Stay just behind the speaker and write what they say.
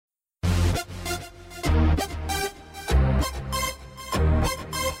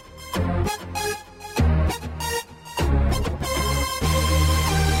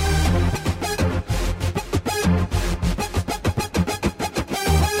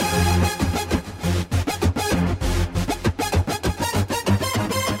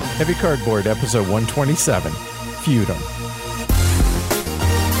Heavy Cardboard, episode 127, Feudum.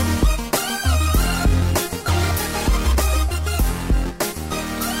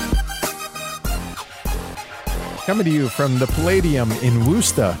 Coming to you from the Palladium in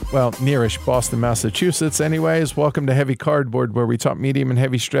Worcester, well, nearish Boston, Massachusetts. Anyways, welcome to Heavy Cardboard, where we talk medium and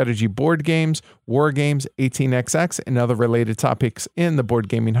heavy strategy board games, war games, 18xx, and other related topics in the board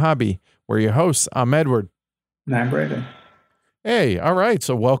gaming hobby. We're your hosts. I'm Edward. And I'm Brandon. Hey, all right.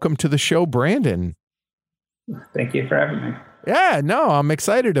 So welcome to the show, Brandon. Thank you for having me. Yeah, no, I'm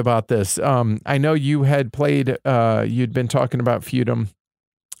excited about this. I know you had played, you'd been talking about Feudum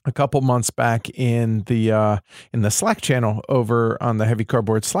a couple months back in the Slack channel over on the Heavy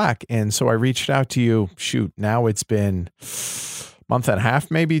Cardboard Slack. And so I reached out to you. Shoot, now it's been a month and a half,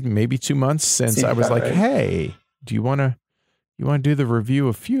 maybe 2 months since Seems I was like, right. hey, do you want to do the review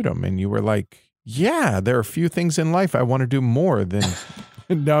of Feudum? And you were like, yeah, there are a few things in life I want to do more than.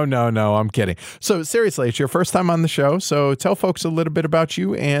 No, I'm kidding. So seriously, it's your first time on the show. So tell folks a little bit about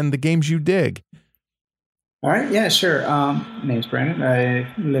you and the games you dig. All right. Yeah, sure. Name's Brandon.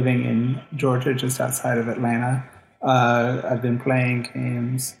 I'm living in Georgia, just outside of Atlanta. I've been playing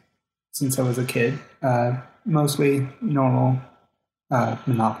games since I was a kid, mostly normal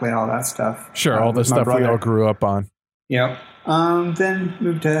Monopoly, all that stuff. Sure, all the stuff we all grew up on. Yep. Then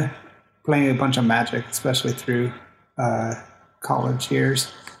moved to playing a bunch of Magic, especially through college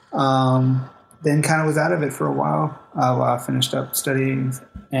years. Then kind of was out of it for a while I finished up studying.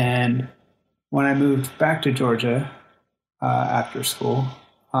 And when I moved back to Georgia after school,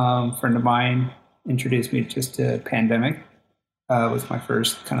 a friend of mine introduced me just to Pandemic. It was my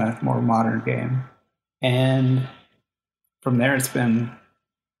first kind of more modern game. And from there, it's been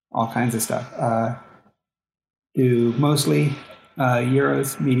all kinds of stuff. Do mostly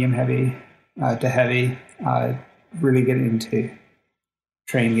Euros, medium heavy to heavy. Really getting into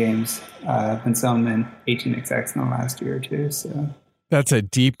train games. I've been selling in 18xx in the last year or two. So that's a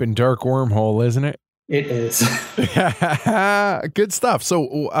deep and dark wormhole, isn't it? it is. Good stuff. So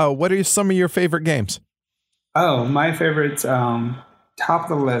what are some of your favorite games? Oh, my favorites. Top of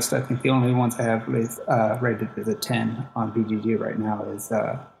the list, I think the only ones I have rated as a 10 on BGG right now is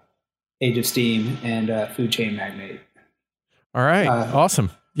Age of Steam and Food Chain Magnate. All right.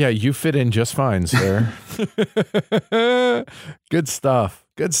 Awesome. Yeah, you fit in just fine, sir. Good stuff.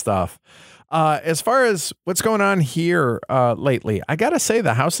 As far as what's going on here lately, I got to say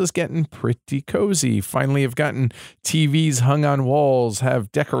the house is getting pretty cozy. Finally, I've gotten TVs hung on walls,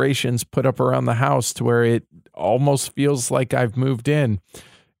 have decorations put up around the house to where it almost feels like I've moved in.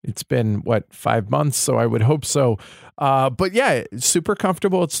 It's been, 5 months, so I would hope so. But yeah, it's super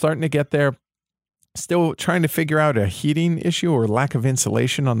comfortable. It's starting to get there. Still trying to figure out a heating issue or lack of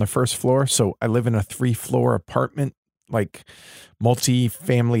insulation on the first floor. So I live in a 3-floor apartment, like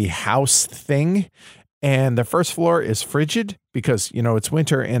multi-family house thing. And the first floor is frigid because, it's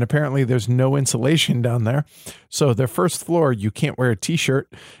winter and apparently there's no insulation down there. So the first floor, you can't wear a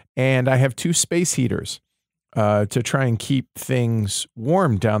t-shirt. And I have 2 space heaters to try and keep things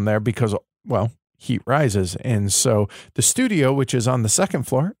warm down there because, heat rises. And so the studio, which is on the second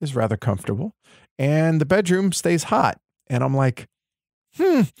floor, is rather comfortable. And the bedroom stays hot. And I'm like,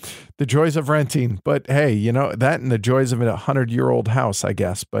 the joys of renting. But hey, that and the joys of a 100-year-old house, I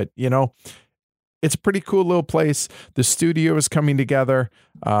guess. But, it's a pretty cool little place. The studio is coming together.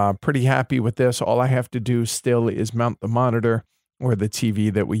 Pretty happy with this. All I have to do still is mount the monitor or the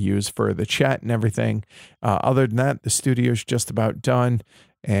TV that we use for the chat and everything. Other than that, the studio is just about done.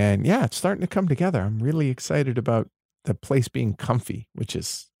 And yeah, it's starting to come together. I'm really excited about the place being comfy, which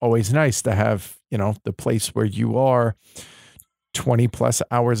is always nice to have, the place where you are 20 plus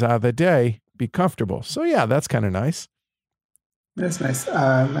hours out of the day be comfortable. So yeah, that's kind of nice. That's nice.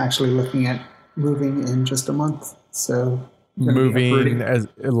 I'm actually looking at moving in just a month. So moving as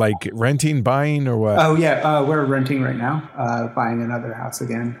like renting, buying, or what? Oh yeah. We're renting right now, buying another house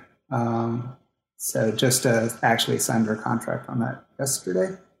again. So just actually signed our contract on that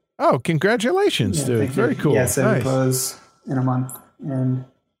yesterday. Oh, congratulations, dude. Very cool. Yeah, so nice. We close in a month and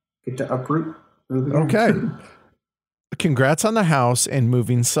get to uproot. Okay. Congrats on the house, and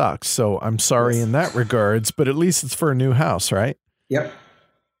moving sucks. So I'm sorry in that regards, but at least it's for a new house, right? Yep.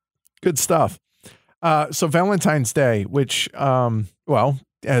 Good stuff. So Valentine's Day, which,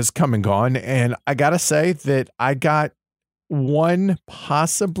 has come and gone. And I got to say that I got 1,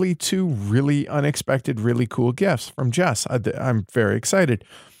 possibly 2 really unexpected, really cool gifts from Jess. I'm very excited.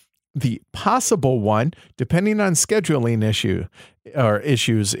 The possible one, depending on scheduling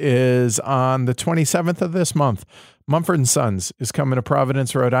issues, is on the 27th of this month. Mumford & Sons is coming to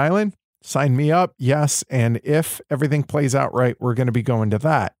Providence, Rhode Island. Sign me up. Yes. And if everything plays out right, we're going to be going to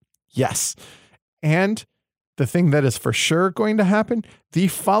that. Yes. And the thing that is for sure going to happen, the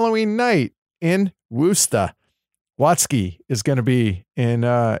following night in Worcester, Watsky is going to be in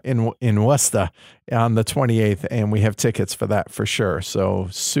Worcester on the 28th, and we have tickets for that for sure. So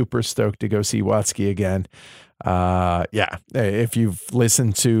super stoked to go see Watsky again. Yeah, if you've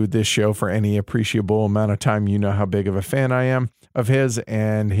listened to this show for any appreciable amount of time, you know how big of a fan I am of his,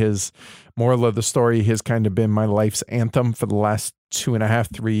 and his moral of the story has kind of been my life's anthem for the last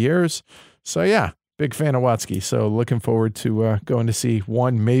 2.5, 3 years. So yeah, big fan of Watsky. So looking forward to going to see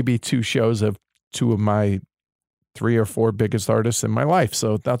one, maybe two shows of two of my 3 or 4 biggest artists in my life.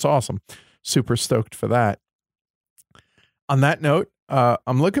 So that's awesome. Super stoked for that. On that note,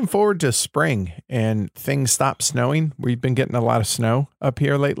 I'm looking forward to spring and things stop snowing. We've been getting a lot of snow up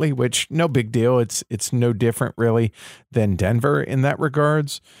here lately, which no big deal. It's no different really than Denver in that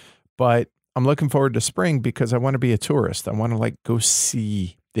regards. But I'm looking forward to spring because I want to be a tourist. I want to like go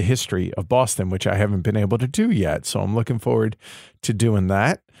see the history of Boston, which I haven't been able to do yet. So I'm looking forward to doing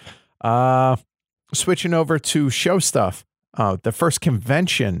that. Switching over to show stuff. The first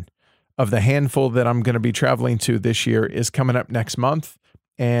convention of the handful that I'm going to be traveling to this year is coming up next month.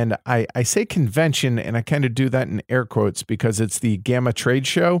 And I say convention, and I kind of do that in air quotes because it's the GAMA Trade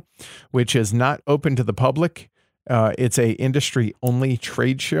Show, which is not open to the public. It's a industry only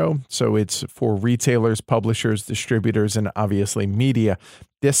trade show. So it's for retailers, publishers, distributors, and obviously media.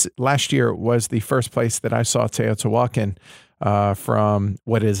 This last year was the first place that I saw Teotihuacan from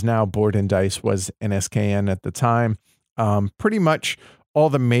what is now Board and Dice, was NSKN at the time. Pretty much all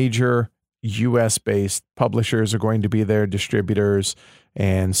the major US-based publishers are going to be there, distributors,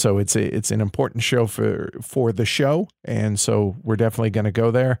 and so it's an important show for the show, and so we're definitely going to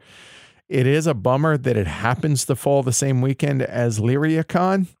go there. It is a bummer that it happens to fall the same weekend as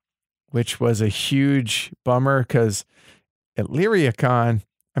LyriaCon, which was a huge bummer because at LyriaCon,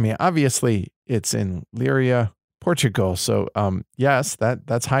 I mean, obviously it's in Liria, Portugal, so yes,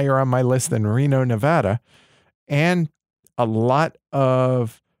 that's higher on my list than Reno, Nevada, and a lot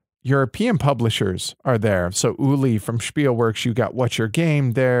of European publishers are there. So Uli from Spielworks, you got What's Your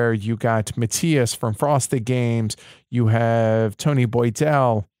Game there. You got Matthias from Frosted Games. You have Tony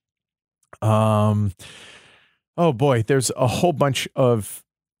Boydell. Oh boy, there's a whole bunch of,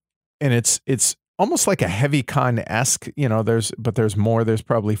 and it's almost like a heavy con-esque, you know, there's more, there's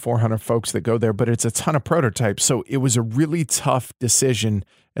probably 400 folks that go there, but it's a ton of prototypes. So it was a really tough decision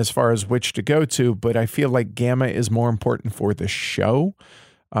as far as which to go to, but I feel like GAMA is more important for the show.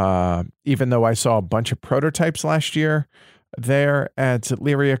 Even though I saw a bunch of prototypes last year there at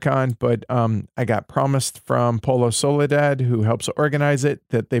LyriaCon, but I got promised from Polo Soledad, who helps organize it,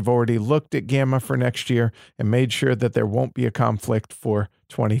 that they've already looked at GAMA for next year and made sure that there won't be a conflict for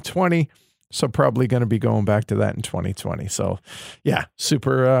 2020. So probably going to be going back to that in 2020. So yeah,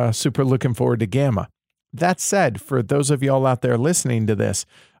 super looking forward to GAMA. That said, for those of y'all out there listening to this,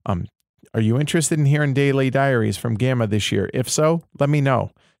 are you interested in hearing daily diaries from GAMA this year? If so, let me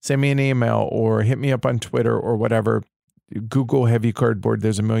know. Send me an email or hit me up on Twitter or whatever. Google Heavy Cardboard.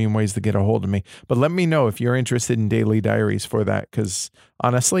 There's a million ways to get a hold of me. But let me know if you're interested in daily diaries for that, because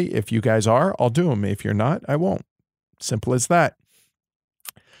honestly, if you guys are, I'll do them. If you're not, I won't. Simple as that.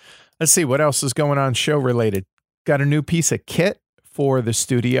 Let's see what else is going on show related. Got a new piece of kit for the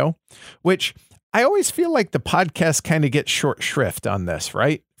studio, which I always feel like the podcast kind of gets short shrift on this,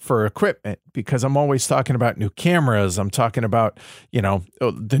 right? For equipment, because I'm always talking about new cameras. I'm talking about, you know,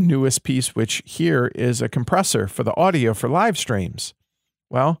 the newest piece, which here is a compressor for the audio for live streams.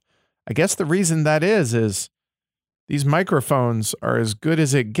 Well, I guess the reason that is these microphones are as good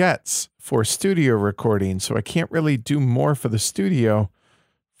as it gets for studio recording. So I can't really do more for the studio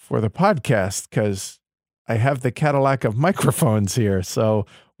for the podcast because I have the Cadillac of microphones here. So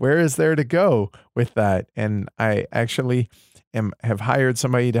where is there to go with that? And I actually have hired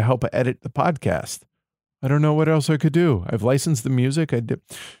somebody to help edit the podcast. I don't know what else I could do. I've licensed the music.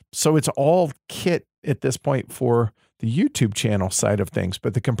 So it's all kit at this point for the YouTube channel side of things.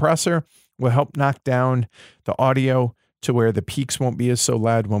 But the compressor will help knock down the audio to where the peaks won't be as so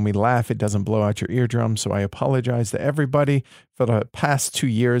loud when we laugh. It doesn't blow out your eardrum. So I apologize to everybody for the past 2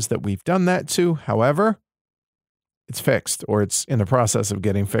 years that we've done that to. However, it's fixed, or it's in the process of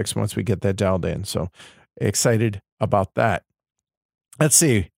getting fixed once we get that dialed in. So excited about that. Let's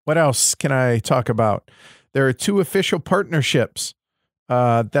see. What else can I talk about? There are 2 official partnerships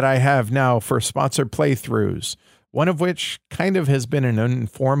that I have now for sponsored playthroughs. One of which kind of has been an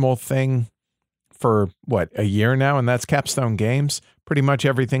informal thing for a year now, and that's Capstone Games. Pretty much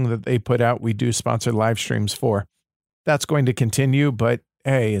everything that they put out, we do sponsored live streams for. That's going to continue, but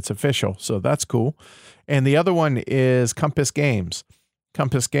hey, it's official, so that's cool. And the other one is Compass Games.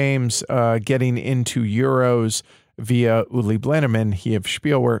 Compass Games getting into Euros via Uli Blenneman, he of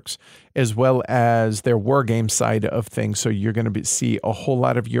Spielworks, as well as their war game side of things. So you're going to see a whole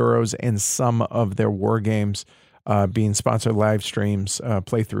lot of Euros and some of their war games being sponsored live streams,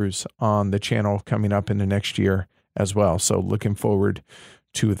 playthroughs on the channel coming up in the next year as well. So looking forward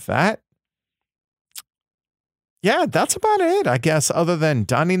to that. Yeah, that's about it, I guess, other than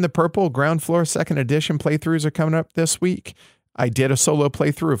Donning the Purple Ground Floor 2nd Edition playthroughs are coming up this week. I did a solo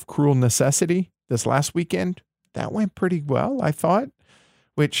playthrough of Cruel Necessity this last weekend. That went pretty well, I thought,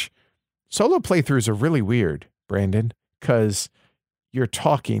 which solo playthroughs are really weird, Brandon, because you're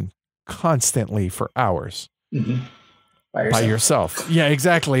talking constantly for hours by yourself. Yeah,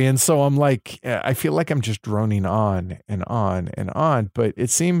 exactly. And so I'm like, I feel like I'm just droning on and on and on, but it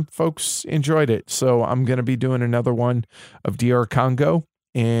seemed folks enjoyed it. So I'm going to be doing another one of DR Congo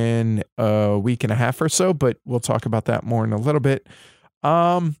in a week and a half or so, but we'll talk about that more in a little bit.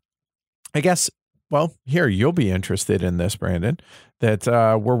 I guess, well, here, you'll be interested in this, Brandon, that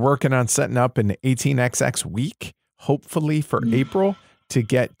we're working on setting up an 18xx week, hopefully for April, to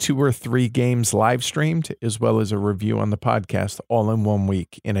get 2 or 3 games live streamed, as well as a review on the podcast, all in 1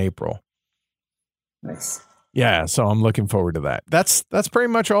 week in April. Nice. Yeah, so I'm looking forward to that. That's pretty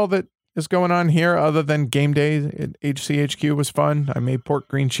much all that is going on here, other than game day at HCHQ was fun. I made pork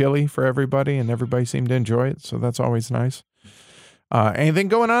green chili for everybody, and everybody seemed to enjoy it, so that's always nice. Anything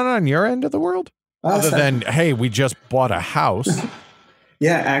going on your end of the world? Other than, hey, we just bought a house.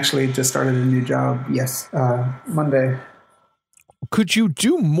 Yeah, actually just started a new job. Yes, Monday. Could you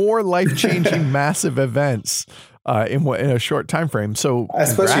do more life-changing massive events in a short time frame? So I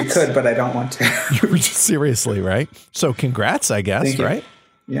suppose you could, but I don't want to. Seriously, right? So congrats, I guess, right?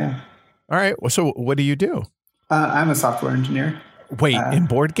 Yeah. All right. So what do you do? I'm a software engineer. Wait, in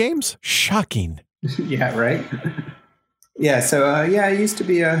board games? Shocking. Yeah, right? Yeah, so I used to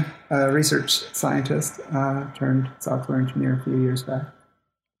be a research scientist, turned software engineer a few years back.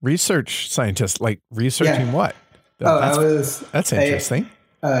 Research scientist, like researching what? That's interesting.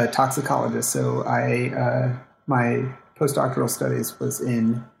 A toxicologist. So my postdoctoral studies was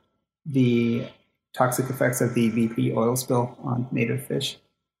in the toxic effects of the BP oil spill on native fish.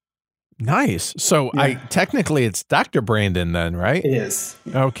 Nice. So technically it's Dr. Brandon then, right? It is.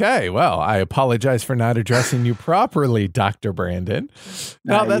 Okay. Well, I apologize for not addressing you properly, Dr. Brandon.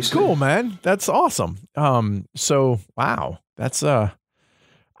 No, that's cool, man. That's awesome. So wow, that's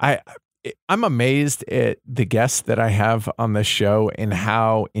I'm amazed at the guests that I have on this show and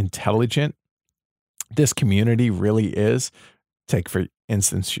how intelligent this community really is. Take, for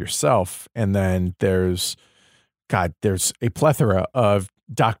instance, yourself. And then there's a plethora of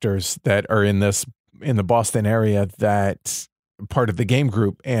doctors that are in the Boston area that part of the game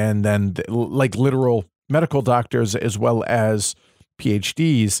group. And then like literal medical doctors, as well as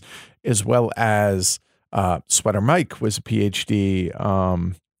PhDs, as well as Sweater Mike was a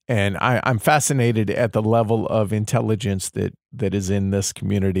PhD. And I'm fascinated at the level of intelligence that is in this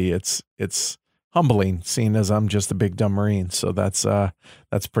community. It's humbling, seeing as I'm just a big dumb Marine. So that's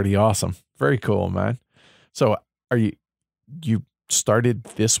pretty awesome. Very cool, man. So are you started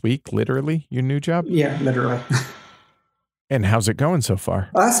this week, literally, your new job? Yeah, literally. And how's it going so far?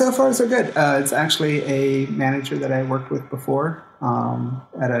 So far, so good. It's actually a manager that I worked with before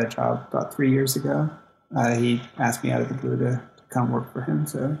at a job about 3 years ago. He asked me out of the blue to come work for him.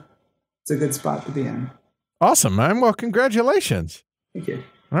 So it's a good spot to be in. Awesome, man. Well, congratulations. Thank you.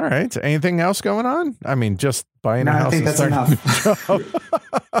 All right. Anything else going on? I mean, just buying a house. I think that's enough.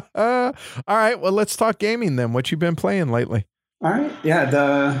 All right. Well, let's talk gaming then. What you been playing lately? All right.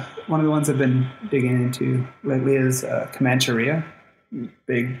 Yeah. One of the ones I've been digging into lately is Comancheria.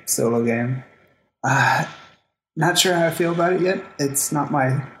 Big solo game. Not sure how I feel about it yet. It's not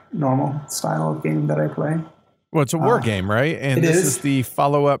my normal style of game that I play. Well, it's a war game, right? And this is the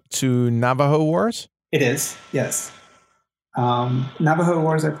follow-up to Navajo Wars? It is, yes. Navajo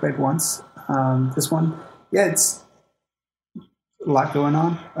Wars I played once. This one, it's a lot going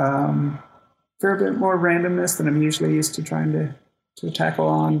on. Fair bit more randomness than I'm usually used to trying to tackle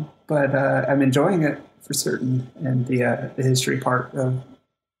on, but I'm enjoying it for certain. And the history part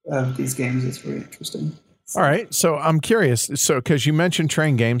of these games is really interesting. All right, so I'm curious. So, because you mentioned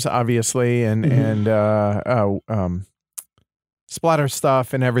train games, obviously, and splatter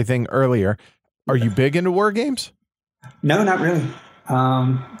stuff and everything earlier. Are you big into war games? No, not really.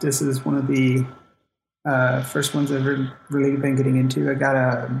 This is one of the first ones I've really been getting into. I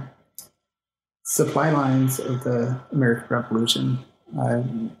got Supply Lines of the American Revolution. I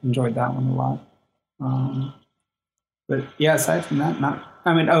enjoyed that one a lot. But yeah, aside from that,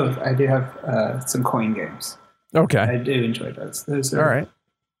 I do have some coin games. Okay. I do enjoy those. Those are All right.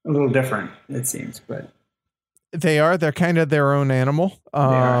 a little different, it seems, but They're kind of their own animal.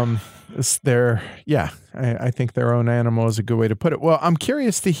 I think their own animal is a good way to put it. Well, I'm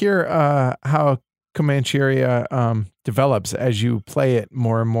curious to hear how Comancheria develops as you play it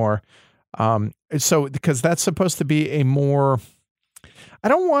more and more. So because that's supposed to be a more, I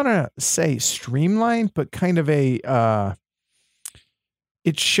don't want to say streamlined, but kind of it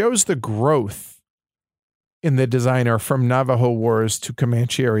shows the growth in the designer from Navajo Wars to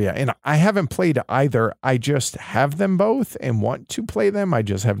Comancheria. And I haven't played either. I just have them both and want to play them. I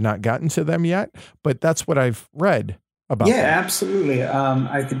just have not gotten to them yet, but that's what I've read about them. Absolutely.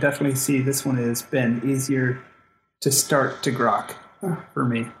 I could definitely see this one has been easier to start to grok for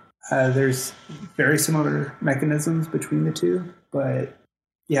me. There's very similar mechanisms between the two, but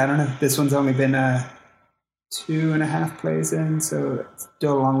I don't know. This one's only been 2.5 plays in, so it's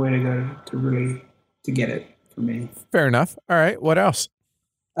still a long way to go to get it for me. Fair enough. All right. What else?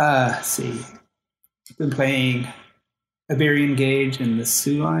 Let's see. Been playing Iberian Gauge and the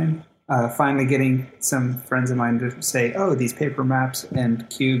Sioux line. Finally getting some friends of mine to say, "Oh, these paper maps and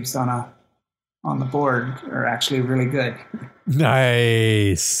cubes on the board are actually really good."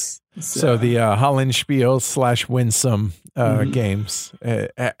 Nice. So the Hollenspiel / Winsome games.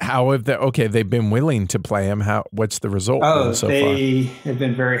 How have they? Okay, they've been willing to play them. What's the result? So they have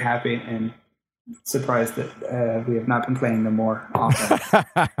been very happy and surprised that we have not been playing them more often.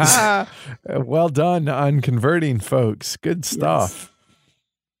 Well done on converting, folks. Good stuff.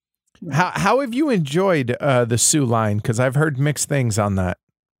 Yes. How have you enjoyed the Sioux line? Because I've heard mixed things on that.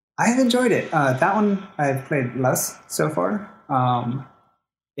 I've enjoyed it. That one I've played less so far.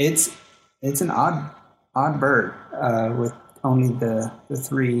 It's an odd bird with only the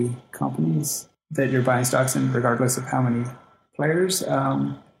 3 companies that you're buying stocks in, regardless of how many players.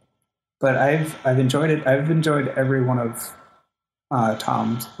 But I've enjoyed it. I've enjoyed every one of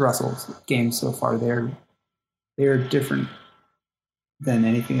Tom Russell's games so far. They're different than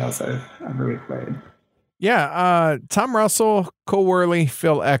anything else I've really played. Yeah, Tom Russell, Cole Wehrle,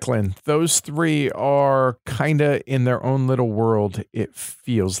 Phil Eklund. Those 3 are kind of in their own little world, it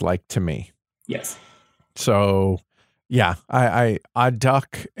feels like to me. Yes. So, yeah, I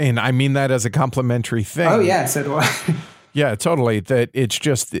duck, and I mean that as a complimentary thing. Oh, yeah, so do I. Yeah, totally. That it's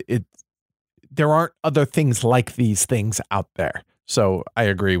just, there aren't other things like these things out there. So I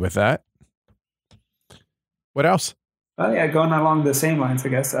agree with that. What else? Oh, yeah, going along the same lines, I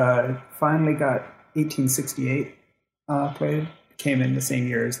guess. Finally got 1868 played. Came in the same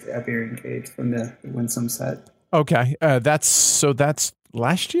year as the Iberian Gauge from the Winsome set. Okay. That's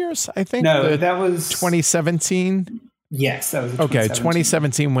last year's, I think? No, that was 2017? Yes, that was okay,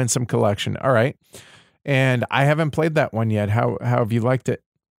 2017 Winsome collection. All right. And I haven't played that one yet. How have you liked it?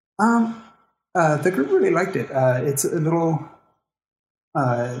 The group really liked it. It's a little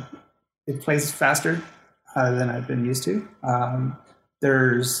it plays faster than I've been used to.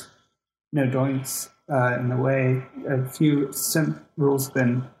 There's no doinks in the way. A few rules have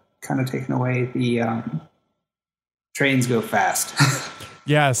been kind of taken away. The trains go fast.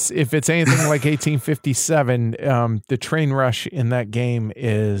 Yes, if it's anything like 1857, the train rush in that game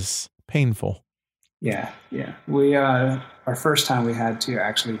is painful. Yeah. We our first time we had to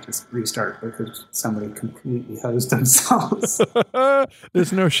actually just restart because somebody completely hosed themselves.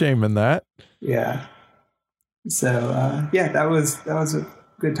 There's no shame in that. Yeah. So that was a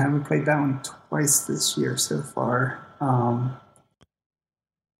good time. We played that one twice this year so far.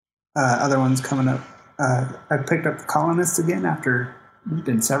 Other ones coming up. I picked up the Colonists again after it's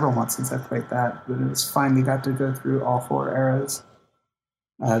been several months since I played that, but it was finally got to go through all 4 eras.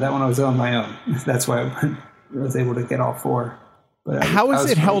 That one I was on my own. That's why I was able to get all 4. But how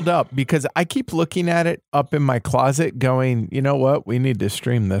is it held up? Because I keep looking at it up in my closet going, you know what? We need to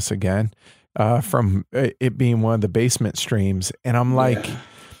stream this again from it being one of the basement streams. And I'm like,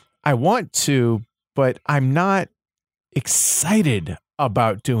 I want to, but I'm not excited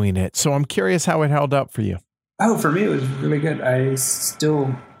about doing it. So I'm curious how it held up for you. Oh, for me, it was really good. I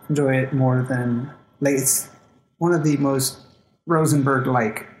still enjoy it more than, like, it's one of the most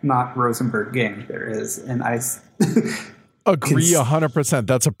Rosenberg-like, not Rosenberg game there is. And I agree 100%.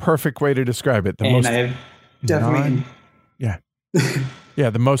 That's a perfect way to describe it. I've definitely... Yeah,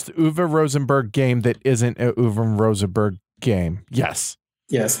 the most Uwe Rosenberg game that isn't a Uwe Rosenberg game. Yes.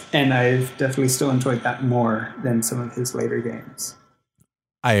 Yes, and I've definitely still enjoyed that more than some of his later games.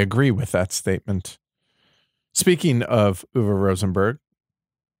 I agree with that statement. Speaking of Uwe Rosenberg,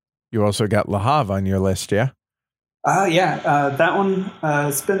 you also got Le Havre on your list, yeah? That one, I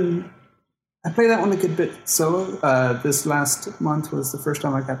played that one a good bit solo. This last month was the first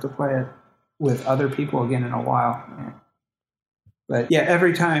time I got to play it with other people again in a while. Yeah. But yeah,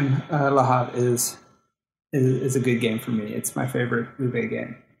 every time Le Havre is a good game for me. It's my favorite Roubaix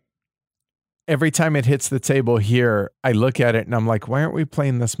game. Every time it hits the table here, I look at it and I'm like, why aren't we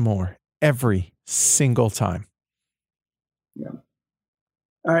playing this more? Every single time. Yeah.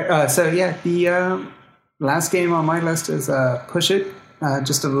 All right. So yeah, the last game on my list is Push It.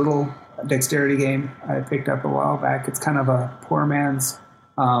 Just a little dexterity game I picked up a while back. It's kind of a poor man's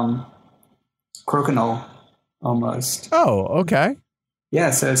Crokinole almost. Oh, okay.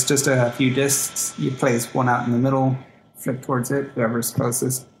 Yeah, so it's just a few discs. You place one out in the middle, flip towards it. Whoever's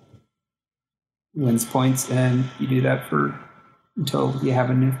closest wins points, and you do that for until you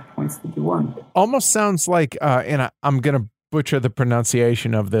have enough points to be won. Almost sounds like, and I'm going to butcher the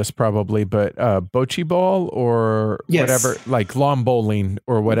pronunciation of this probably, but bocce ball or whatever, like lawn bowling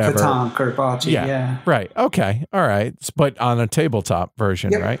or whatever. Petanque or bocce, yeah. Right. Okay. All right. But on a tabletop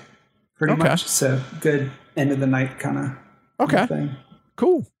version, right? Pretty much. So good end of the night kind of thing.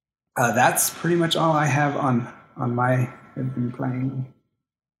 Cool. That's pretty much all I have on my I've been playing.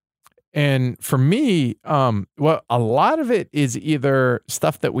 And for me, well, a lot of it is either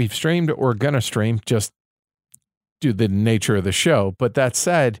stuff that we've streamed or gonna stream, just due to the nature of the show. But that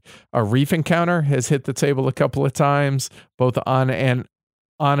said, a Reef Encounter has hit the table a couple of times, both on and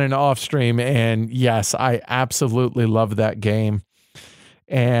off stream. And yes, I absolutely love that game.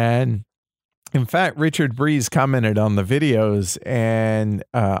 And in fact, Richard Breeze commented on the videos and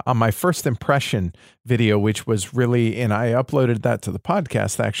on my first impression video, which was really, and I uploaded that to the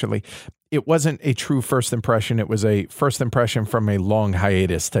podcast, actually. It wasn't a true first impression. It was a first impression from a long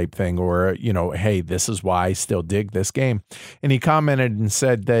hiatus type thing, or, you know, hey, this is why I still dig this game. And he commented and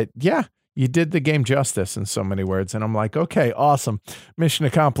said that, yeah, you did the game justice in so many words. And I'm like, okay, awesome. Mission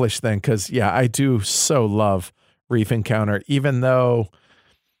accomplished then. Cause yeah, I do so love Reef Encounter, even though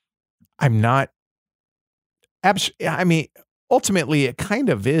I'm not, I mean, ultimately it kind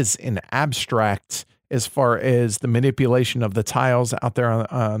of is an abstract as far as the manipulation of the tiles out there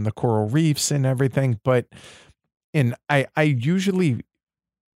on the coral reefs and everything. But I usually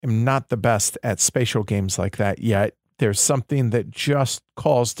am not the best at spatial games like that, yet there's something that just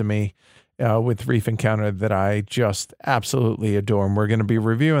calls to me with Reef Encounter that I just absolutely adore. And we're going to be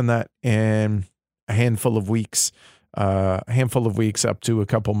reviewing that in a handful of weeks up to a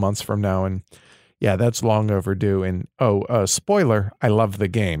couple months from now. And yeah, that's long overdue. And spoiler, I love the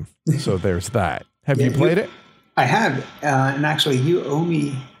game. So there's that. Have you played it? I have. And actually, you owe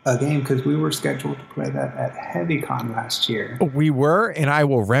me a game because we were scheduled to play that at HeavyCon last year. We were, and I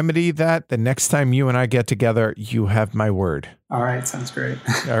will remedy that the next time you and I get together. You have my word. All right. Sounds great.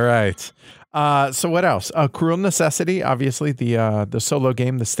 All right. So what else? Cruel Necessity, obviously, the solo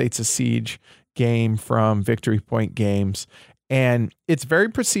game, the States of Siege game from Victory Point Games. And it's very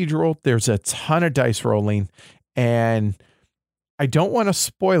procedural. There's a ton of dice rolling, and I don't want to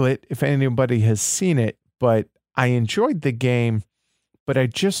spoil it if anybody has seen it, but I enjoyed the game, but I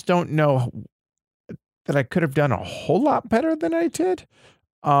just don't know that I could have done a whole lot better than I did.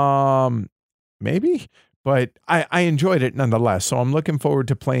 Maybe, but I enjoyed it nonetheless. So I'm looking forward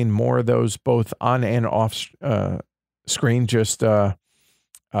to playing more of those, both on and off screen, just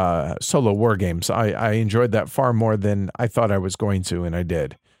solo war games. I enjoyed that far more than I thought I was going to, and I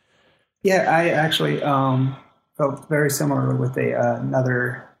did. Yeah, I actually felt very similar with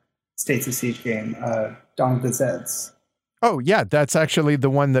another States of Siege game, Dawn of the Zeds. Oh, yeah, that's actually the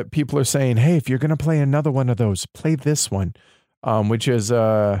one that people are saying, hey, if you're going to play another one of those, play this one, which is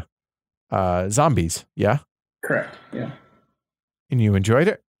Zombies, yeah? Correct, yeah. And you enjoyed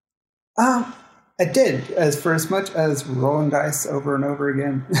it? I did, as much as rolling dice over and over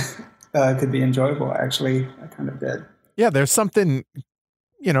again could be enjoyable. Actually, I kind of did. Yeah, there's something,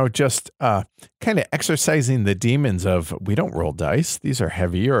 just kind of exercising the demons of, we don't roll dice. These are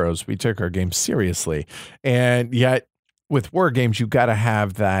heavy euros. We take our game seriously. And yet, with war games, you got to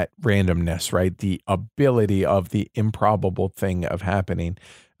have that randomness, right? The ability of the improbable thing of happening,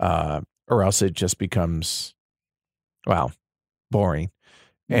 or else it just becomes, boring.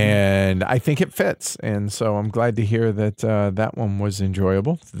 And I think it fits. And so I'm glad to hear that that one was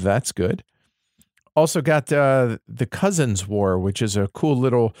enjoyable. That's good. Also got the Cousins War, which is a cool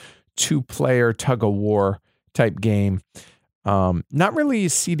little 2-player tug of war type game. Not really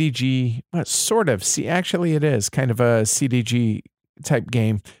CDG, but sort of. Actually, it is kind of a CDG type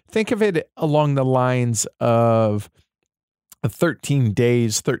game. Think of it along the lines of 13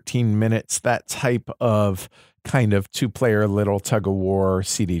 days, 13 minutes, that type of kind of 2-player little tug of war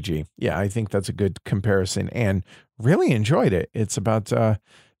CDG. Yeah, I think that's a good comparison and really enjoyed it. It's about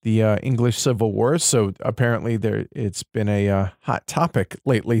English Civil War. So apparently it's been a hot topic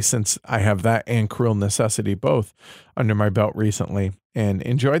lately since I have that and Cruel Necessity both under my belt recently, and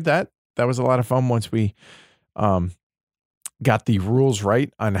enjoyed that. That was a lot of fun once we got the rules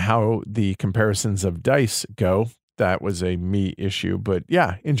right on how the comparisons of dice go. That was a me issue, but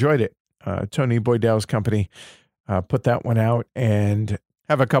yeah, enjoyed it. Tony Boydell's company put that one out, and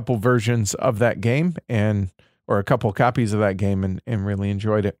have a couple versions of that game or a couple copies of that game, and really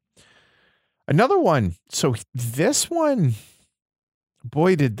enjoyed it. Another one. So this one,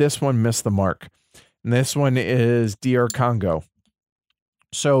 boy, did this one miss the mark. And this one is DR Congo.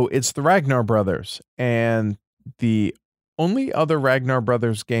 So it's the Ragnar Brothers, and the only other Ragnar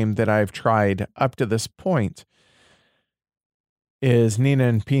Brothers game that I've tried up to this point is Nina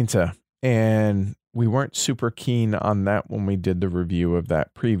and Pinta. And we weren't super keen on that when we did the review of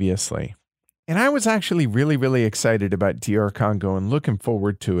that previously. And I was actually really, really excited about DR Congo and looking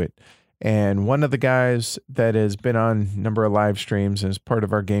forward to it. And one of the guys that has been on a number of live streams and is part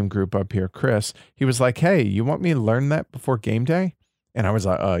of our game group up here, Chris, he was like, hey, you want me to learn that before game day? And I was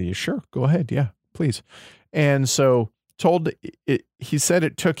like, you sure? Go ahead. Yeah, please. And so he said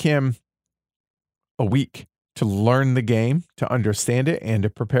it took him a week to learn the game, to understand it, and to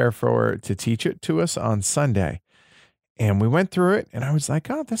prepare to teach it to us on Sunday. And we went through it, and I was like,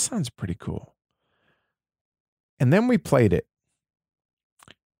 oh, this sounds pretty cool. And then we played it.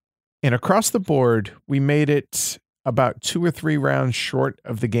 And across the board, we made it about 2 or 3 rounds short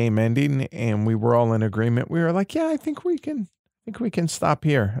of the game ending, and we were all in agreement. We were like, yeah, I think we can stop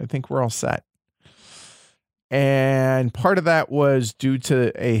here. I think we're all set. And part of that was due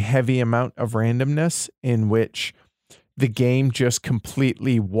to a heavy amount of randomness in which the game just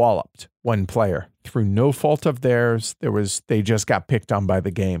completely walloped one player through no fault of theirs. They just got picked on by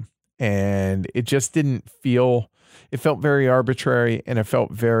the game, and it just didn't feel, it felt very arbitrary, and it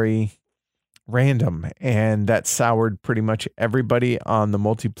felt very random, and that soured pretty much everybody on the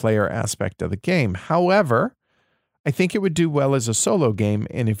multiplayer aspect of the game. However, I think it would do well as a solo game,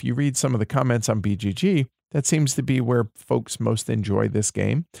 and if you read some of the comments on BGG, that seems to be where folks most enjoy this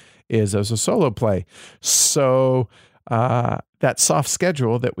game, is as a solo play. So that soft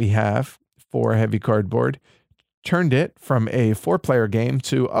schedule that we have for Heavy Cardboard turned it from a 4-player game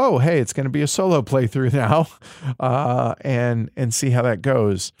to, oh, hey, it's going to be a solo playthrough now, and see how that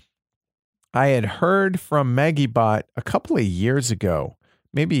goes. I had heard from MaggieBot a couple of years ago,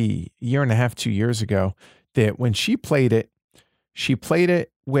 maybe a year and a half, 2 years ago, that when she played it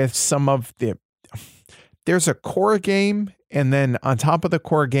with some of there's a core game, and then on top of the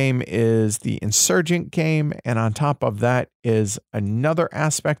core game is the Insurgent game, and on top of that is another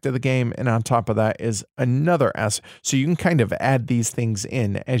aspect of the game, and on top of that is another aspect. So you can kind of add these things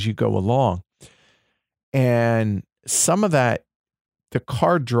in as you go along. And some of that, the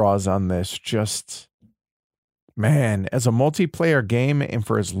card draws on this just, man, as a multiplayer game, and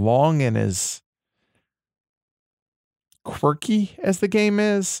for as long and as quirky as the game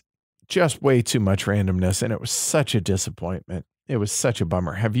is, just way too much randomness, and it was such a disappointment. It was such a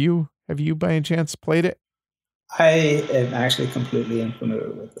bummer. Have you by any chance played it? I am actually completely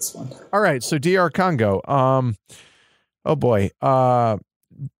unfamiliar with this one. All right, so DR Congo. Oh boy,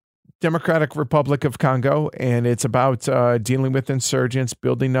 Democratic Republic of Congo, and it's about dealing with insurgents,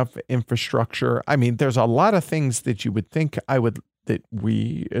 building up infrastructure. I mean, there's a lot of things that you would think that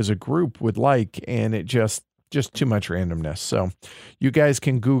we as a group would like, and it just too much randomness. So you guys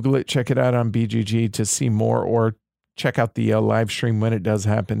can Google it, check it out on BGG to see more, or check out the live stream when it does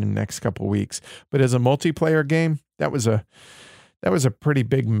happen in the next couple of weeks. But as a multiplayer game, that was a pretty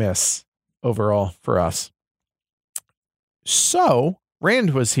big miss overall for us. So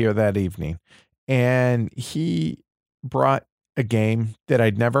Rand was here that evening, and he brought a game that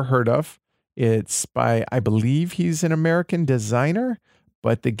I'd never heard of. It's by, I believe he's an American designer,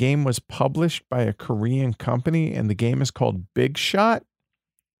 but the game was published by a Korean company, and the game is called Big Shot.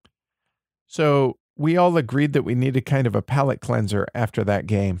 So we all agreed that we needed kind of a palate cleanser after that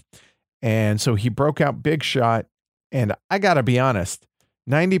game. And so he broke out Big Shot, and I got to be honest,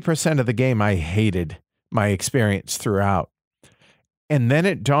 90% of the game I hated my experience throughout. And then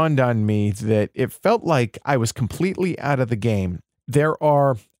it dawned on me that it felt like I was completely out of the game. There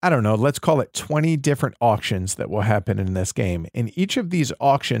are, I don't know, let's call it 20 different auctions that will happen in this game. And each of these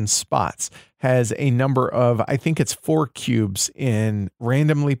auction spots has a number of, I think it's 4 cubes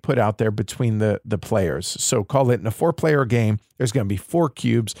randomly put out there between the players. So call it in a 4-player game, there's going to be 4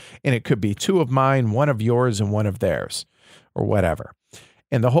 cubes, and it could be 2 of mine, 1 of yours, and 1 of theirs, or whatever.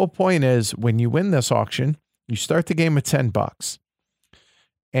 And the whole point is, when you win this auction, you start the game with $10.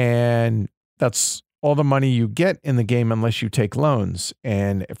 And that's all the money you get in the game unless you take loans.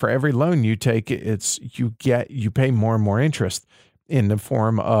 And for every loan you take, you pay more and more interest in the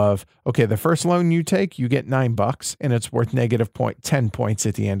form of, okay, the first loan you take, you get $9 and it's worth negative 10 points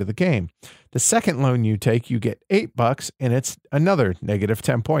at the end of the game. The second loan you take, you get $8 and it's another negative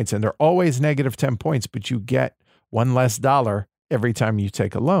 10 points. And they're always negative 10 points, but you get $1 less every time you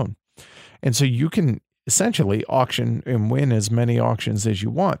take a loan. And so you can essentially auction and win as many auctions as you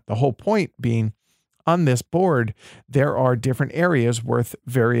want. The whole point being, on this board, there are different areas worth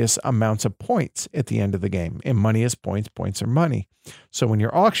various amounts of points at the end of the game. And money is points, points are money. So when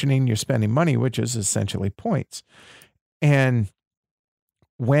you're auctioning, you're spending money, which is essentially points. And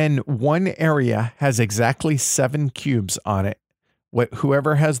when one area has exactly 7 cubes on it,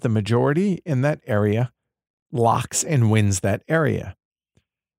 whoever has the majority in that area locks and wins that area.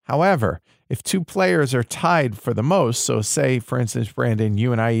 However, if 2 players are tied for the most, so say, for instance, Brandon,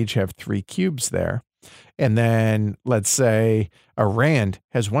 you and I each have 3 cubes there, and then let's say a Rand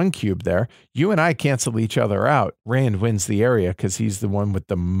has 1 cube there, you and I cancel each other out. Rand wins the area because he's the one with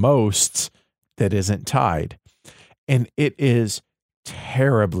the most that isn't tied. And it is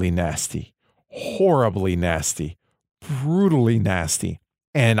terribly nasty, horribly nasty, brutally nasty.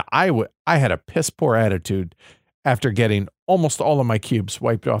 And I had a piss poor attitude after getting almost all of my cubes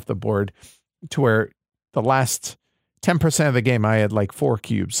wiped off the board, to where the last 10% of the game, I had like 4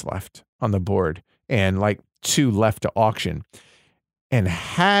 cubes left on the board and like 2 left to auction. And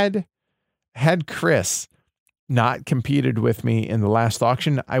had Chris not competed with me in the last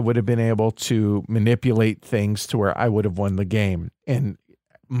auction, I would have been able to manipulate things to where I would have won the game. And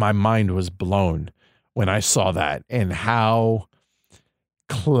my mind was blown when I saw that, and how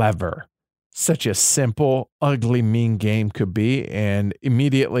clever such a simple, ugly, mean game could be. And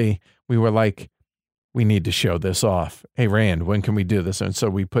immediately we were like, we need to show this off. Hey, Rand, when can we do this? And so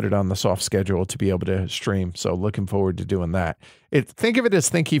we put it on the soft schedule to be able to stream. So looking forward to doing that. Think of it as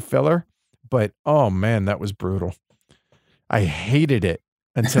thinky filler, but oh man, that was brutal. I hated it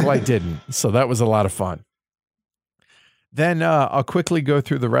until I didn't. So that was a lot of fun. Then I'll quickly go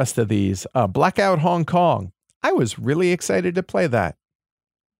through the rest of these. Blackout Hong Kong. I was really excited to play that.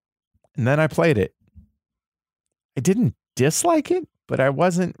 And then I played it. I didn't dislike it, but I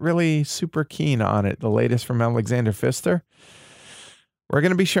wasn't really super keen on it. The latest from Alexander Pfister. We're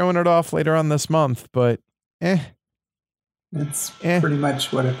going to be showing it off later on this month, but That's pretty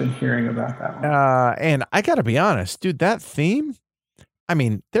much what I've been hearing about that one. And I got to be honest, dude, that theme, I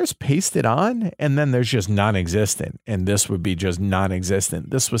mean, there's pasted on and then there's just non-existent. And this would be just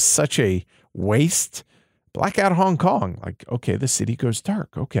non-existent. This was such a waste. Blackout Hong Kong. Like, okay, the city goes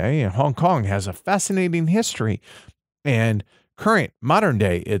dark. Okay. And Hong Kong has a fascinating history and current modern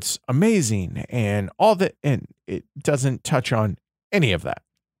day. It's amazing. And all that. And it doesn't touch on any of that.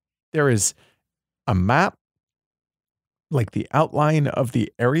 There is a map, like the outline of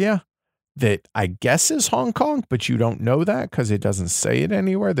the area that I guess is Hong Kong, but you don't know that because it doesn't say it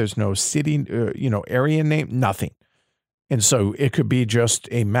anywhere. There's no city, area name, nothing. And so it could be just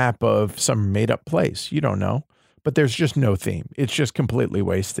a map of some made up place. You don't know, but there's just no theme. It's just completely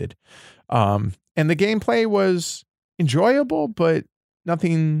wasted. And the gameplay was enjoyable, but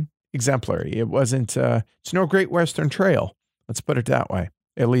nothing exemplary. It wasn't, it's no Great Western Trail. Let's put it that way,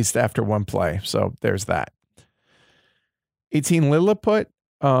 at least after one play. So there's that. 18 Lilliput.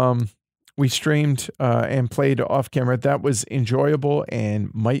 We streamed and played off camera. That was enjoyable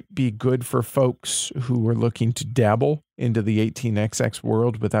and might be good for folks who were looking to dabble into the 18XX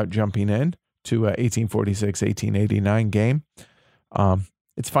world without jumping in to a 1846, 1889 game.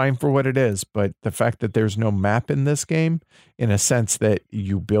 It's fine for what it is, but the fact that there's no map in this game, in a sense that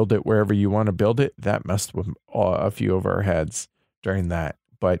you build it wherever you want to build it, that messed with a few of our heads during that.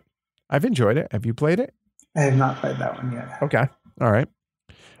 But I've enjoyed it. Have you played it? I have not played that one yet. Okay. All right.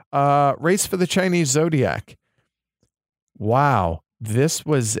 Race for the Chinese Zodiac. Wow. This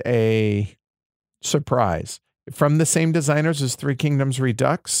was a surprise. From the same designers as Three Kingdoms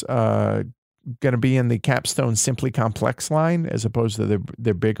Redux, going to be in the Capstone Simply Complex line as opposed to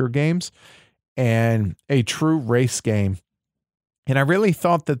their bigger games, and a true race game. And I really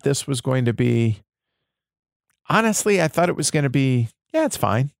thought that this was going to be, honestly, I thought it was going to be, yeah, it's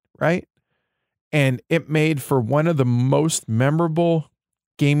fine, right? And it made for one of the most memorable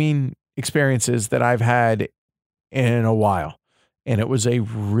gaming experiences that I've had in a while. And it was a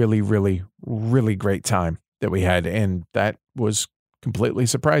really, really, really great time that we had. And that was completely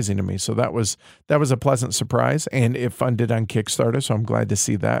surprising to me. So that was a pleasant surprise, and it funded on Kickstarter. So I'm glad to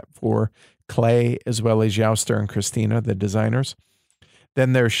see that for Clay as well as Jouster and Christina, the designers.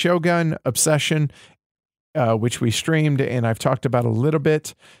 Then there's Shogun Obsession. which we streamed and I've talked about a little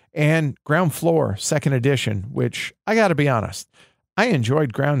bit, and Ground Floor Second Edition, which I got to be honest, I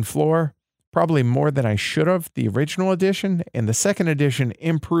enjoyed Ground Floor probably more than I should have, the original edition, and the second edition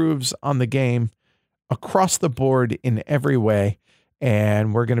improves on the game across the board in every way.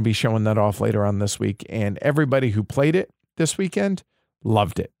 And we're going to be showing that off later on this week. And everybody who played it this weekend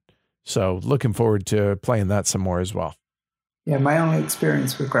loved it. So looking forward to playing that some more as well. Yeah, my only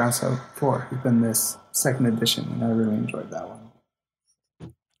experience with Ground Floor has been this second edition, and I really enjoyed that one.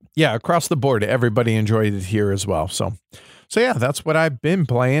 Yeah, across the board, everybody enjoyed it here as well. So yeah, that's what I've been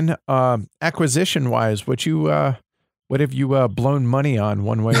playing. Acquisition wise, what have you blown money on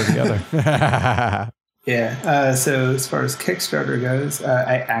one way or the other? Yeah. So as far as Kickstarter goes,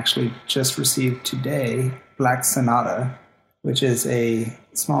 I actually just received today Black Sonata, which is a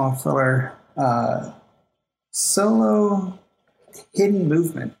small filler solo hidden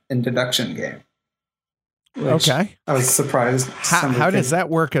movement and deduction game. Okay. I was surprised. How does that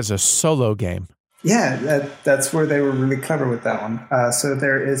work as a solo game? Yeah, that's where they were really clever with that one. So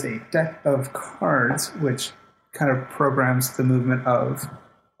there is a deck of cards which kind of programs the movement of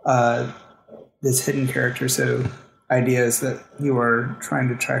this hidden character. So idea is that you are trying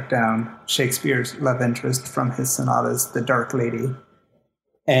to track down Shakespeare's love interest from his sonatas, the Dark Lady,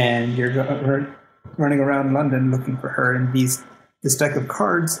 and you're running around London looking for her. And this deck of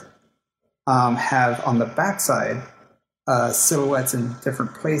cards have on the backside silhouettes in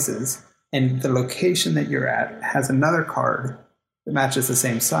different places. And the location that you're at has another card that matches the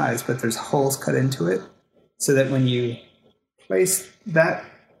same size, but there's holes cut into it so that when you place that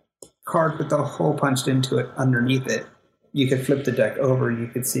card with the hole punched into it underneath it, you could flip the deck over and you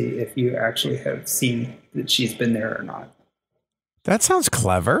could see if you actually have seen that she's been there or not. That sounds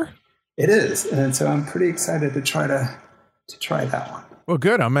clever. It is. And so I'm pretty excited to try that one. Well,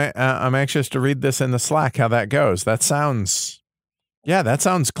 good. I'm anxious to read this in the Slack, how that goes. That sounds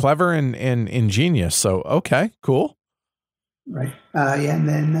clever and ingenious. So, okay, cool. Right. And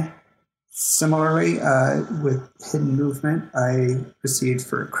then similarly, with Hidden Movement, I received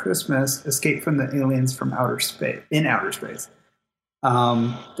for Christmas Escape from the Aliens from Outer Space. That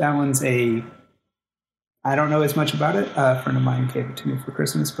one's I don't know as much about it. A friend of mine gave it to me for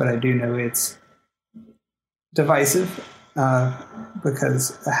Christmas, but I do know it's divisive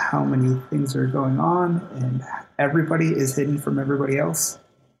because how many things are going on and everybody is hidden from everybody else.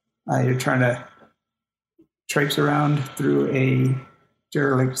 You're trying to traipse around through a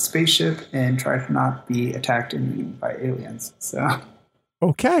derelict spaceship and try to not be attacked and eaten by aliens. So,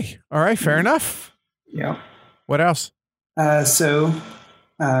 okay, all right, fair enough. Yeah. What else? Mentioned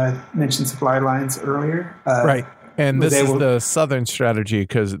supply lines earlier. Right, and this is the Southern strategy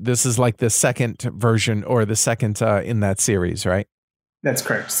because this is like the second version or the second in that series, right? That's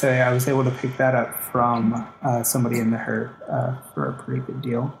correct. So I was able to pick that up from somebody in the herd for a pretty good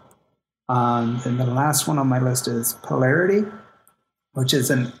deal. Then the last one on my list is Polarity, which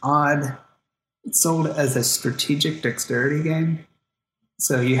is it's sold as a strategic dexterity game.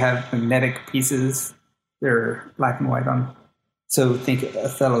 So you have magnetic pieces. They're black and white on. So think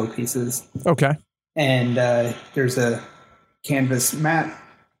Othello pieces. Okay. And there's a canvas mat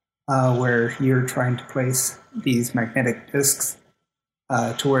where you're trying to place these magnetic discs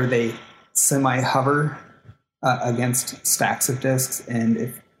to where they semi-hover against stacks of discs. And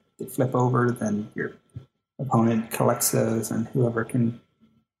if they flip over, then your opponent collects those, and whoever can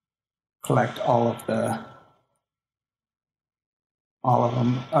collect all of them,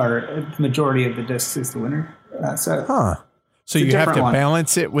 or the majority of the discs is the winner. So you have to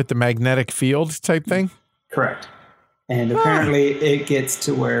balance it with the magnetic field type thing? Correct. And apparently it gets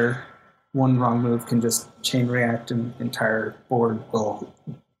to where one wrong move can just chain react and the entire board will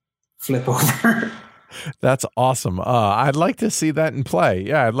flip over. That's awesome. I'd like to see that in play.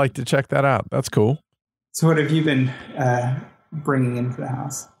 Yeah, I'd like to check that out. That's cool. So what have you been bringing into the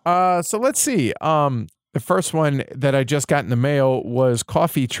house? So let's see. The first one that I just got in the mail was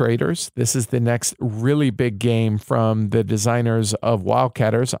Coffee Traders. This is the next really big game from the designers of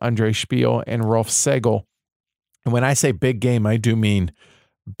Wildcatters, Andre Spiel and Rolf Segel. And when I say big game, I do mean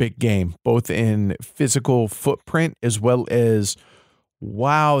big game, both in physical footprint as well as,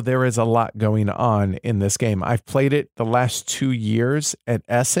 wow, there is a lot going on in this game. I've played it the last 2 years at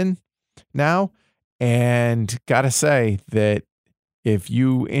Essen now, and gotta say that if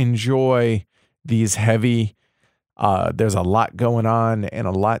you enjoy these heavy, there's a lot going on and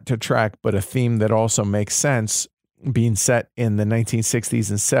a lot to track, but a theme that also makes sense being set in the 1960s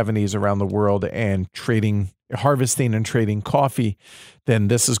and 70s around the world and harvesting and trading coffee, then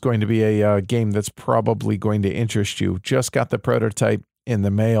this is going to be a game that's probably going to interest you. Just got the prototype in the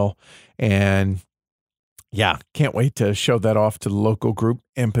mail, and Yeah, can't wait to show that off to the local group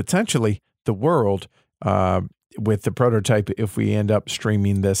and potentially the world with the prototype if we end up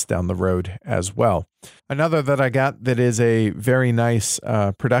streaming this down the road as well. Another that I got that is a very nice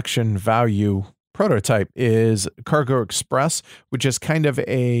production value prototype is Cargo Express, which is kind of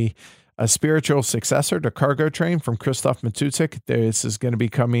a spiritual successor to Cargo Train from Christoph Matuzik. This is going to be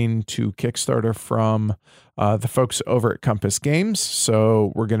coming to Kickstarter from the folks over at Compass Games.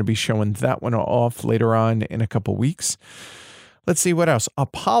 So we're going to be showing that one off later on in a couple weeks. Let's see what else.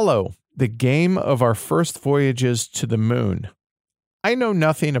 Apollo, the game of our first voyages to the moon. I know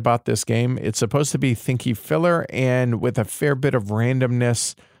nothing about this game. It's supposed to be thinky filler and with a fair bit of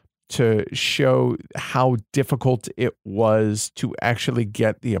randomness to show how difficult it was to actually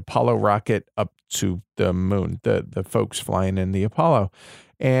get the Apollo rocket up to the moon, the folks flying in the Apollo.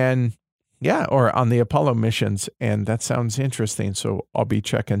 And yeah, or on the Apollo missions. And that sounds interesting. So I'll be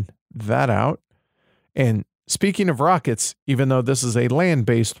checking that out. And speaking of rockets, even though this is a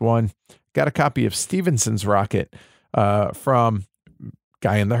land-based one, got a copy of Stevenson's rocket from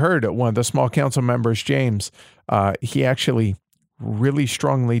Guy in the Herd, one of the small council members, James. He actually really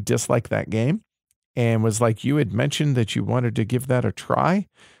strongly disliked that game and was like, you had mentioned that you wanted to give that a try.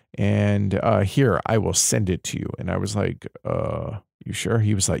 And here, I will send it to you. And I was like, you sure?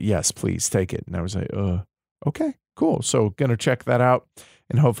 He was like, yes, please take it. And I was like, okay, cool. So going to check that out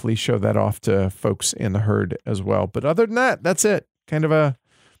and hopefully show that off to folks in the herd as well. But other than that, that's it. Kind of a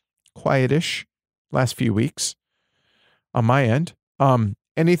quietish last few weeks on my end.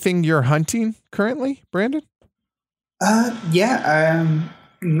 Anything you're hunting currently, Brandon? Yeah, I'm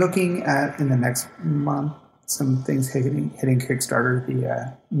looking at in the next month some things hitting Kickstarter.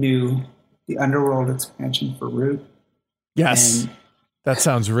 The Underworld expansion for Root. Yes, that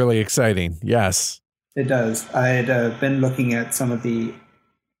sounds really exciting. Yes, it does. I had been looking at some of the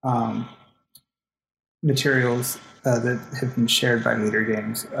materials that have been shared by Leader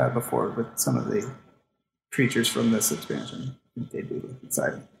Games before with some of the creatures from this expansion. They do look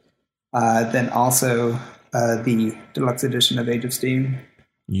exciting. Then also the deluxe edition of Age of Steam.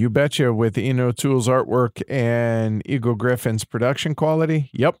 You betcha, with Eno Tools artwork and Eagle Griffin's production quality.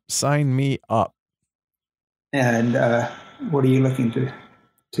 Yep, sign me up. And what are you looking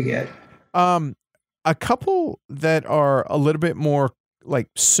to get? A couple that are a little bit more like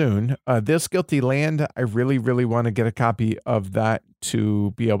soon. This Guilty Land, I really, really want to get a copy of that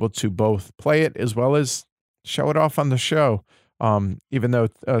to be able to both play it as well as show it off on the show. Even though,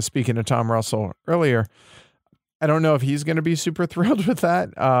 speaking of Tom Russell earlier, I don't know if he's going to be super thrilled with that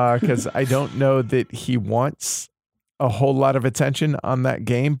because I don't know that he wants a whole lot of attention on that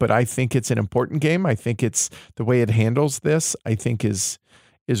game, but I think it's an important game. I think it's the way it handles this, I think is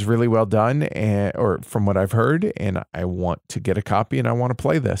really well done, or from what I've heard, and I want to get a copy and I want to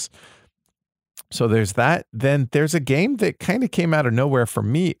play this. So there's that. Then there's a game that kind of came out of nowhere for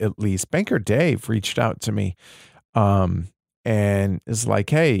me, at least. Banker Dave reached out to me and is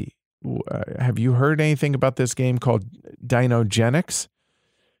like, hey, have you heard anything about this game called Dinogenics?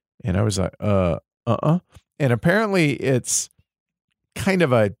 And I was like, And apparently it's kind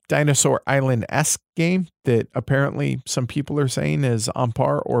of a Dinosaur Island-esque game that apparently some people are saying is on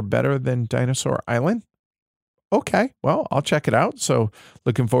par or better than Dinosaur Island. Okay, well, I'll check it out. So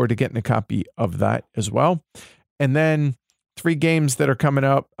looking forward to getting a copy of that as well. And then 3 games that are coming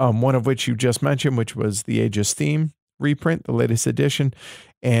up, one of which you just mentioned, which was the Age of Steam reprint, the latest edition,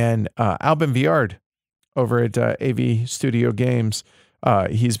 and Albin Viard over at AV Studio Games.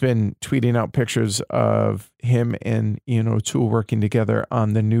 He's been tweeting out pictures of him and Ian O'Toole working together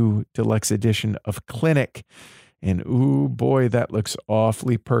on the new deluxe edition of Clinic. And ooh, boy, that looks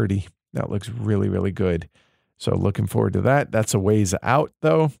awfully pretty. That looks really, really good. So looking forward to that. That's a ways out,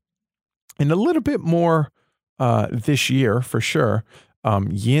 though. And a little bit more this year, for sure.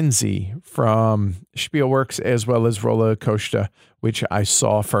 Yinzi from Spielworks, as well as Rolla Costa, which I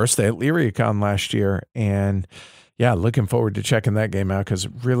saw first at LyriaCon last year. And yeah, looking forward to checking that game out because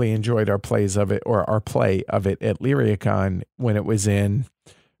really enjoyed our plays of it, or our play of it at LyriaCon when it was in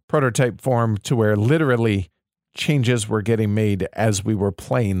prototype form, to where literally changes were getting made as we were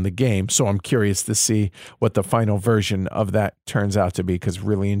playing the game. So I'm curious to see what the final version of that turns out to be, because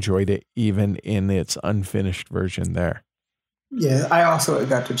really enjoyed it even in its unfinished version there. Yeah, I also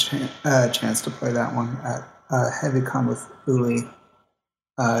got to chance to play that one at HeavyCon with Uli,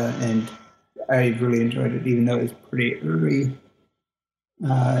 and I really enjoyed it, even though it was pretty early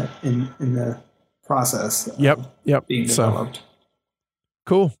in the process. Yep. Being developed.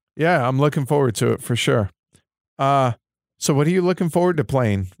 Cool. Yeah, I'm looking forward to it for sure. So what are you looking forward to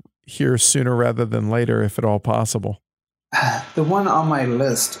playing here sooner rather than later, if at all possible? The one on my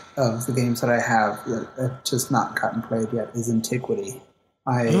list of the games that I have that have just not gotten played yet is Antiquity.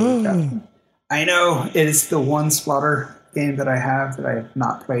 I know it is the one Splotter game that I have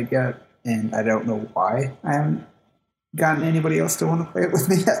not played yet, and I don't know why I haven't gotten anybody else to want to play it with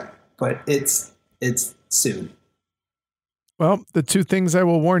me yet. But it's soon. Well, the two things I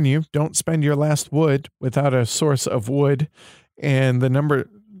will warn you: don't spend your last wood without a source of wood, and the number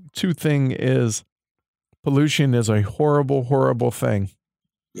two thing is pollution is a horrible, horrible thing.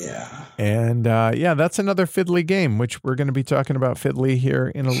 Yeah. And that's another Fiddly game, which we're going to be talking about Fiddly here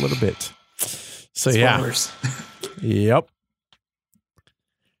in a little bit. So Spoilers. Yep.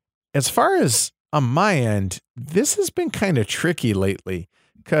 As far as on my end, this has been kind of tricky lately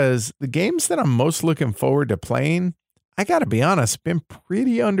because the games that I'm most looking forward to playing, I got to be honest, been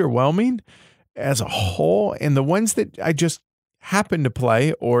pretty underwhelming as a whole. And the ones that I just happened to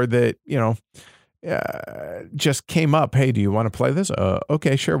play or that, just came up. Hey, do you want to play this?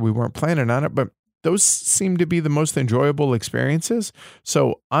 Okay, sure. We weren't planning on it, but those seem to be the most enjoyable experiences.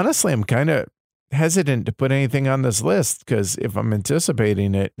 So honestly, I'm kind of hesitant to put anything on this list because if I'm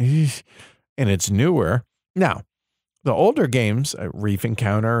anticipating it and it's newer. Now, the older games, Reef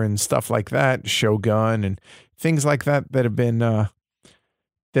Encounter and stuff like that, Shogun and things like that have been that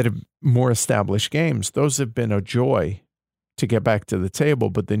have more established games. Those have been a joy to get back to the table,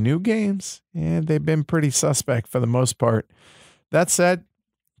 but the new games, they've been pretty suspect for the most part. That said,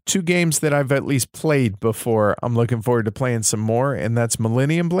 two games that I've at least played before, I'm looking forward to playing some more, and that's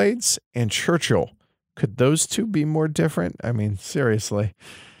Millennium Blades and Churchill. Could those two be more different? I mean, seriously.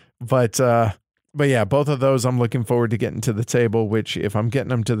 But yeah, both of those I'm looking forward to getting to the table, which if I'm getting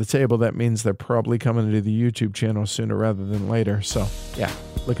them to the table, that means they're probably coming to the YouTube channel sooner rather than later. So yeah,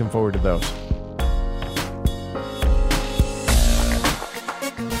 looking forward to those.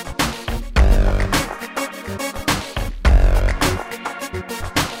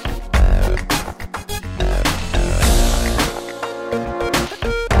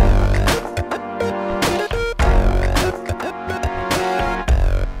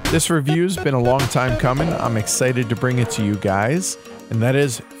 This review's been a long time coming. I'm excited to bring it to you guys. And that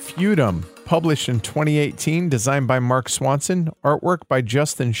is Feudum, published in 2018, designed by Mark Swanson, artwork by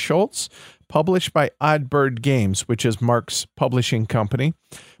Justin Schultz, published by Oddbird Games, which is Mark's publishing company.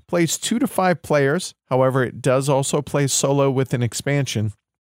 Plays 2 to 5 players. However, it does also play solo with an expansion.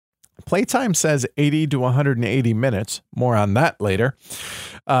 Playtime says 80 to 180 minutes. More on that later.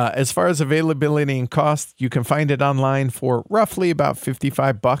 As far as availability and cost, you can find it online for roughly about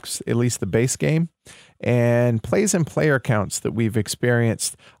 $55, at least the base game. And plays and player counts that we've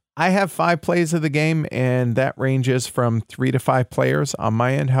experienced. I have 5 plays of the game, and that ranges from 3 to 5 players on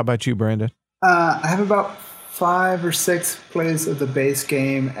my end. How about you, Brandon? I have about 5 or 6 plays of the base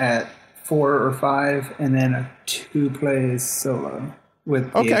game at 4 or 5, and then 2 plays solo.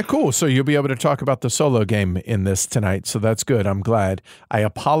 Okay, cool. So you'll be able to talk about the solo game in this tonight. So that's good. I'm glad. I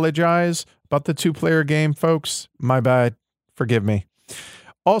apologize about the 2-player game, folks. My bad. Forgive me.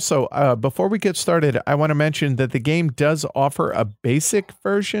 Also, before we get started, I want to mention that the game does offer a basic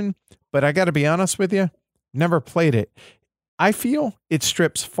version, but I got to be honest with you, never played it. I feel it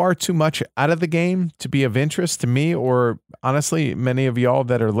strips far too much out of the game to be of interest to me, or honestly, many of y'all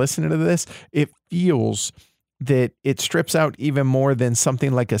that are listening to this. It feels that it strips out even more than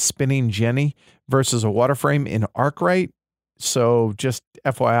something like a Spinning Jenny versus a water frame in Arkwright. So just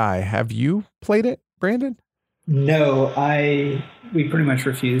FYI, have you played it, Brandon? No, we pretty much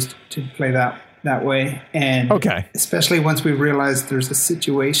refused to play that way. And especially once we realized there's a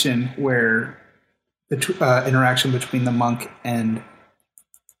situation where the interaction between the monk and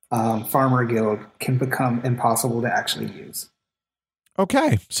farmer guild can become impossible to actually use.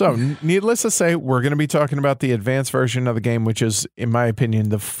 Okay, so needless to say, we're going to be talking about the advanced version of the game, which is, in my opinion,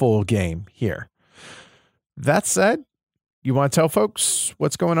 the full game here. That said, you want to tell folks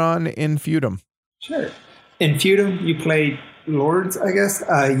what's going on in Feudum? Sure. In Feudum, you play lords, I guess.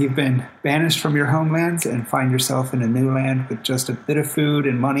 You've been banished from your homelands and find yourself in a new land with just a bit of food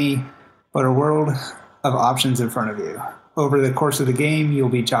and money, but a world of options in front of you. Over the course of the game, you'll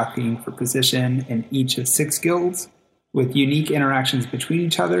be jockeying for position in each of 6 guilds, with unique interactions between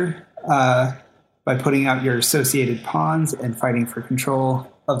each other by putting out your associated pawns and fighting for control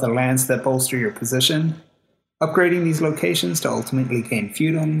of the lands that bolster your position, upgrading these locations to ultimately gain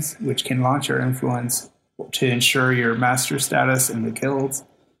feudums, which can launch your influence to ensure your master status in the guilds.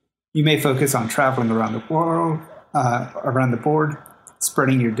 You may focus on traveling around the world, around the board,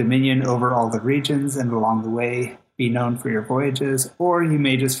 spreading your dominion over all the regions, and along the way be known for your voyages, or you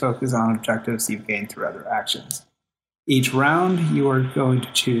may just focus on objectives you've gained through other actions. Each round, you are going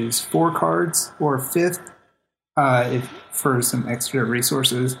to choose 4 cards or a 5th for some extra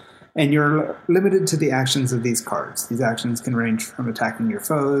resources. And you're limited to the actions of these cards. These actions can range from attacking your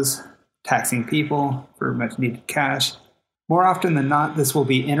foes, taxing people for much needed cash. More often than not, this will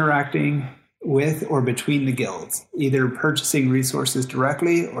be interacting with or between the guilds, either purchasing resources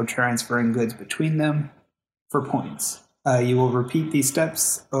directly or transferring goods between them for points. You will repeat these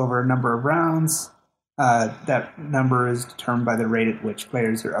steps over a number of rounds. That number is determined by the rate at which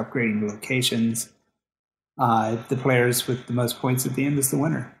players are upgrading the locations. The players with the most points at the end is the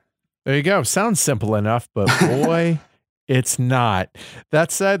winner. There you go. Sounds simple enough, but boy, it's not.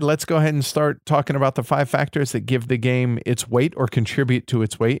 That said, let's go ahead and start talking about the 5 factors that give the game its weight or contribute to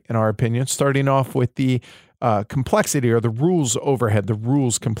its weight, in our opinion, starting off with the complexity or the rules overhead, the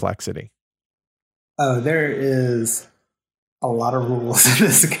rules complexity. Oh, there is a lot of rules in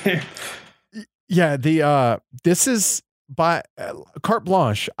this game. Yeah, this is by carte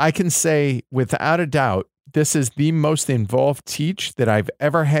blanche. I can say without a doubt, this is the most involved teach that I've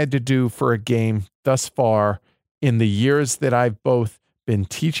ever had to do for a game thus far in the years that I've both been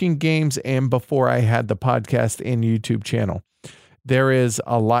teaching games and before I had the podcast and YouTube channel. There is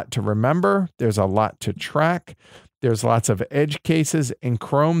a lot to remember. There's a lot to track. There's lots of edge cases in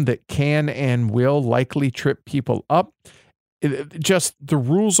Chrome that can and will likely trip people up. Just the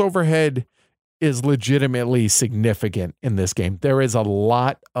rules overhead is legitimately significant in this game. There is a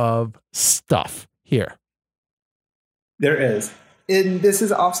lot of stuff here. There is. And this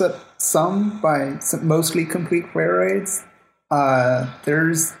is offset some by some mostly complete player raids.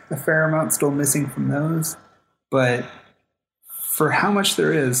 There's a fair amount still missing from those. But for how much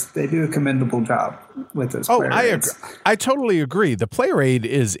there is, they do a commendable job with those player raids. I totally agree. The player aid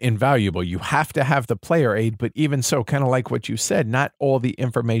is invaluable. You have to have the player aid, but even so, kind of like what you said, not all the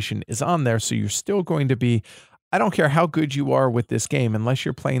information is on there. So you're still going to be, I don't care how good you are with this game, unless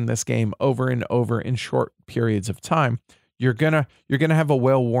you're playing this game over and over in short periods of time, you're gonna have a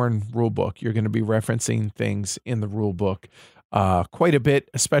well-worn rule book. You're gonna be referencing things in the rule book quite a bit,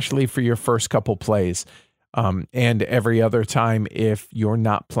 especially for your first couple plays. And every other time if you're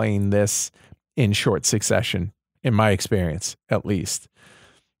not playing this in short succession, in my experience, at least.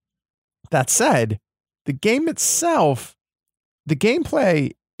 That said, the game itself, the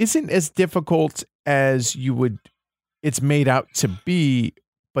gameplay isn't as difficult as it's made out to be,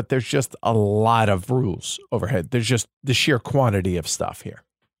 but there's just a lot of rules overhead. There's just the sheer quantity of stuff here.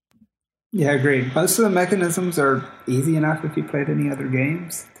 Yeah, agreed. Most of the mechanisms are easy enough if you played any other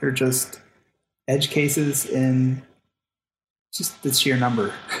games. They're just edge cases in just the sheer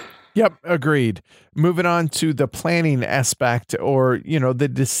number. Yep, agreed. Moving on to the planning aspect, or, the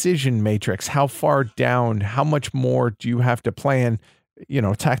decision matrix. How far down, how much more do you have to plan,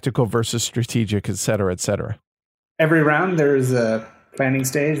 tactical versus strategic, et cetera, et cetera? Every round there's a planning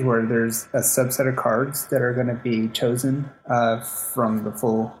stage where there's a subset of cards that are going to be chosen from the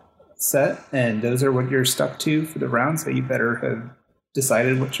full set, and those are what you're stuck to for the round, so you better have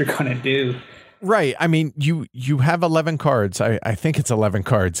decided what you're going to do. Right. I mean, you have 11 cards. I think it's 11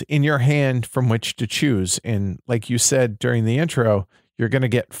 cards in your hand from which to choose. And like you said during the intro, you're going to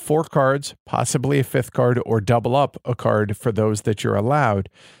get 4 cards, possibly a 5th card, or double up a card for those that you're allowed.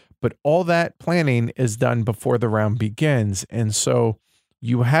 But all that planning is done before the round begins. And so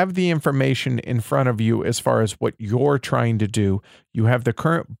you have the information in front of you as far as what you're trying to do. You have the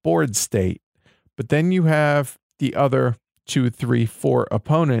current board state, but then you have the other 2, 3, 4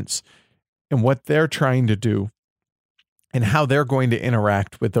 opponents and what they're trying to do and how they're going to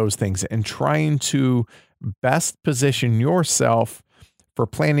interact with those things, and trying to best position yourself for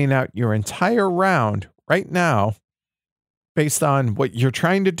planning out your entire round right now based on what you're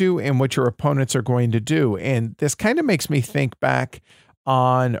trying to do and what your opponents are going to do. And this kind of makes me think back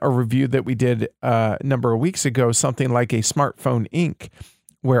on a review that we did a number of weeks ago, something like a Smartphone Inc.,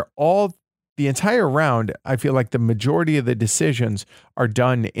 where the entire round, I feel like the majority of the decisions are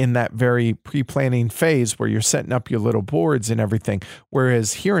done in that very pre-planning phase where you're setting up your little boards and everything.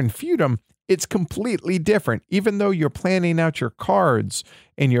 Whereas here in Feudum, it's completely different. Even though you're planning out your cards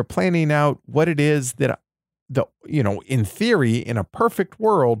and you're planning out what it is that, in theory, in a perfect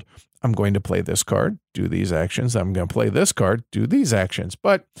world, I'm going to play this card, do these actions. I'm going to play this card, do these actions.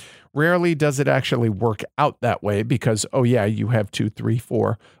 But rarely does it actually work out that way because, you have 2, 3,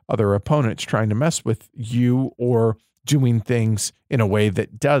 4 other opponents trying to mess with you or doing things in a way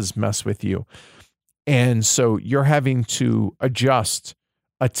that does mess with you. And so you're having to adjust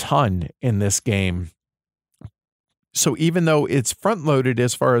a ton in this game. So even though it's front loaded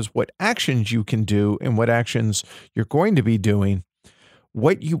as far as what actions you can do and what actions you're going to be doing,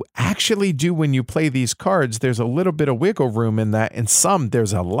 what you actually do when you play these cards, there's a little bit of wiggle room in that. And some,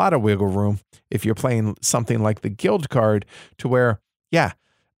 there's a lot of wiggle room if you're playing something like the guild card, to where,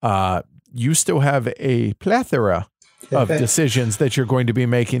 you still have a plethora of decisions that you're going to be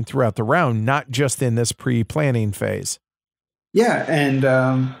making throughout the round, not just in this pre-planning phase. Yeah,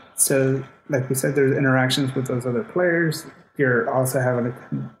 and so like we said, there's interactions with those other players. You're also having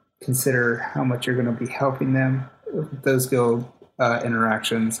to consider how much you're going to be helping them with those guild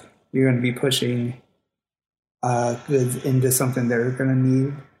interactions. You're going to be pushing goods into something they're going to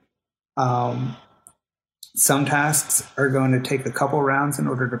need. Some tasks are going to take a couple rounds in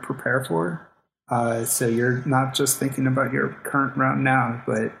order to prepare for. So you're not just thinking about your current round now,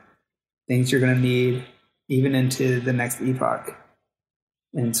 but things you're going to need even into the next epoch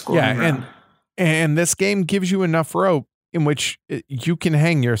and scoring round. And this game gives you enough rope in which you can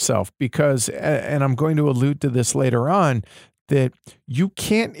hang yourself, because, and I'm going to allude to this later on, that you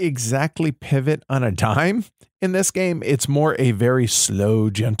can't exactly pivot on a dime in this game. It's more a very slow,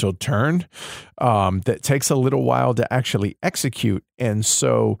 gentle turn that takes a little while to actually execute. And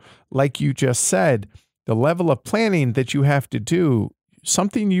so, like you just said, the level of planning that you have to do,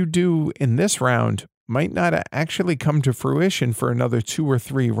 something you do in this round might not actually come to fruition for another 2 or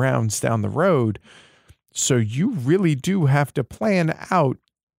 3 rounds down the road. So you really do have to plan out.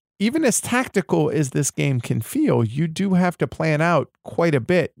 Even as tactical as this game can feel, you do have to plan out quite a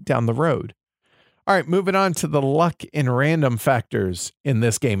bit down the road. All right, moving on to the luck and random factors in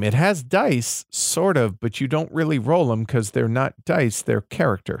this game. It has dice, sort of, but you don't really roll them because they're not dice, they're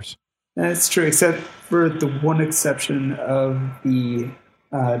characters. That's true, except for the one exception of the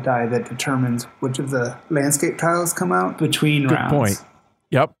die that determines which of the landscape tiles come out between rounds. Good point.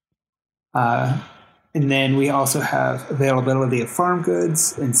 Yep. And then we also have availability of farm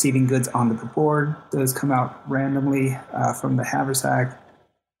goods and seeding goods onto the board. Those come out randomly from the haversack.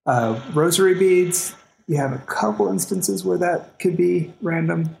 Rosary beads, you have a couple instances where that could be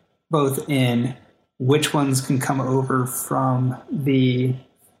random, both in which ones can come over from the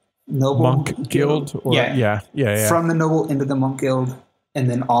noble monk guild, or from the noble into the monk guild, and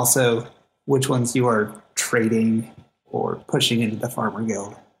then also which ones you are trading or pushing into the farmer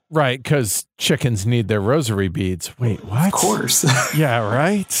guild. Right, because chickens need their rosary beads. Wait, what? Of course. Yeah,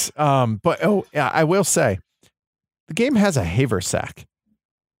 right. But I will say, the game has a haversack.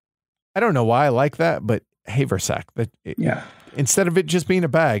 I don't know why I like that, but haversack. Instead of it just being a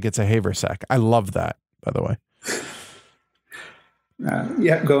bag, it's a haversack. I love that, by the way.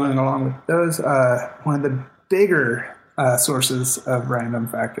 Going along with those, one of the bigger sources of random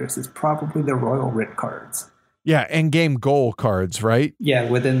factors is probably the Royal Writ cards. Yeah, end game goal cards, right? Yeah,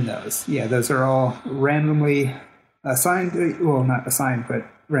 within those. Yeah, those are all randomly assigned. Well, not assigned, but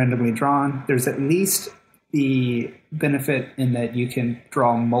randomly drawn. There's at least the benefit in that you can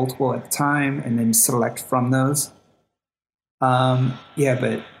draw multiple at a time and then select from those. Back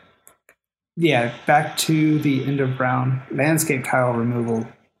to the end of round landscape tile removal.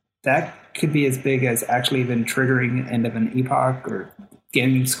 That could be as big as actually even triggering the end of an epoch or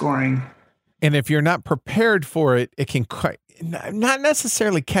game scoring. And if you're not prepared for it, it can not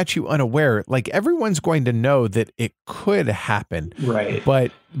necessarily catch you unaware. Like, everyone's going to know that it could happen. Right.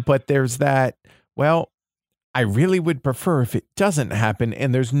 But there's that, well, I really would prefer if it doesn't happen.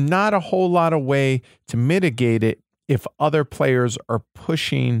 And there's not a whole lot of way to mitigate it if other players are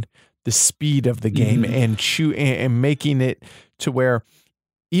pushing the speed of the game and making it to where,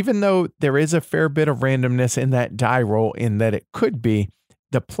 even though there is a fair bit of randomness in that die roll, in that it could be,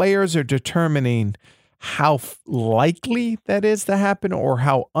 the players are determining how likely that is to happen or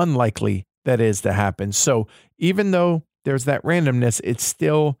how unlikely that is to happen. So even though there's that randomness, it's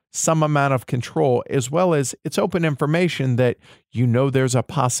still some amount of control, as well as it's open information that there's a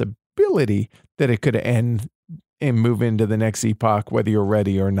possibility that it could end and move into the next epoch, whether you're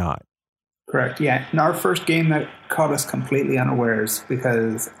ready or not. Correct. Yeah. In our first game, that caught us completely unawares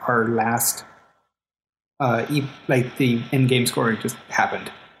because our last the in-game scoring just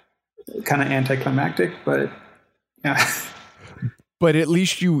happened. Kind of anticlimactic, but yeah. But at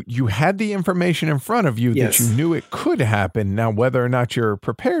least you had the information in front of you that you knew it could happen. Now, whether or not you're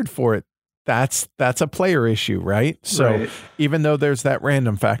prepared for it, that's a player issue, right? So even though there's that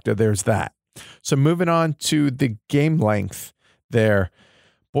random factor, there's that. So moving on to the game length there.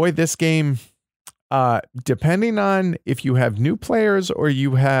 Boy, this game, depending on if you have new players or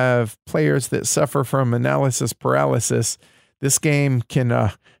you have players that suffer from analysis paralysis, this game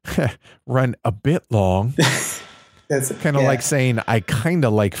can run a bit long. That's kind of like saying, I kind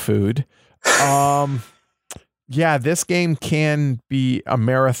of like food. Yeah, this game can be a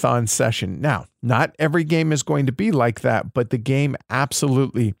marathon session. Now, not every game is going to be like that, but the game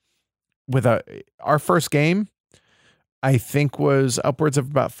absolutely, our first game, I think was upwards of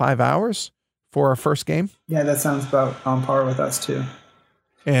about 5 hours for our first game. Yeah, that sounds about on par with us too.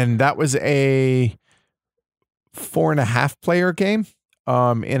 And that was a 4.5 player game.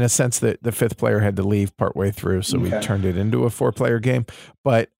 In a sense that the fifth player had to leave partway through, so we turned it into a 4-player game.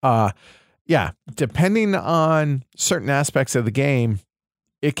 But yeah, depending on certain aspects of the game,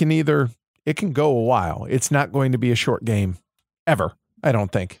 it can go a while. It's not going to be a short game ever, I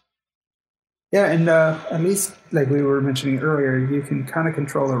don't think. Yeah, and at least like we were mentioning earlier, you can kind of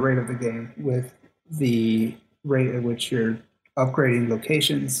control the rate of the game with the rate at which you're upgrading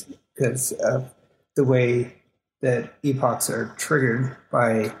locations because of the way that epochs are triggered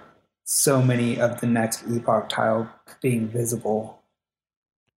by so many of the next epoch tile being visible.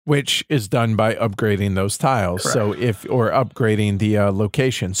 Which is done by upgrading those tiles. Correct. So or upgrading the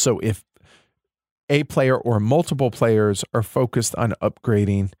location. So if a player or multiple players are focused on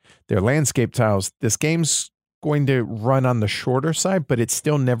upgrading their landscape tiles, this game's going to run on the shorter side, but it's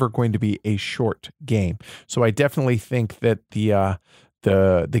still never going to be a short game. So I definitely think that the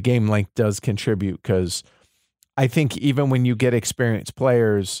game length does contribute, because I think even when you get experienced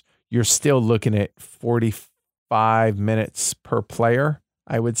players, you're still looking at 45 minutes per player,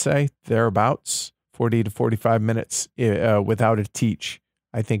 I would say, thereabouts. 40 to 45 minutes without a teach,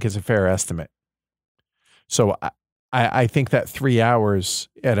 I think is a fair estimate. So I think that 3 hours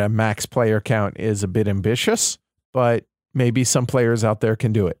at a max player count is a bit ambitious, but maybe some players out there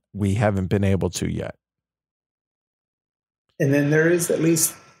can do it. We haven't been able to yet. And then there is at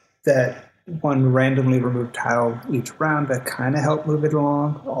least that one randomly removed tile each round that kind of help move it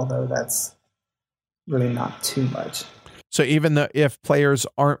along, although that's really not too much. So even if players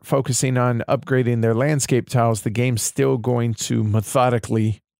aren't focusing on upgrading their landscape tiles, the game's still going to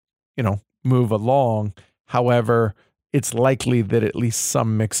methodically, move along. However, it's likely that at least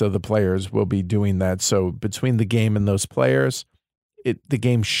some mix of the players will be doing that. So between the game and those players, the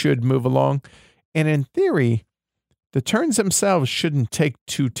game should move along. And in theory, the turns themselves shouldn't take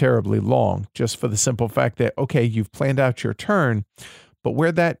too terribly long, just for the simple fact that, okay, you've planned out your turn. But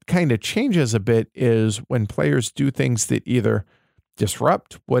where that kind of changes a bit is when players do things that either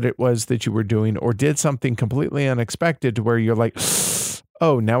disrupt what it was that you were doing or did something completely unexpected to where you're like,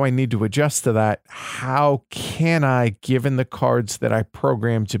 oh, now I need to adjust to that. How can I, given the cards that I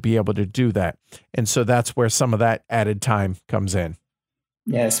programmed to be able to do that? And so that's where some of that added time comes in.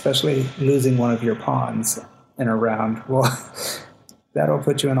 Yeah, especially losing one of your pawns in a round. Well, that'll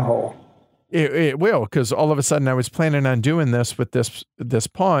put you in a hole. It will, because all of a sudden I was planning on doing this with this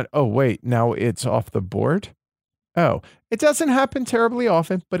pawn. Oh, wait, now it's off the board? Oh, it doesn't happen terribly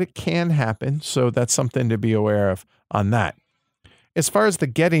often, but it can happen. So that's something to be aware of on that. As far as the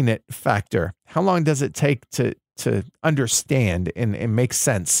getting it factor, how long does it take to understand and make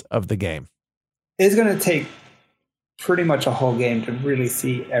sense of the game? It's going to take pretty much a whole game to really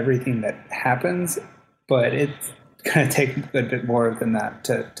see everything that happens, but it's going to take a good bit more than that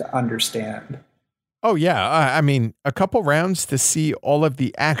to understand. Oh, yeah. I mean, a couple rounds to see all of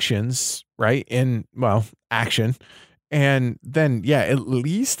the actions, right? Action. And then, yeah, at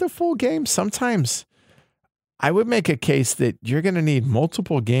least a full game. Sometimes I would make a case that you're going to need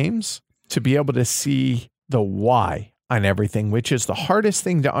multiple games to be able to see the why on everything, which is the hardest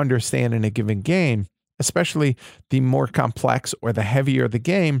thing to understand in a given game. Especially the more complex or the heavier the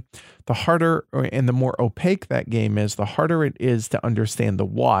game, the harder and the more opaque that game is, the harder it is to understand the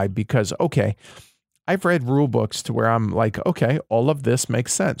why. Because, okay, I've read rule books to where I'm like, okay, all of this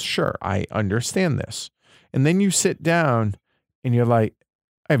makes sense. Sure, I understand this. And then you sit down and you're like,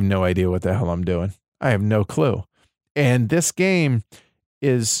 I have no idea what the hell I'm doing. I have no clue. And this game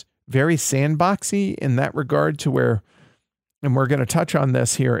is very sandboxy in that regard to where, and we're going to touch on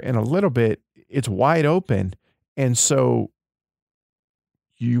this here in a little bit, it's wide open. And so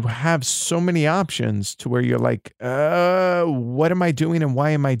you have so many options to where you're like, what am I doing and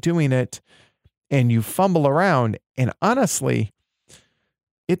why am I doing it? And you fumble around. And honestly,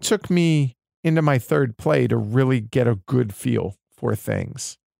 it took me into my third play to really get a good feel for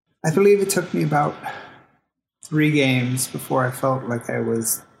things. I believe it took me about 3 games before I felt like I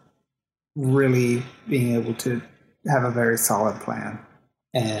was really being able to have a very solid plan.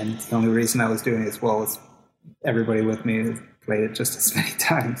 And the only reason I was doing it as well was everybody with me who played it just as many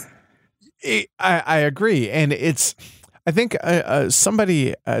times. I agree. And I think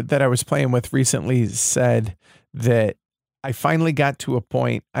somebody that I was playing with recently said that I finally got to a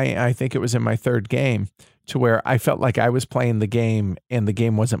point, I think it was in my third game, to where I felt like I was playing the game and the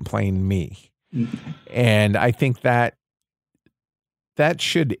game wasn't playing me. And I think that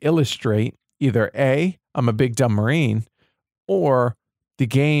should illustrate either A, I'm a big dumb Marine, or the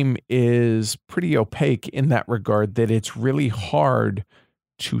game is pretty opaque in that regard, that it's really hard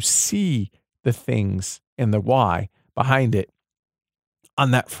to see the things and the why behind it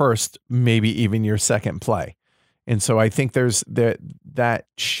on that first, maybe even your second play. And so I think that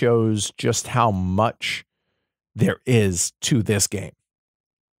shows just how much there is to this game,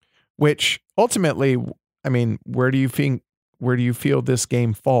 which ultimately, I mean, where do you feel this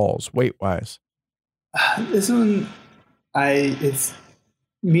game falls weight-wise? This one, it's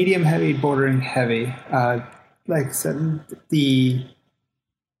medium heavy, bordering heavy. Like I said, the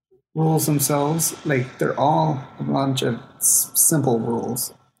rules themselves, like they're all a bunch of simple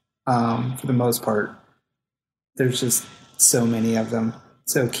rules. For the most part, there's just so many of them.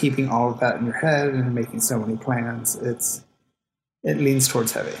 So keeping all of that in your head and making so many plans, it leans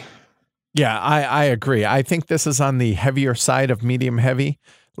towards heavy. Yeah, I agree. I think this is on the heavier side of medium heavy.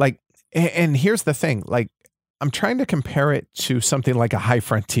 Like, and here's the thing, like, I'm trying to compare it to something like a High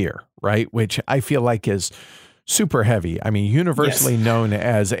Frontier, right? Which I feel like is super heavy. I mean, universally known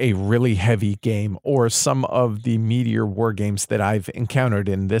as a really heavy game, or some of the meatier war games that I've encountered.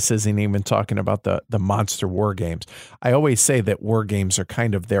 And this isn't even talking about the monster war games. I always say that war games are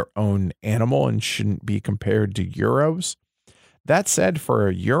kind of their own animal and shouldn't be compared to Euros. That said, for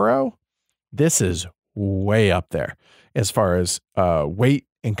a Euro, this is way up there as far as weight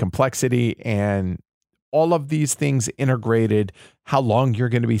and complexity and all of these things integrated, how long you're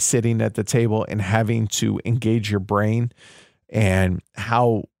going to be sitting at the table and having to engage your brain, and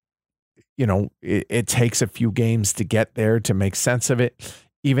how, it takes a few games to get there to make sense of it.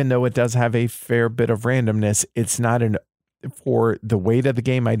 Even though it does have a fair bit of randomness, it's not for the weight of the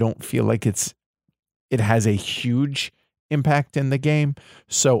game. I don't feel like it has a huge impact in the game.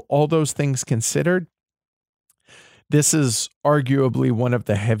 So all those things considered, this is arguably one of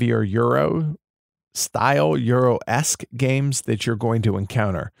the heavier Euro-esque games that you're going to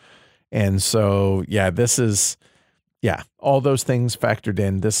encounter. And so, all those things factored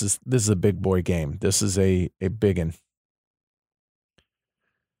in. This is a big boy game. This is a big one.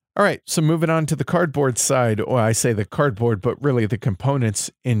 All right, so moving on to the cardboard side, or I say the cardboard, but really the components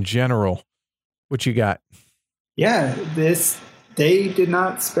in general. What you got? Yeah, they did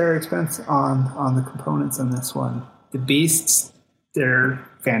not spare expense on the components on this one. The beasts, they're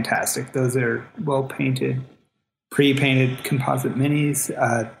fantastic. Those are well painted, pre-painted composite minis.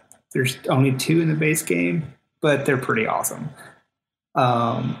 There's only 2 in the base game, but they're pretty awesome.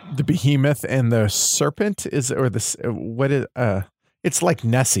 The behemoth and the serpent it's like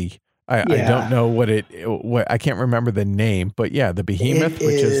Nessie. I don't know what I can't remember the name, but yeah, the behemoth,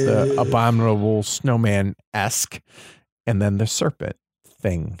 which is the abominable snowman-esque, and then the serpent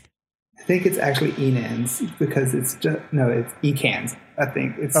thing. I think it's actually Enans, because it's Ecans. I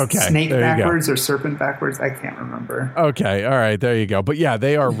think it's okay, snake backwards or serpent backwards. I can't remember. Okay, all right, there you go. But yeah,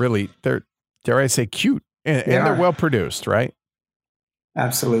 they are really, they're, dare I say, cute, and they're well produced, right?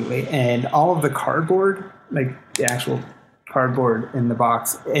 Absolutely. And all of the cardboard, like the actual cardboard in the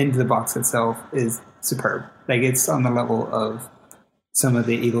box and the box itself, is superb. Like, it's on the level of some of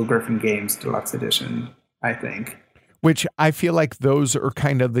the Eagle Gryphon games deluxe edition, I think. Which I feel like those are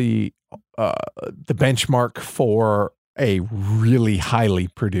kind of the benchmark for a really highly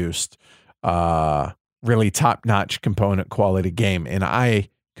produced, really top-notch component quality game. And I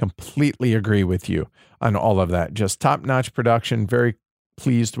completely agree with you on all of that. Just top-notch production, very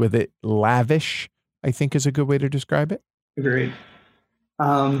pleased with it. Lavish, I think, is a good way to describe it. Agreed.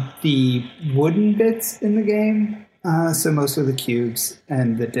 The wooden bits in the game, so most of the cubes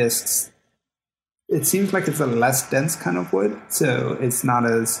and the discs, it seems like it's a less dense kind of wood, so it's not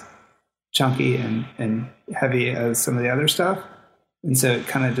as chunky and heavy as some of the other stuff. And so it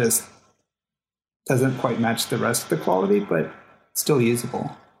kind of just doesn't quite match the rest of the quality, but still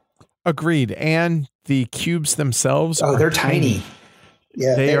usable. Agreed. And the cubes themselves they're tiny.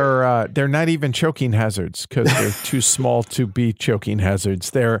 Yeah, they're not even choking hazards, because they're too small to be choking hazards.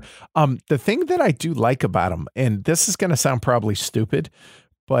 They're the thing that I do like about them, and this is going to sound probably stupid,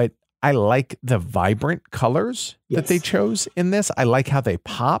 but I like the vibrant colors that they chose in this. I like how they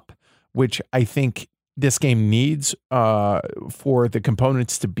pop, which I think this game needs for the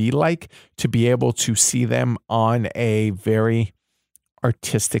components to be able to see them on a very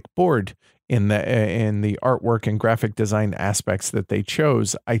artistic board. In the artwork and graphic design aspects that they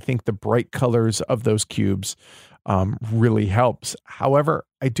chose, I think the bright colors of those cubes really helps. However,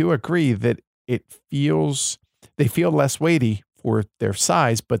 I do agree that they feel less weighty for their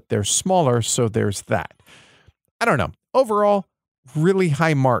size, but they're smaller, so there's that. I don't know. Overall, really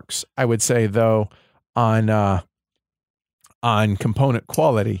high marks, I would say, though, on component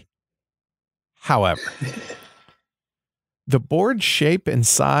quality. However, the board shape and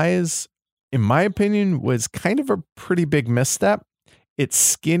size, in my opinion, was kind of a pretty big misstep. It's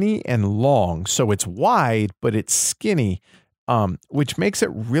skinny and long, so it's wide, but it's skinny, which makes it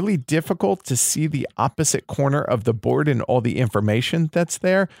really difficult to see the opposite corner of the board and all the information that's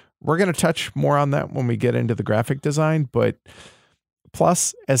there. We're going to touch more on that when we get into the graphic design, but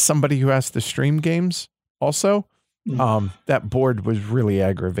plus, as somebody who has to stream games also, that board was really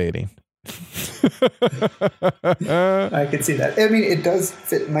aggravating. I could see that. I mean, it does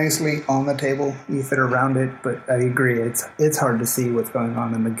fit nicely on the table. You fit around it, but I agree. It's hard to see what's going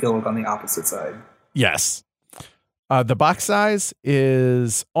on in the guild on the opposite side. Yes. The box size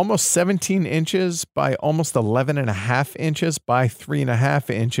is almost 17 inches by almost 11.5 inches by 3.5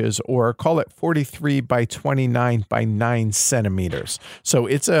 inches, or call it 43 by 29 by 9 centimeters. So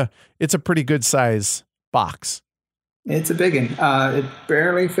it's a pretty good size box. It's a big one. It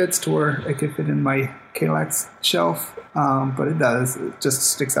barely fits to where it could fit in my Kallax shelf, but it does. It just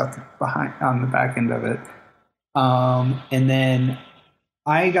sticks out behind on the back end of it. And then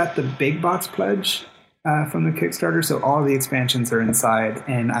I got the big box pledge from the Kickstarter, so all the expansions are inside,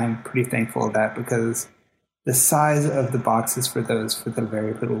 and I'm pretty thankful of that because the size of the boxes for those, for the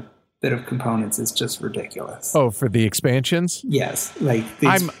very little bit of components, is just ridiculous. Oh, for the expansions? Yes, like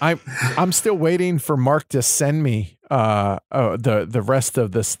I'm still waiting for Mark to send me the rest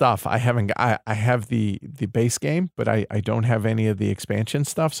of the stuff. I have the base game, but I don't have any of the expansion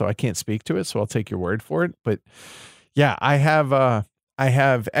stuff, so I can't speak to it. So I'll take your word for it. But yeah, I have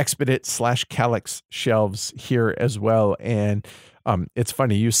Expedit / Kallax shelves here as well, and it's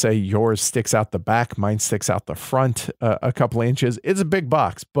funny you say yours sticks out the back, mine sticks out the front a couple of inches. It's a big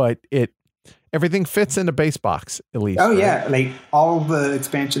box, but everything fits in the base box at least. Oh right? Yeah, like all the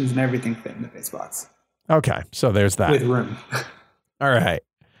expansions and everything fit in the base box. Okay, so there's that. With room. All right.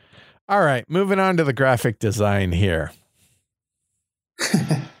 Moving on to the graphic design here.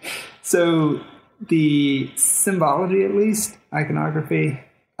 So the symbology, at least, iconography,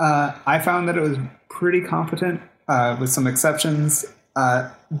 I found that it was pretty competent, with some exceptions.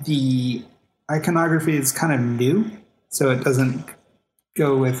 The iconography is kind of new, so it doesn't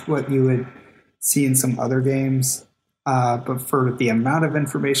go with what you would see in some other games. But for the amount of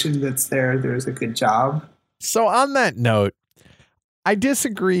information that's there, there's a good job. So on that note, I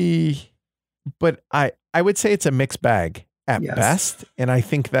disagree, but I would say it's a mixed bag at best, and I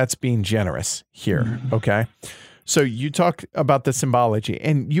think that's being generous here. Mm-hmm. Okay. So you talk about the symbology,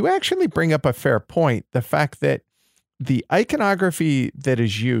 and you actually bring up a fair point. The fact that the iconography that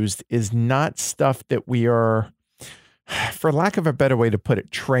is used is not stuff that we are, for lack of a better way to put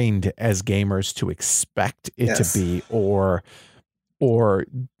it, trained as gamers to expect it to be, or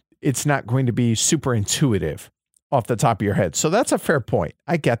it's not going to be super intuitive off the top of your head. So that's a fair point.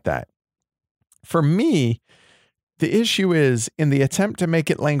 I get that. For me, the issue is, in the attempt to make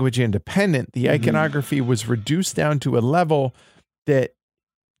it language independent, the iconography was reduced down to a level that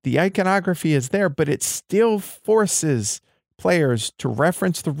the iconography is there, but it still forces players to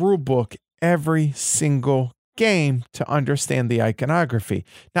reference the rule book every single game to understand the iconography.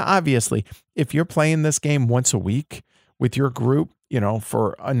 Now, obviously, if you're playing this game once a week with your group,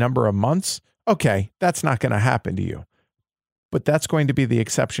 for a number of months, okay, that's not going to happen to you. But that's going to be the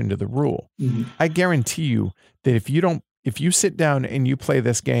exception to the rule. Mm-hmm. I guarantee you that if you sit down and you play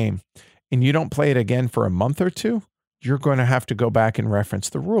this game and you don't play it again for a month or two, you're going to have to go back and reference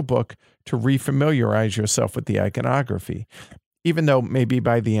the rule book to refamiliarize yourself with the iconography. Even though maybe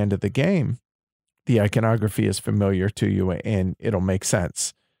by the end of the game, the iconography is familiar to you and it'll make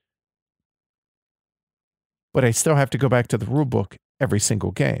sense. But I still have to go back to the rule book every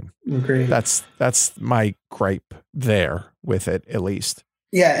single game. Agreed. That's my gripe there with it, at least.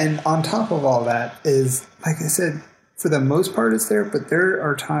 Yeah, and on top of all that is, like I said, for the most part it's there, but there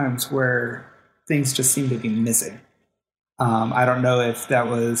are times where things just seem to be missing. I don't know if that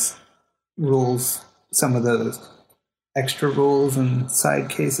was rules, some of those extra rules and side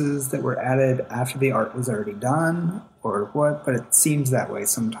cases that were added after the art was already done or what, but it seems that way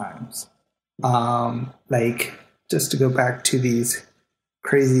sometimes. Like, just to go back to these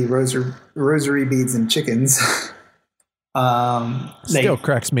crazy rosary beads and chickens. Still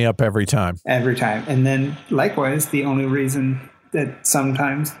cracks me up every time. And then likewise, the only reason that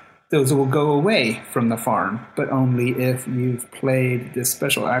sometimes those will go away from the farm, but only if you've played the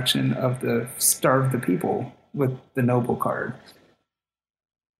special action of the Starve the People with the Noble card.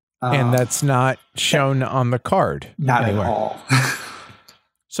 And that's not shown on the card. Not anywhere. At all.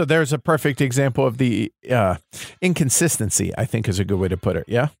 So there's a perfect example of the inconsistency, I think is a good way to put it.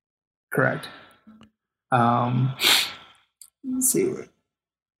 Yeah. Correct. Let's see.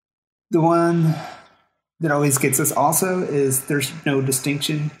 The one that always gets us also is there's no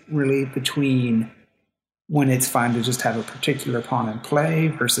distinction really between when it's fine to just have a particular pawn in play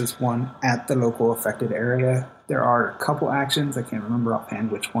versus one at the local affected area. There are a couple actions, I can't remember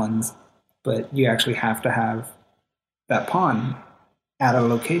offhand which ones, but you actually have to have that pawn at a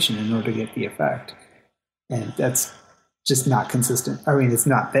location in order to get the effect. And that's just not consistent. I mean, it's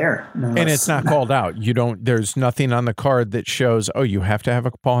not there. And it's not called out. There's nothing on the card that shows, oh, you have to have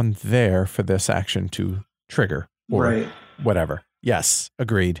a pawn there for this action to trigger or whatever. Yes,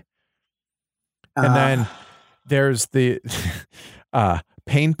 agreed. And then there's the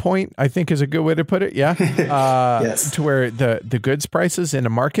pain point, I think is a good way to put it. Yeah. Yes. To where the goods prices in a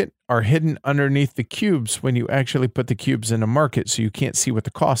market are hidden underneath the cubes when you actually put the cubes in a market, so you can't see what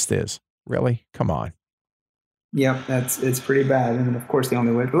the cost is. Really? Come on. Yep, it's pretty bad. And of course, the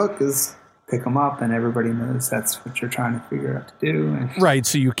only way to look is pick them up, and everybody knows that's what you're trying to figure out to do. Right,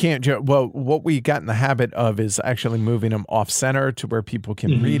 so you can't what we got in the habit of is actually moving them off center to where people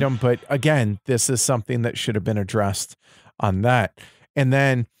can read them. But again, this is something that should have been addressed on that. And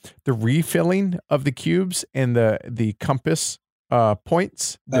then the refilling of the cubes and the compass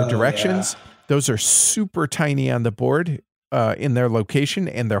points, the directions, those are super tiny on the board in their location,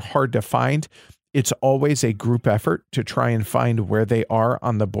 and they're hard to find. It's always a group effort to try and find where they are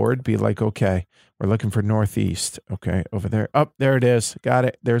on the board. Be like, okay, we're looking for northeast. Okay, over there. Oh, there it is. Got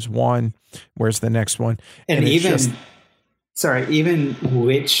it. There's one. Where's the next one? And even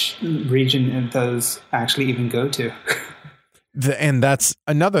which region of those actually even go to. And that's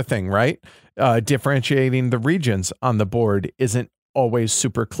another thing, right? Differentiating the regions on the board isn't always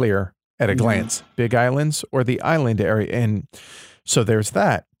super clear at a glance. Big islands or the island area. And so there's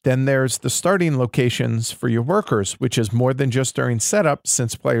that. Then there's the starting locations for your workers, which is more than just during setup,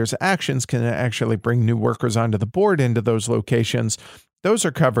 since players' actions can actually bring new workers onto the board into those locations. Those are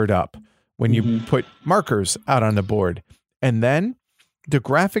covered up when you put markers out on the board. And then the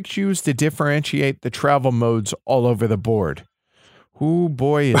graphics used to differentiate the travel modes all over the board. Oh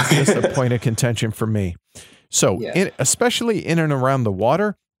boy, is this a point of contention for me. So especially in and around the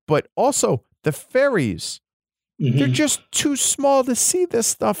water, but also the ferries. They're just too small to see this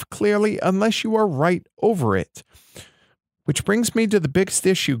stuff clearly unless you are right over it. Which brings me to the biggest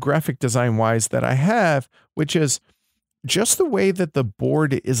issue graphic design wise that I have, which is just the way that the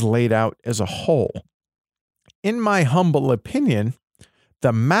board is laid out as a whole. In my humble opinion,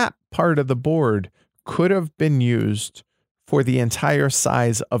 the map part of the board could have been used for the entire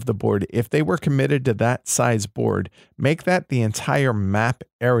size of the board. If they were committed to that size board, make that the entire map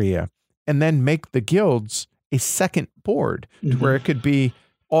area, and then make the guilds a second board where it could be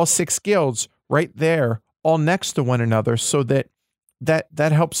all 6 guilds right there, all next to one another, so that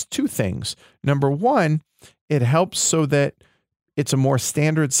helps two things. Number one, it helps so that it's a more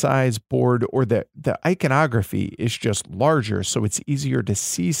standard size board, or the iconography is just larger, so it's easier to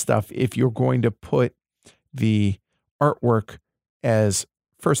see stuff if you're going to put the artwork as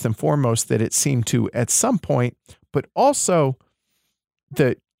first and foremost that it seemed to at some point, but also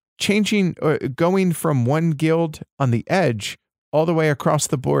the changing, going from one guild on the edge all the way across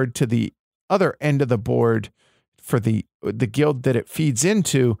the board to the other end of the board for the guild that it feeds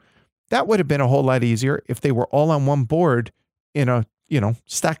into. That would have been a whole lot easier if they were all on one board in a,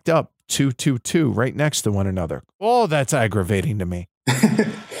 stacked up 2-2-2 right next to one another. Oh, that's aggravating to me.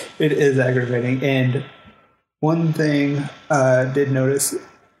 It is aggravating. And one thing did notice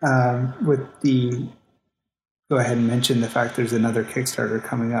with the, go ahead and mention the fact there's another Kickstarter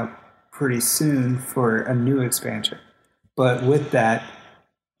coming up pretty soon for a new expansion. But with that,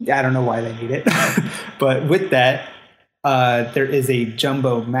 I don't know why they need it, but with that, there is a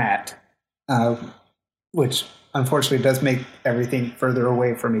jumbo mat, which unfortunately does make everything further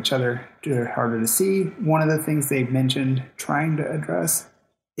away from each other, harder to see. One of the things they mentioned trying to address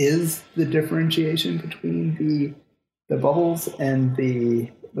is the differentiation between the bubbles and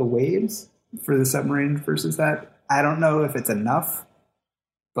the waves for the submarine versus that. I don't know if it's enough,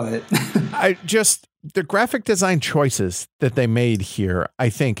 but the graphic design choices that they made here,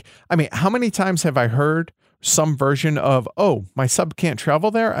 I mean, how many times have I heard some version of, oh, my sub can't travel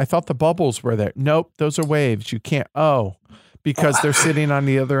there? I thought the bubbles were there. Nope, those are waves. You can't. Oh, because they're sitting on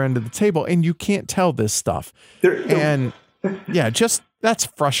the other end of the table and you can't tell this stuff. That's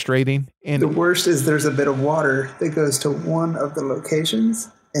frustrating. And the worst is there's a bit of water that goes to one of the locations,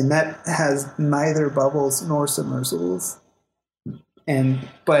 and that has neither bubbles nor submersibles.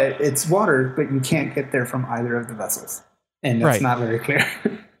 But it's water, but you can't get there from either of the vessels. And that's not very clear.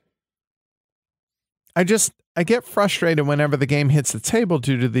 I get frustrated whenever the game hits the table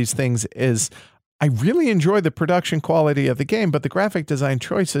due to these things. Is I really enjoy the production quality of the game, but the graphic design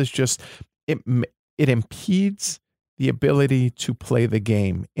choices just it impedes the ability to play the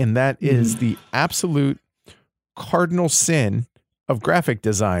game, and that is the absolute cardinal sin of graphic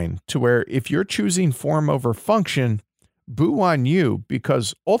design. To where if you're choosing form over function, boo on you,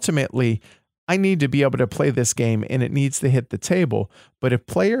 because ultimately I need to be able to play this game and it needs to hit the table. But if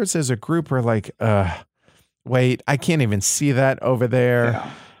players as a group are like, wait, I can't even see that over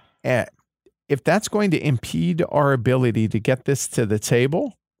there. Yeah. If that's going to impede our ability to get this to the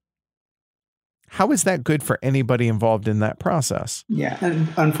table, how is that good for anybody involved in that process? Yeah, and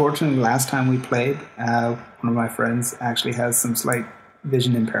unfortunately, last time we played, one of my friends actually has some slight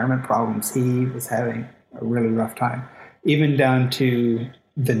vision impairment problems. He was having a really rough time, even down to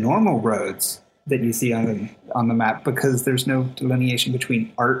the normal roads that you see on the map, because there's no delineation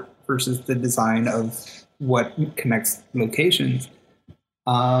between art versus the design of what connects locations.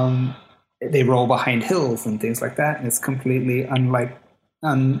 They roll behind hills and things like that, and it's completely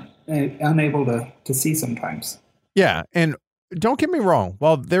unable to see sometimes. Yeah, and don't get me wrong.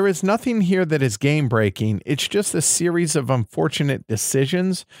 While there is nothing here that is game breaking, it's just a series of unfortunate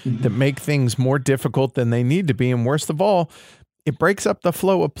decisions that make things more difficult than they need to be. And worst of all, it breaks up the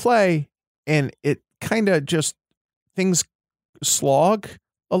flow of play, and it kind of just things slog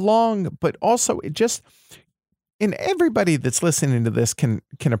along, but also it just, and everybody that's listening to this can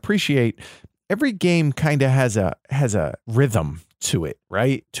appreciate every game kind of has a rhythm to it,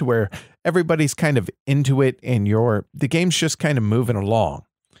 right? To where everybody's kind of into it and the game's just kind of moving along.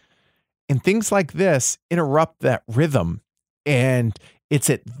 And things like this interrupt that rhythm. And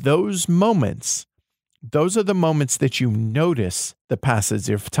it's at those moments, those are the moments that you notice the passage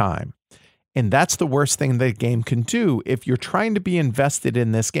of time. And that's the worst thing that a game can do if you're trying to be invested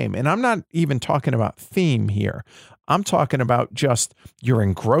in this game. And I'm not even talking about theme here. I'm talking about just you're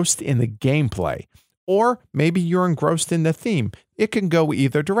engrossed in the gameplay, or maybe you're engrossed in the theme. It can go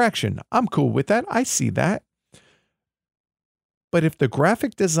either direction. I'm cool with that. I see that. But if the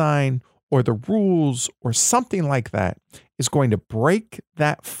graphic design or the rules or something like that is going to break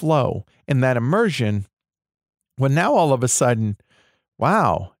that flow and that immersion, well, now all of a sudden,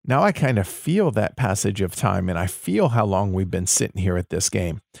 wow, now I kind of feel that passage of time, and I feel how long we've been sitting here at this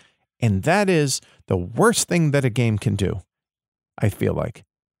game. And that is the worst thing that a game can do, I feel like.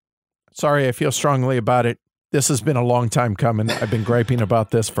 Sorry, I feel strongly about it. This has been a long time coming. I've been griping about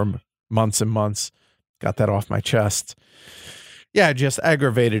this for months and months. Got that off my chest. Yeah, just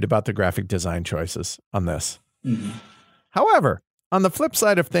aggravated about the graphic design choices on this. However, on the flip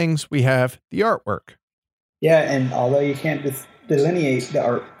side of things, we have the artwork. Yeah, and although you can't delineate the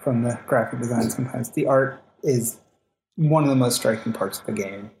art from the graphic design sometimes, the art is one of the most striking parts of the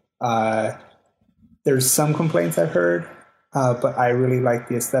game. There's some complaints I've heard, but I really like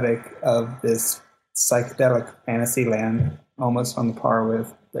the aesthetic of this psychedelic fantasy land, almost on the par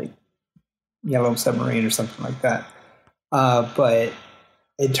with like Yellow Submarine or something like that. But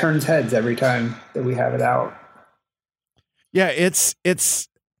it turns heads every time that we have it out. Yeah, it's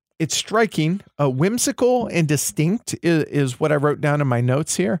striking. Whimsical and distinct is what I wrote down in my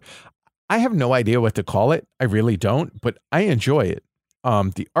notes here. I have no idea what to call it. I really don't, but I enjoy it.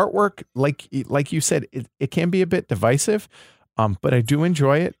 The artwork, like you said, it can be a bit divisive, but I do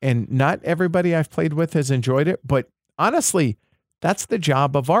enjoy it. And not everybody I've played with has enjoyed it. But honestly, that's the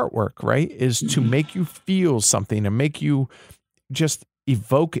job of artwork, right? Is to make you feel something and make you just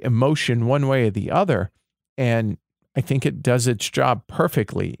evoke emotion one way or the other. And I think it does its job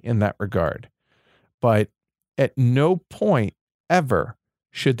perfectly in that regard. But at no point ever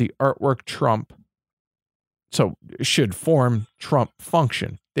should the artwork should form trump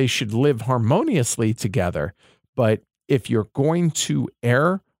function. They should live harmoniously together. But if you're going to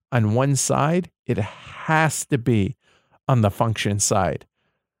err on one side, it has to be on the function side.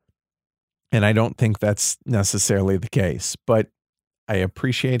 And I don't think that's necessarily the case, but I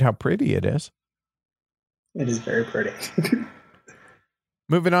appreciate how pretty it is. It is very pretty.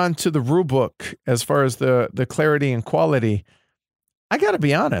 Moving on to the rule book, as far as the clarity and quality, I got to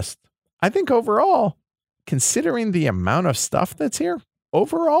be honest. I think overall, considering the amount of stuff that's here,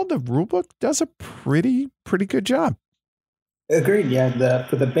 overall, the rule book does a pretty good job. Agreed. Yeah,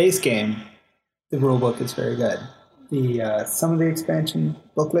 for the base game, the rule book is very good. The some of the expansion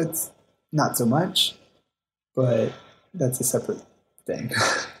booklets, not so much, but that's a separate thing.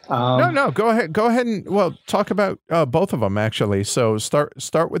 No, go ahead and talk about both of them actually. So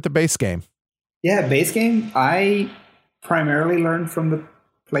start with the base game. Yeah, base game. I primarily learned from the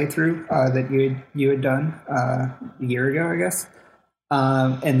playthrough that you had done a year ago, I guess.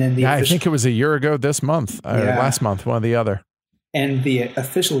 And then I think it was a year ago this month, or last month, one or the other. And the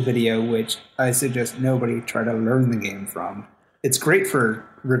official video, which I suggest nobody try to learn the game from. It's great for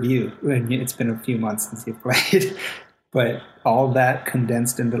review when it's been a few months since you've played, but all that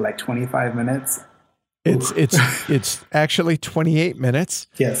condensed into like 25 minutes. It's actually 28 minutes.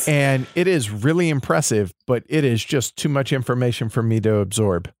 Yes. And it is really impressive, but it is just too much information for me to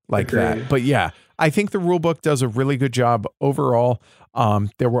absorb like that. But yeah, I think the rule book does a really good job overall.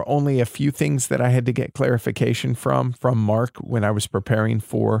 There were only a few things that I had to get clarification from Mark when I was preparing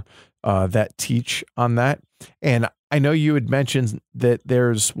for that teach on that. And I know you had mentioned that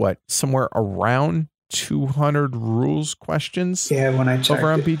there's somewhere around 200 rules questions. Yeah, when I checked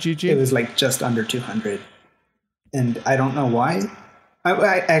over on BGG, it was like just under 200, and I don't know why.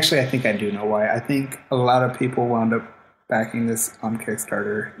 I think I do know why. I think a lot of people wound up backing this on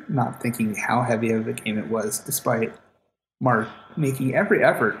Kickstarter, not thinking how heavy of a game it was, despite Mark making every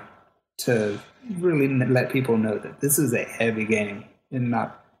effort to really let people know that this is a heavy game and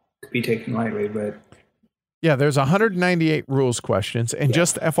not to be taken lightly. But yeah, there's 198 rules questions. And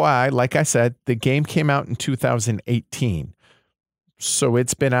just FYI, like I said, the game came out in 2018. So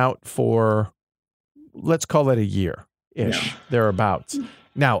it's been out for, let's call it a year-ish, thereabouts.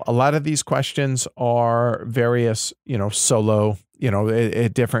 Now, a lot of these questions are various, solo,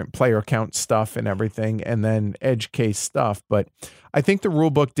 different player count stuff and everything, and then edge case stuff. But I think the rule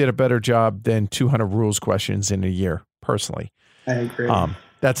book did a better job than 200 rules questions in a year, personally. I agree.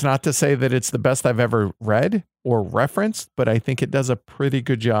 That's not to say that it's the best I've ever read or referenced, but I think it does a pretty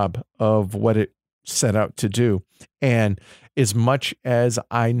good job of what it set out to do. And as much as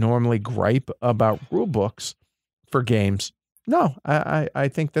I normally gripe about rule books for games, no, I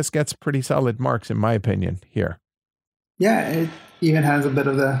think this gets pretty solid marks in my opinion here. Yeah, it even has a bit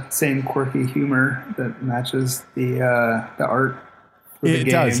of the same quirky humor that matches the art for the game. It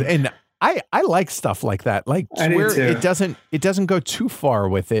does, and I like stuff like that, like where it doesn't go too far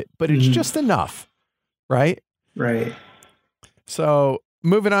with it, but it's just enough, right? Right. So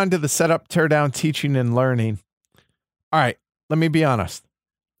moving on to the setup, teardown, teaching, and learning. All right, let me be honest.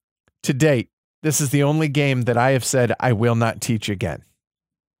 To date, this is the only game that I have said I will not teach again.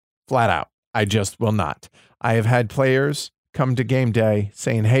 Flat out, I just will not. I have had players come to game day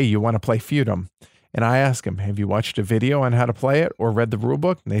saying, "Hey, you want to play Feudum?" And I ask them, "Have you watched a video on how to play it or read the rule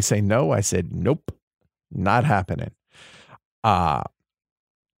book?" And they say no. I said, "Nope, not happening." I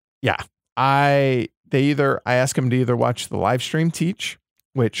ask them to either watch the live stream teach,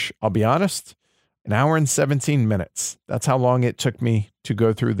 which I'll be honest, 1 hour and 17 minutes. That's how long it took me to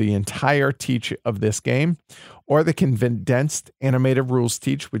go through the entire teach of this game, or the condensed animated rules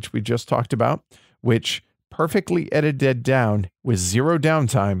teach, which we just talked about, which perfectly edited down with 0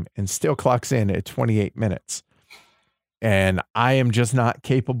 downtime and still clocks in at 28 minutes. And I am just not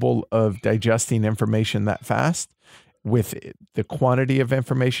capable of digesting information that fast with the quantity of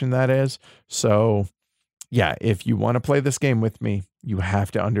information that is. So yeah, if you want to play this game with me, you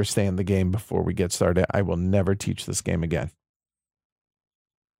have to understand the game before we get started. I will never teach this game again.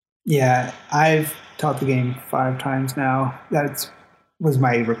 Yeah, I've taught the game 5 times now. That was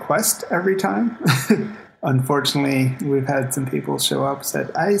my request every time. Unfortunately, we've had some people show up,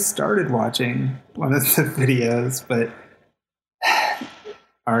 said, I started watching one of the videos, but I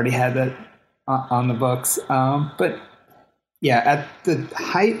already had that on the books. But yeah, at the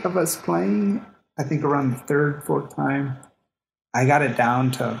height of us playing, I think around the 3rd, 4th time, I got it down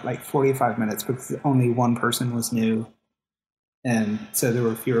to like 45 minutes because only one person was new. And so there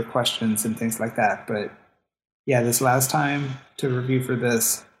were fewer questions and things like that. But yeah, this last time to review for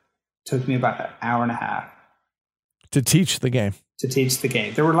this took me about 1.5 hours. To teach the game.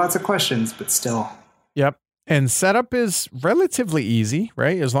 There were lots of questions, but still. Yep. And setup is relatively easy,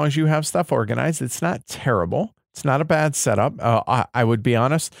 right? As long as you have stuff organized, it's not terrible. It's not a bad setup. I would be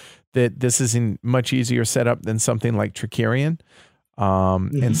honest that this is a much easier setup than something like Trickerion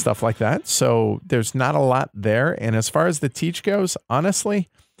and stuff like that. So there's not a lot there. And as far as the teach goes, honestly,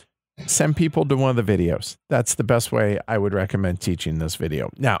 send people to one of the videos. That's the best way I would recommend teaching this video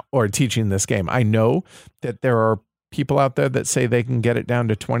now, or teaching this game. I know that there are people out there that say they can get it down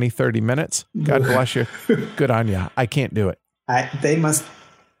to 20, 30 minutes. God bless you. Good on you. I can't do it. They must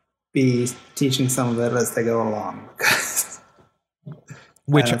be teaching some of it as they go along.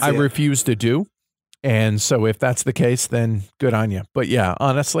 Which I refuse to do. And so if that's the case, then good on you. But yeah,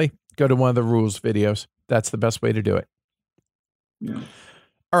 honestly, go to one of the rules videos. That's the best way to do it. Yeah.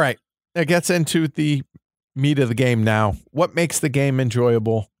 All right. That gets into the meat of the game now. What makes the game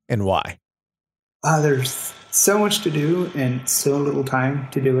enjoyable and why? There's so much to do and so little time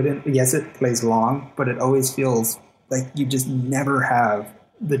to do it in. Yes, it plays long, but it always feels like you just never have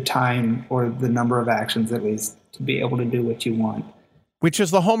the time or the number of actions, at least, to be able to do what you want. Which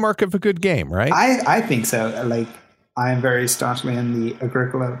is the hallmark of a good game, right? I think so. Like, I'm very staunchly in the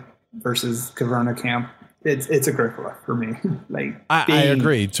Agricola versus Caverna camp. It's Agricola for me. Like, I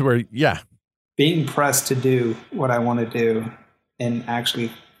agree. To where, being pressed to do what I want to do and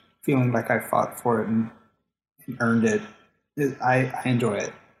actually feeling like I fought for it and earned it, I enjoy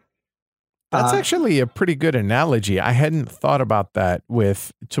it. That's actually a pretty good analogy. I hadn't thought about that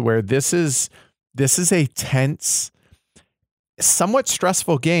to where this is a tense, somewhat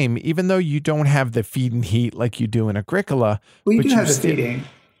stressful game, even though you don't have the feed and heat like you do in Agricola. Well, you do have the feeding.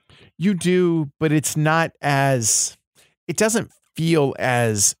 You do, but it doesn't feel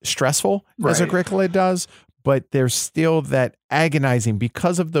as stressful as Agricola does, but there's still that agonizing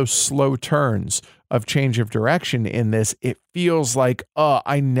because of those slow turns of change of direction in this. It feels like,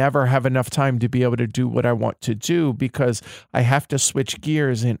 I never have enough time to be able to do what I want to do because I have to switch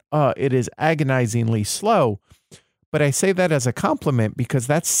gears, and it is agonizingly slow. But I say that as a compliment because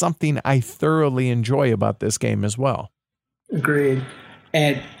that's something I thoroughly enjoy about this game as well. Agreed.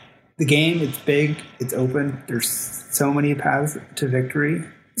 And the game, it's big, it's open. There's so many paths to victory,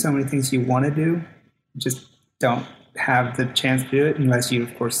 so many things you want to do. Just don't have the chance to do it unless you,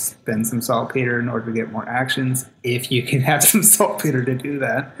 of course, spend some saltpeter in order to get more actions, if you can have some saltpeter to do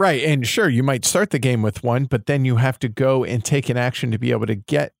that. Right. And sure, you might start the game with one, but then you have to go and take an action to be able to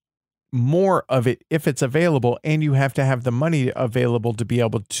get more of it if it's available, and you have to have the money available to be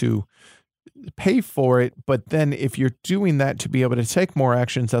able to pay for it. But then if you're doing that to be able to take more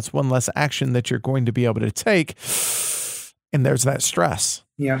actions, that's one less action that you're going to be able to take. And there's that stress.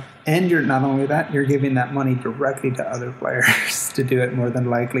 Yeah. And you're not only that, you're giving that money directly to other players to do it more than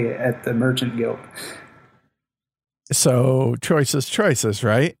likely at the Merchant Guild. So choices,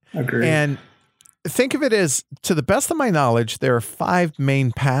 right? Agreed. And think of it as, to the best of my knowledge, there are 5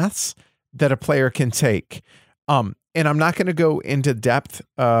 main paths that a player can take. And I'm not going to go into depth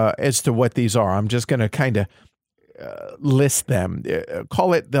as to what these are. I'm just going to kind of list them.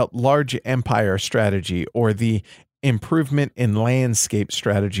 Call it the large empire strategy, or the improvement in landscape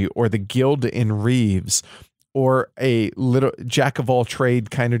strategy, or the guild in Reeves, or a little jack of all trade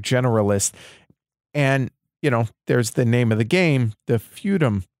kind of generalist. And, there's the name of the game, the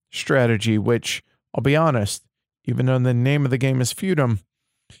feudum strategy, which, I'll be honest, even though the name of the game is feudum,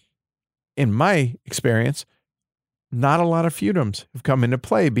 in my experience, not a lot of feudums have come into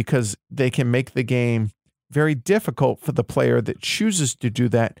play because they can make the game very difficult for the player that chooses to do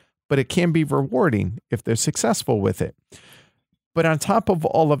that, but it can be rewarding if they're successful with it. But on top of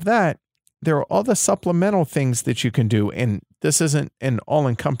all of that, there are all the supplemental things that you can do. And this isn't an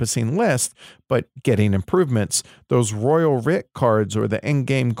all-encompassing list, but getting improvements, those Royal Writ cards or the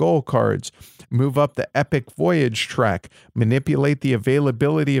endgame goal cards, move up the epic voyage track, manipulate the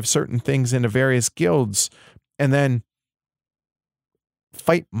availability of certain things into various guilds, and then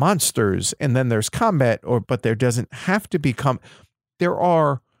fight monsters. And then there's combat, but there doesn't have to be there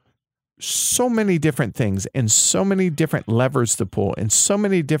are so many different things and so many different levers to pull and so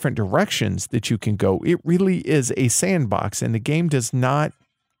many different directions that you can go. It really is a sandbox, and the game does not,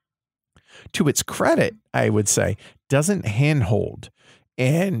 to its credit, I would say, doesn't handhold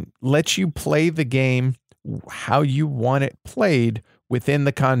and lets you play the game how you want it played within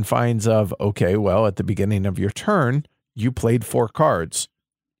the confines of, okay, well, at the beginning of your turn, you played 4 cards.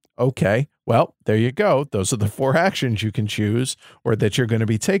 Okay, well, there you go. Those are the 4 actions you can choose or that you're going to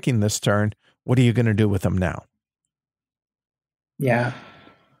be taking this turn. What are you going to do with them now? Yeah.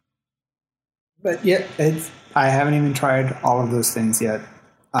 But yeah, I haven't even tried all of those things yet.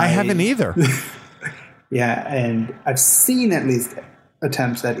 I haven't either. Yeah, and I've seen at least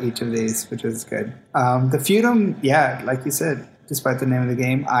attempts at each of these, which is good. The feudum, yeah, like you said, despite the name of the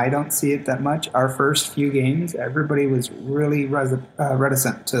game, I don't see it that much. Our first few games, everybody was really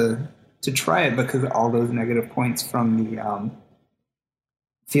reticent to try it because of all those negative points from the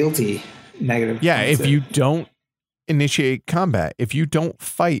fealty negative. Yeah, if you don't initiate combat, if you don't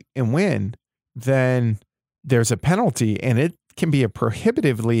fight and win, then there's a penalty, and it can be a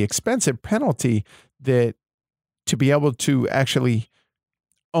prohibitively expensive penalty that to be able to actually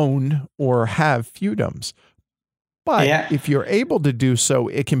own or have feudums. But if you're able to do so,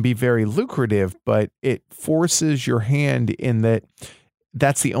 it can be very lucrative, but it forces your hand in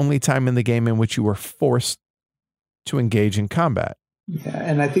that's the only time in the game in which you are forced to engage in combat. Yeah,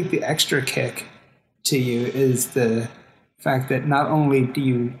 and I think the extra kick to you is the fact that not only do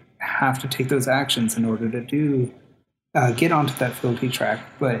you have to take those actions in order to get onto that fealty track,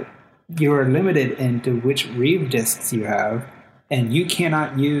 but you are limited into which Reeve discs you have, and you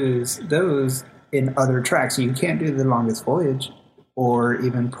cannot use those in other tracks. So you can't do the longest voyage or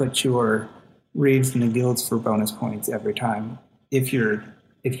even put your reeves in the guilds for bonus points every time if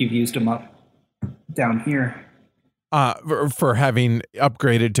you've used them up down here. For having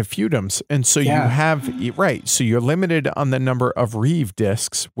upgraded to feudums. And so you have, right, so you're limited on the number of reeve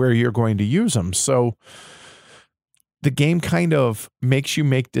discs where you're going to use them. So the game kind of makes you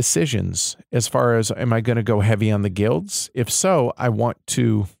make decisions as far as, am I going to go heavy on the guilds? If so, I want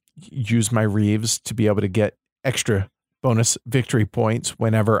to use my reeves to be able to get extra bonus victory points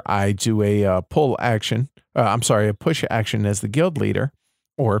whenever I do a push action as the guild leader,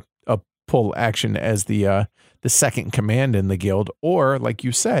 or a pull action as the second command in the guild. Or like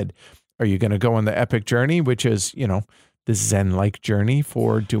you said, are you going to go on the epic journey, which is, the Zen-like journey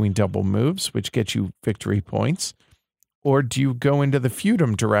for doing double moves, which gets you victory points? Or do you go into the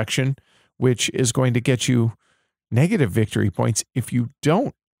feudum direction, which is going to get you negative victory points if you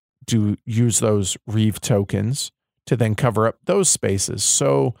don't use those reeve tokens to then cover up those spaces?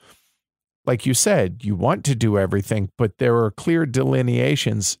 So like you said, you want to do everything, but there are clear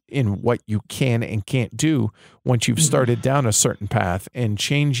delineations in what you can and can't do once you've started down a certain path, and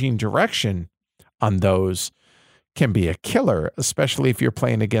changing direction on those can be a killer, especially if you're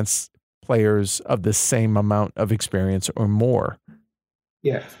playing against players of the same amount of experience or more.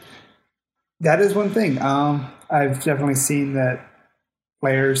 Yes. That is one thing. I've definitely seen that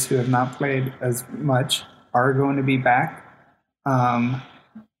players who have not played as much are going to be back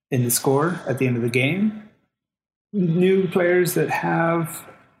in the score at the end of the game. New players that have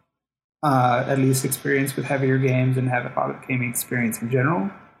at least experience with heavier games and have a lot of gaming experience in general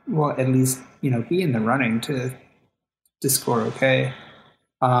will at least be in the running to score okay.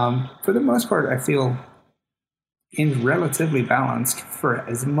 For the most part, I feel game's relatively balanced for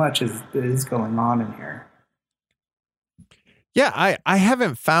as much as is going on in here. Yeah, I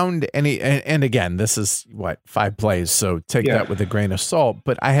haven't found any, and again, this is 5 plays, so take that with a grain of salt,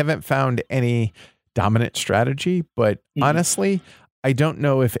 but I haven't found any dominant strategy. But honestly, I don't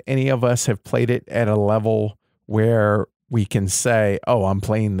know if any of us have played it at a level where we can say, oh, I'm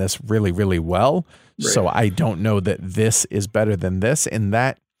playing this really, really well. Right. So I don't know that this is better than this. And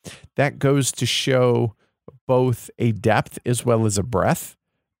that goes to show both a depth as well as a breadth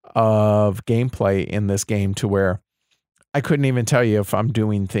of gameplay in this game, to where I couldn't even tell you if I'm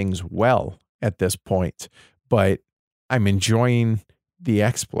doing things well at this point, but I'm enjoying the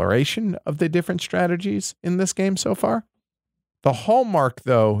exploration of the different strategies in this game so far. The hallmark,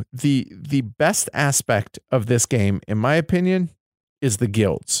 though, the best aspect of this game, in my opinion, is the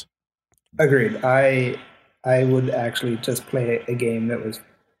guilds. Agreed. I would actually just play a game that was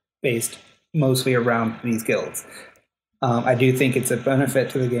based mostly around these guilds. I do think it's a benefit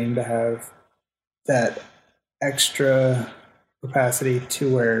to the game to have that extra capacity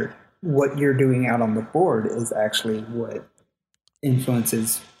to where what you're doing out on the board is actually what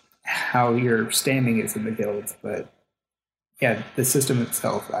influences how your standing is in the guilds. But yeah, the system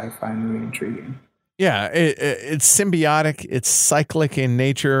itself I find really intriguing. Yeah, it's symbiotic. It's cyclic in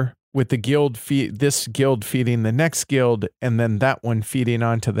nature, with the guild this guild feeding the next guild, and then that one feeding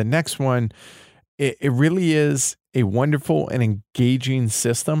onto the next one. It really is a wonderful and engaging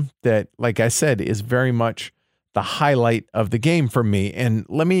system that, like I said, is very much the highlight of the game for me. And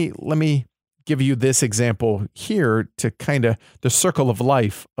let me give you this example here to kind of the circle of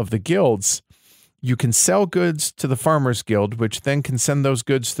life of the guilds. You can sell goods to the Farmers Guild, which then can send those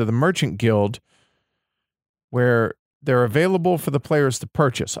goods to the Merchant Guild, where they're available for the players to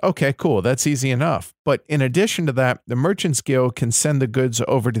purchase. Okay, cool. That's easy enough. But in addition to that, the Merchants Guild can send the goods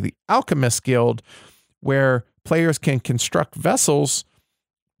over to the Alchemist Guild, where players can construct vessels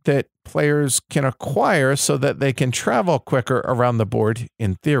that players can acquire so that they can travel quicker around the board,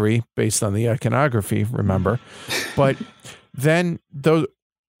 in theory, based on the iconography, remember. But then those,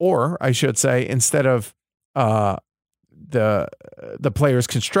 or I should say, instead of the players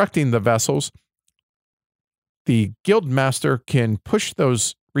constructing the vessels, the guild master can push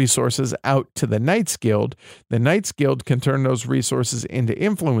those resources out to the Knights Guild. The Knights Guild can turn those resources into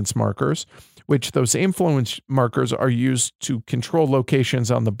influence markers, which those influence markers are used to control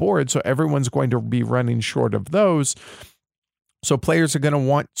locations on the board. So everyone's going to be running short of those. So players are going to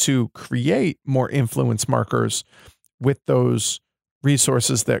want to create more influence markers with those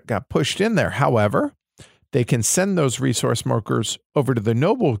resources that got pushed in there. However, they can send those resource markers over to the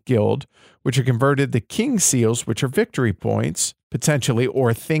Noble Guild, which are converted to King Seals, which are victory points, potentially,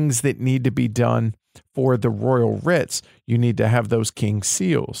 or things that need to be done for the Royal Writs. You need to have those King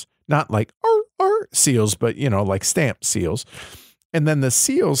Seals. Not like seals, but, like stamp seals. And then the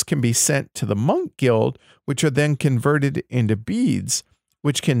seals can be sent to the Monk Guild, which are then converted into beads,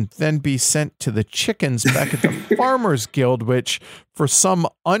 which can then be sent to the chickens back at the Farmers Guild, which for some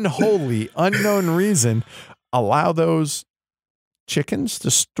unholy, unknown reason, allow those chickens to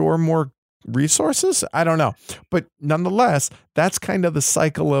store more resources. I don't know. But nonetheless, that's kind of the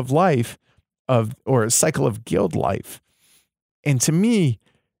cycle of life or cycle of guild life. And to me,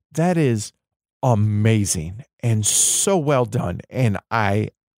 that is amazing and so well done. And I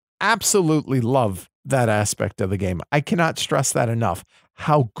absolutely love that aspect of the game. I cannot stress that enough,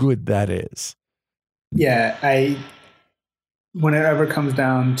 how good that is. Yeah, when it ever comes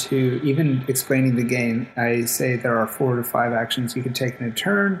down to even explaining the game, I say there are 4 to 5 actions you can take in a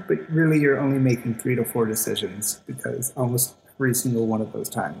turn, but really you're only making 3 to 4 decisions because almost every single one of those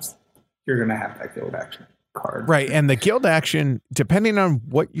times you're going to have that guild action card. Right. And the guild action, depending on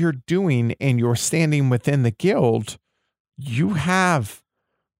what you're doing and you're standing within the guild, you have,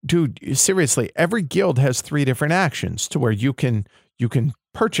 dude, seriously, every guild has 3 different actions to where you can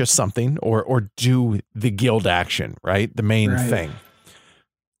purchase something or do the guild action, right? The main thing.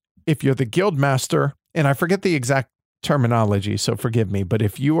 If you're the guild master, and I forget the exact terminology, so forgive me, but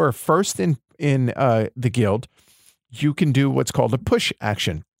if you are first in the guild, you can do what's called a push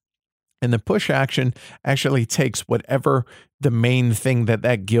action. And the push action actually takes whatever the main thing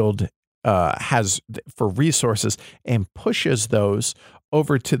that guild has for resources and pushes those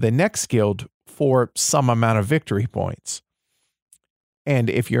over to the next guild for some amount of victory points.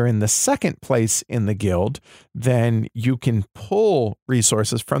 And if you're in the second place in the guild, then you can pull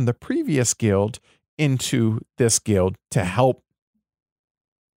resources from the previous guild into this guild to help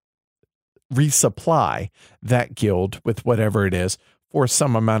resupply that guild with whatever it is for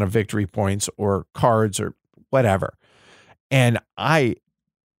some amount of victory points or cards or whatever. And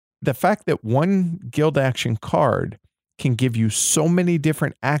the fact that one guild action card can give you so many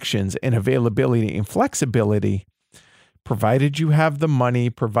different actions and availability and flexibility, provided you have the money,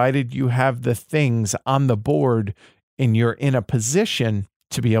 provided you have the things on the board and you're in a position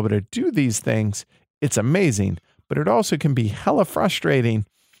to be able to do these things, it's amazing. But it also can be hella frustrating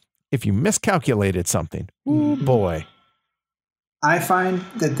if you miscalculated something. Ooh, boy. I find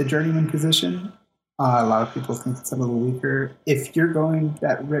that the journeyman position, a lot of people think it's a little weaker. If you're going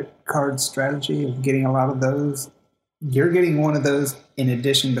that writ card strategy of getting a lot of those, you're getting one of those in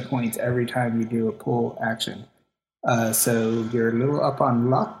addition to points every time you do a pull action. So you're a little up on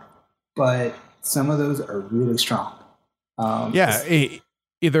luck, but some of those are really strong.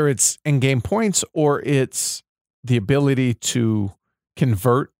 Either it's in-game points or it's the ability to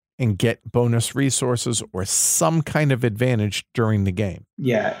convert and get bonus resources or some kind of advantage during the game.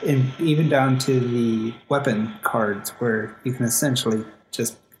 Yeah, and even down to the weapon cards where you can essentially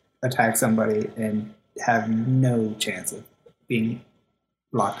just attack somebody and have no chance of being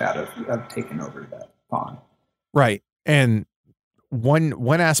locked out of taking over that pawn. Right. And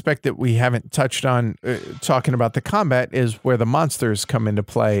one aspect that we haven't touched on talking about the combat is where the monsters come into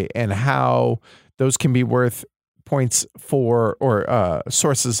play and how those can be worth points for or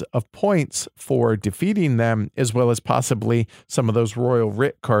sources of points for defeating them, as well as possibly some of those royal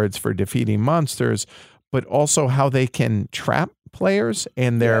writ cards for defeating monsters, but also how they can trap players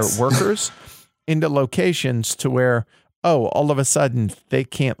and their workers into locations to where, all of a sudden they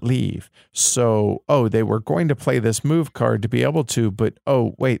can't leave. So, they were going to play this move card to be able to, but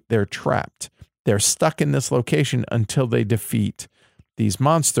wait, they're trapped. They're stuck in this location until they defeat these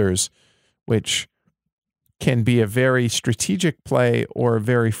monsters, which can be a very strategic play or a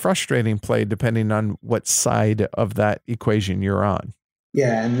very frustrating play depending on what side of that equation you're on.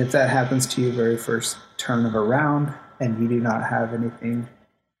 Yeah, and if that happens to you very first turn of a round and you do not have anything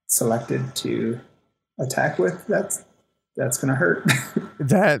selected to attack with, that's going to hurt.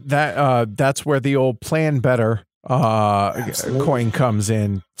 That's where the old plan better coin comes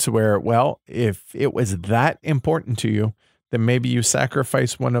in, to where, if it was that important to you, then maybe you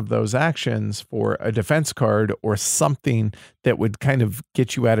sacrifice one of those actions for a defense card or something that would kind of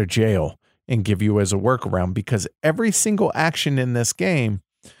get you out of jail and give you as a workaround, because every single action in this game,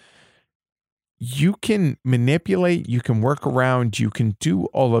 you can manipulate, you can work around, you can do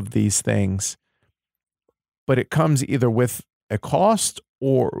all of these things, but it comes either with a cost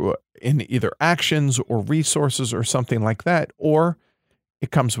or in either actions or resources or something like that, or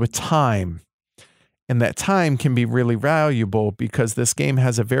it comes with time. And that time can be really valuable because this game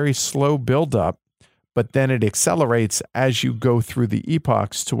has a very slow build-up, but then it accelerates as you go through the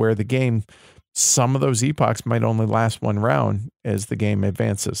epochs, to where the game, some of those epochs might only last one round as the game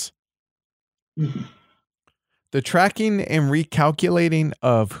advances. Mm-hmm. The tracking and recalculating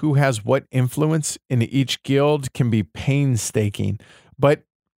of who has what influence in each guild can be painstaking, but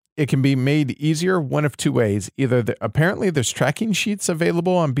it can be made easier one of two ways. Either apparently there's tracking sheets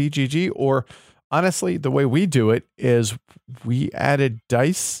available on BGG, or honestly, the way we do it is we added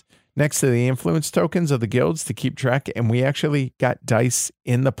dice next to the influence tokens of the guilds to keep track, and we actually got dice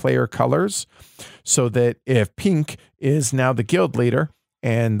in the player colors so that if pink is now the guild leader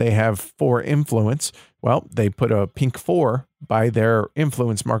and they have 4 influence, well, they put a pink 4 by their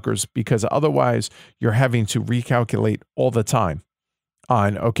influence markers, because otherwise you're having to recalculate all the time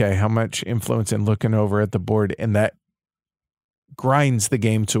on, okay, how much influence, and looking over at the board, and that grinds the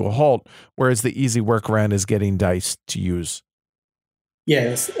game to a halt, whereas the easy workaround is getting dice to use.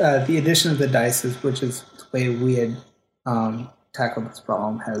 Yes, the addition of the dice, which is the way we had tackled this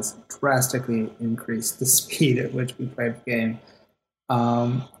problem, has drastically increased the speed at which we play the game.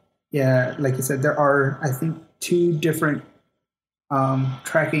 Yeah, like you said, there are, I think, 2 different guild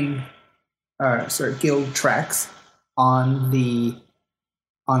tracks on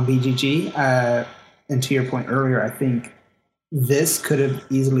BGG. And to your point earlier, I think this could have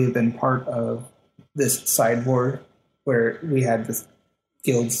easily been part of this sideboard where we had this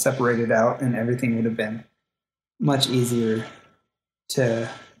guild separated out, and everything would have been much easier to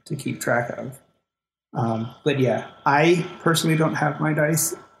keep track of. But yeah, I personally don't have my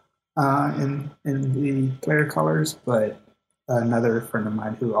dice in the player colors, but another friend of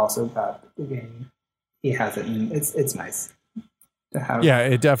mine who also got the game, he has it, and it's nice to have. Yeah,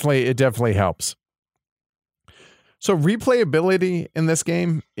 it definitely helps. So replayability in this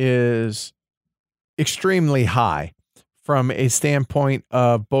game is extremely high from a standpoint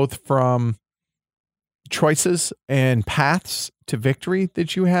of both from choices and paths to victory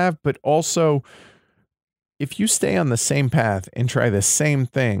that you have, but also if you stay on the same path and try the same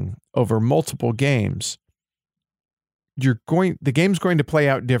thing over multiple games, the game's going to play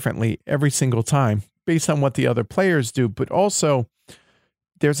out differently every single time based on what the other players do. But also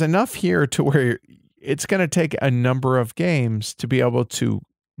there's enough here to where it's going to take a number of games to be able to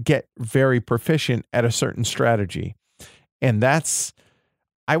get very proficient at a certain strategy. And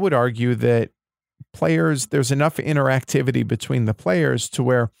I would argue that there's enough interactivity between the players to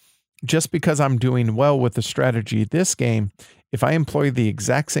where just because I'm doing well with the strategy this game, if I employ the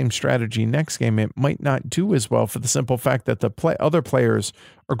exact same strategy next game, it might not do as well, for the simple fact that the other players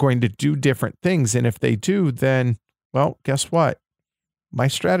are going to do different things. And if they do, then, well, guess what? My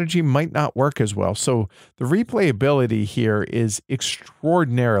strategy might not work as well. So the replayability here is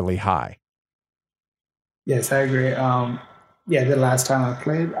extraordinarily high. Yes, I agree. The last time I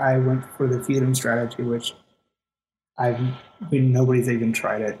played, I went for the feudum strategy, which nobody's even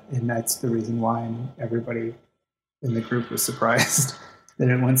tried it, and that's the reason why, and everybody in the group was surprised that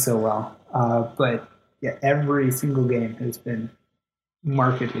it went so well. But yeah, every single game has been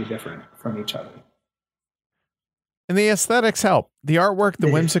markedly different from each other. And the aesthetics help. The artwork, the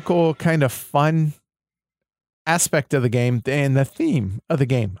whimsical kind of fun aspect of the game, and the theme of the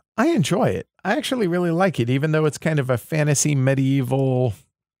game. I enjoy it. I actually really like it, even though it's kind of a fantasy medieval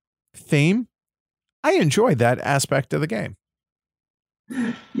theme. I enjoy that aspect of the game.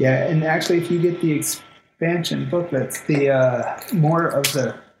 Yeah, and actually, if you get the expansion booklets, the more of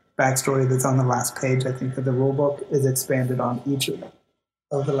the backstory that's on the last page, I think, of the rule book is expanded on each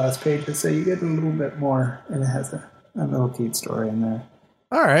of the last pages, so you get a little bit more, and it has a little cute story in there.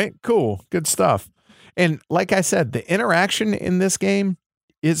 All right, cool, good stuff. And like I said, the interaction in this game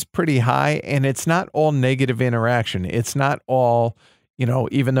is pretty high, and it's not all negative interaction. It's not all,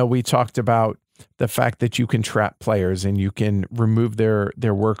 even though we talked about the fact that you can trap players and you can remove their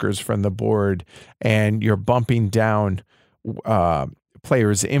workers from the board, and you're bumping down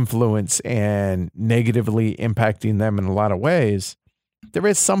players' influence and negatively impacting them in a lot of ways, there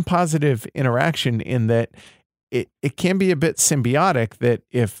is some positive interaction in that it can be a bit symbiotic, that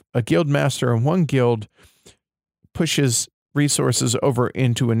if a guild master in one guild pushes resources over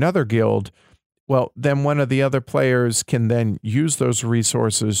into another guild, well, then one of the other players can then use those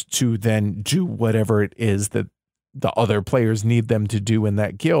resources to then do whatever it is that the other players need them to do in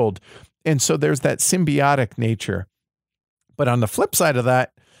that guild. And so there's that symbiotic nature. But on the flip side of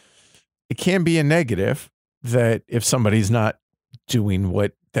that, it can be a negative that if somebody's not doing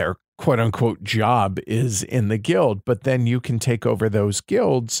what their quote unquote job is in the guild, but then you can take over those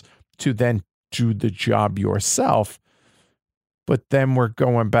guilds to then do the job yourself. But then we're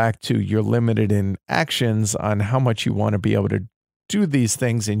going back to you're limited in actions on how much you want to be able to do these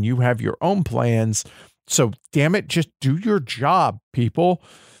things, and you have your own plans. So damn it, just do your job, people.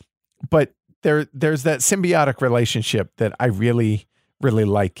 But there's that symbiotic relationship that I really, really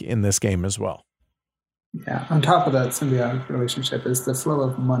like in this game as well. Yeah, on top of that symbiotic relationship is the flow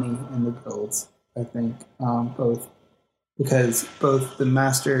of money in the guilds. I think both because both the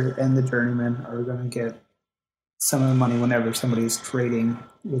master and the journeyman are going to get some of the money whenever somebody's trading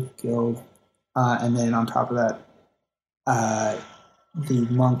with guild. And then on top of that, the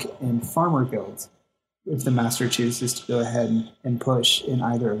monk and farmer guilds, if the master chooses to go ahead and push in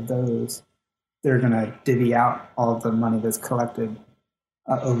either of those, they're going to divvy out all of the money that's collected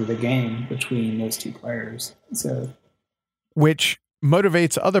over the game between those two players. So, which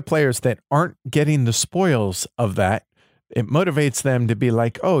motivates other players that aren't getting the spoils of that. It motivates them to be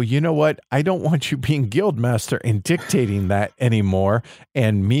like, oh, you know what? I don't want you being guild master and dictating that anymore,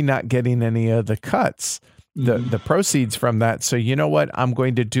 and me not getting any of the cuts, the proceeds from that. So you know what? I'm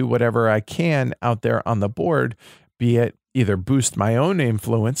going to do whatever I can out there on the board, be it either boost my own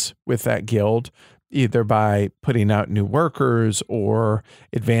influence with that guild, either by putting out new workers or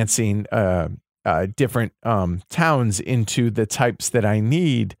advancing different towns into the types that I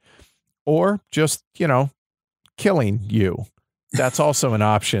need, or just, killing you. That's also an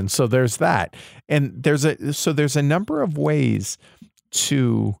option. So there's that. And there's a number of ways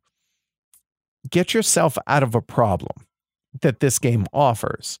to get yourself out of a problem that this game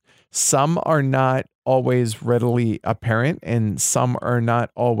offers. Some are not always readily apparent, and some are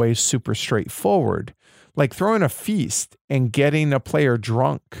not always super straightforward. Like throwing a feast and getting a player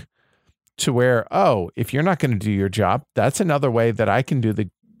drunk to where, oh, if you're not going to do your job, that's another way that I can do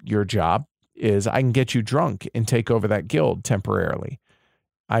your job, is I can get you drunk and take over that guild temporarily.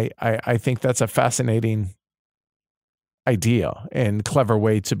 I think that's a fascinating idea and clever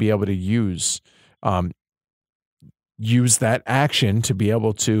way to be able to use that action to be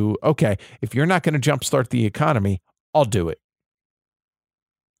able to, okay, if you're not going to jumpstart the economy, I'll do it.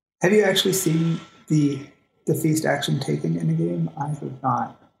 Have you actually seen the feast action taken in a game? I have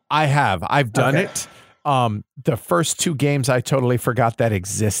not. I have. I've done it. The first two games, I totally forgot that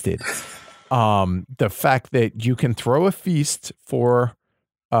existed. The fact that you can throw a feast for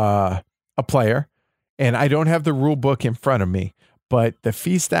a player, and I don't have the rule book in front of me, but the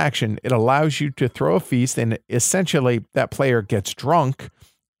feast action, it allows you to throw a feast, and essentially that player gets drunk.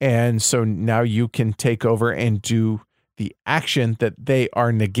 And so now you can take over and do the action that they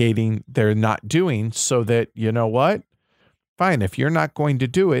are negating, they're not doing, so that, you know what? Fine, if you're not going to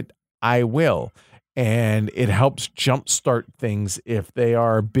do it, I will. And it helps jumpstart things if they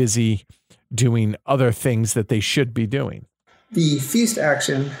are busy doing other things that they should be doing. The feast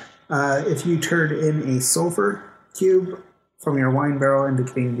action, if you turn in a sulfur cube from your wine barrel,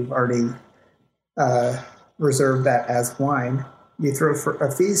 indicating you've already reserved that as wine, you throw for a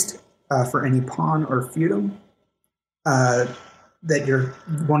feast for any pawn or feudum that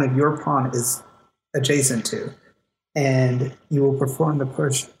one of your pawn is adjacent to. And you will perform the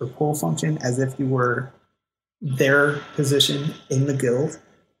push or pull function as if you were their position in the guild.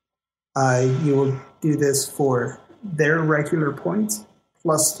 You will do this for their regular points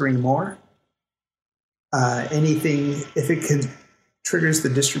plus 3 more. Anything, if it triggers the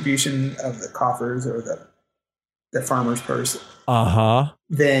distribution of the coffers or the farmer's purse,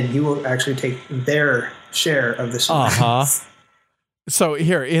 then you will actually take their share of the shenanigans. So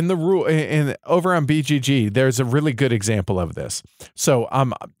here in the rule, over on BGG, there's a really good example of this. So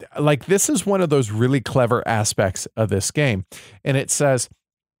this is one of those really clever aspects of this game. And it says,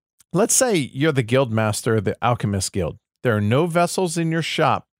 let's say you're the guild master of the Alchemist Guild. There are no vessels in your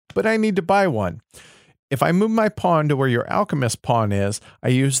shop, but I need to buy one. If I move my pawn to where your alchemist pawn is, I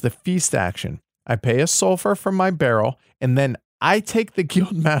use the feast action. I pay a sulfur from my barrel, and then I take the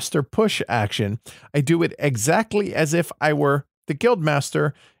guild master push action. I do it exactly as if I were the guild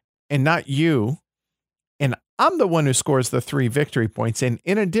master and not you. And I'm the one who scores the 3 victory points, and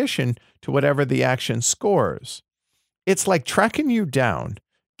in addition to whatever the action scores. It's like tracking you down,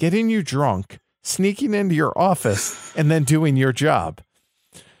 getting you drunk, sneaking into your office, and then doing your job.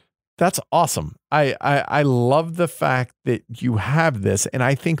 That's awesome. I love the fact that you have this, and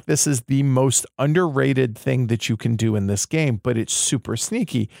I think this is the most underrated thing that you can do in this game, but it's super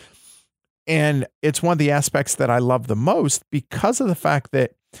sneaky. And it's one of the aspects that I love the most because of the fact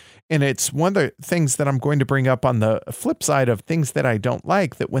that, and it's one of the things that I'm going to bring up on the flip side of things that I don't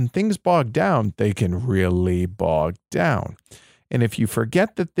like, that when things bog down, they can really bog down. And if you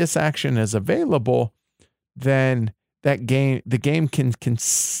forget that this action is available, then the game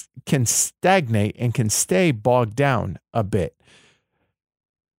can stagnate and can stay bogged down a bit.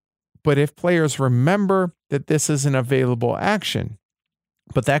 But if players remember that this is an available action,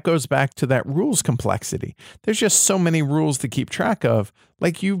 but that goes back to that rules complexity. There's just so many rules to keep track of.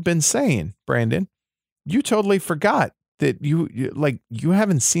 Like you've been saying, Brandon, you totally forgot that you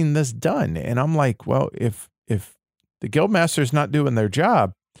haven't seen this done. And I'm like, well, if the guildmaster's not doing their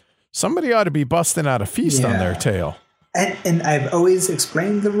job, somebody ought to be busting out a feast on their tail. And I've always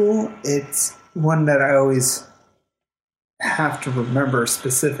explained the rule. It's one that I always have to remember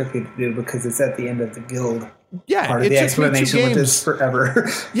specifically to do because it's at the end of the guild. Yeah, Part of the explanation with this forever.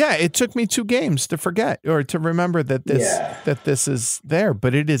 Yeah, it took me 2 games to forget or to remember that this is there,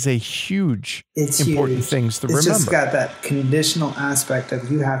 but it is a huge, important things to remember. It's just got that conditional aspect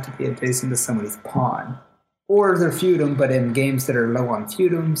of you have to be adjacent to somebody's pawn or their feudum, but in games that are low on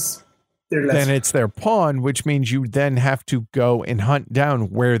feudums, they're less. Then it's their pawn, which means you then have to go and hunt down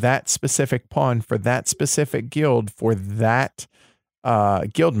where that specific pawn for that specific guild for that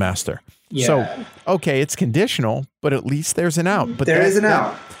guild master. Yeah. So, okay, it's conditional, but at least there's an out. But there is an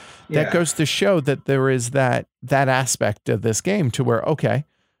out. That goes to show that there is that aspect of this game to where, okay,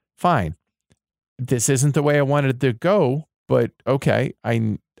 fine. This isn't the way I wanted to go, but okay,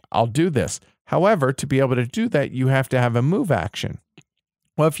 I'll do this. However, to be able to do that, you have to have a move action.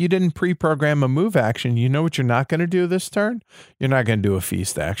 Well, if you didn't pre-program a move action, you know what you're not going to do this turn? You're not going to do a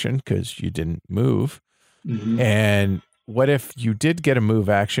feast action because you didn't move. Mm-hmm. And what if you did get a move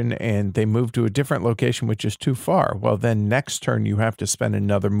action and they moved to a different location, which is too far? Well, then next turn you have to spend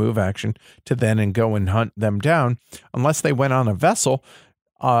another move action to then go and hunt them down, unless they went on a vessel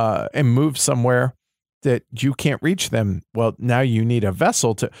and moved somewhere that you can't reach them. Well, now you need a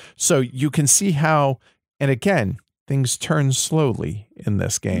vessel so you can see how, and again, things turn slowly in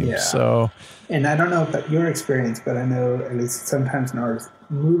this game. Yeah. So, and I don't know about your experience, but I know at least sometimes in ours,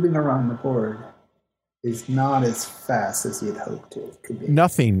 moving around the board is not as fast as you'd hope to. It could be.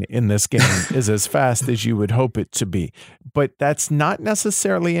 Nothing in this game is as fast as you would hope it to be. But that's not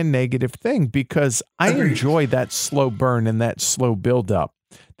necessarily a negative thing because I enjoy that slow burn and that slow buildup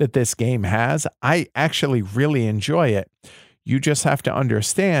that this game has. I actually really enjoy it. You just have to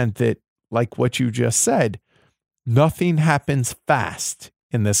understand that, like what you just said, nothing happens fast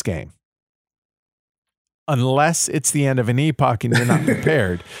in this game. Unless it's the end of an epoch and you're not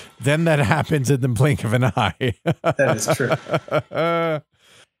prepared, then that happens in the blink of an eye. That is true.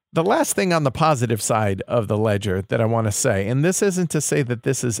 The last thing on the positive side of the ledger that I want to say, and this isn't to say that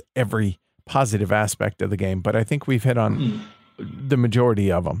this is every positive aspect of the game, but I think we've hit on the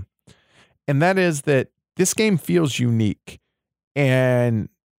majority of them. And that is that this game feels unique. And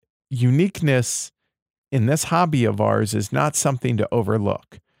uniqueness in this hobby of ours is not something to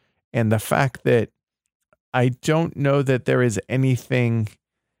overlook. And the fact that I don't know that there is anything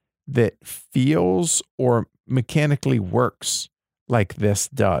that feels or mechanically works like this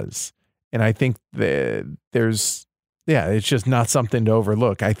does. And I think that it's just not something to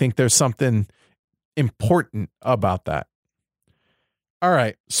overlook. I think there's something important about that. All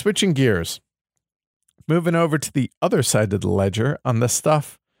right, switching gears. Moving over to the other side of the ledger on the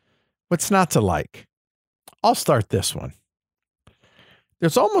stuff, what's not to like. I'll start this one.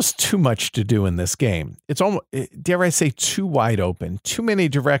 There's almost too much to do in this game. It's almost, dare I say, too wide open. Too many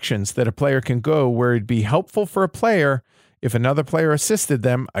directions that a player can go where it'd be helpful for a player if another player assisted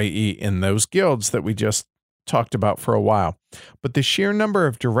them, i.e. in those guilds that we just talked about for a while. But the sheer number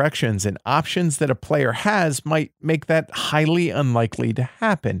of directions and options that a player has might make that highly unlikely to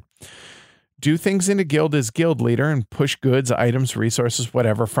happen. Do things in a guild as guild leader and push goods, items, resources,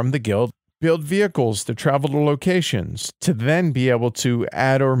 whatever from the guild. Build vehicles to travel to locations, to then be able to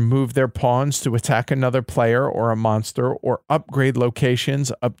add or move their pawns to attack another player or a monster, or upgrade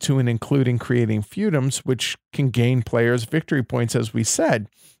locations up to and including creating feudums, which can gain players victory points, as we said,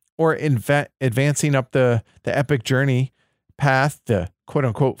 or advancing up the epic journey path to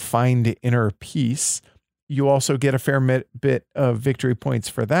quote-unquote find inner peace. You also get a fair bit of victory points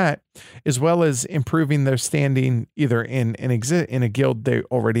for that, as well as improving their standing either in a guild they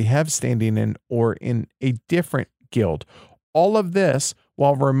already have standing in or in a different guild. All of this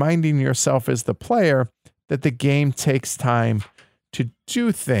while reminding yourself as the player that the game takes time to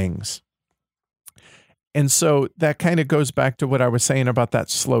do things. And so that kind of goes back to what I was saying about that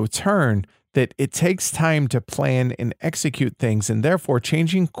slow turn, that it takes time to plan and execute things, and therefore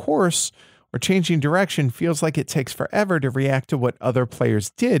changing course or changing direction feels like it takes forever to react to what other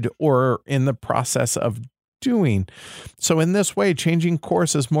players did or in the process of doing. So in this way, changing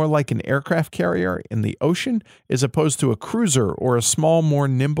course is more like an aircraft carrier in the ocean as opposed to a cruiser or a small, more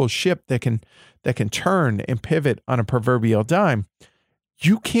nimble ship that can turn and pivot on a proverbial dime.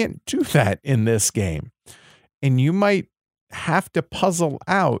 You can't do that in this game. And you might have to puzzle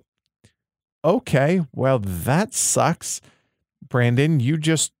out, okay, well, that sucks. Brandon, you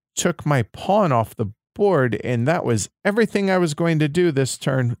just took my pawn off the board, and that was everything I was going to do this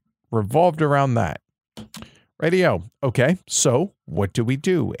turn revolved around that. Radio. Okay, so what do we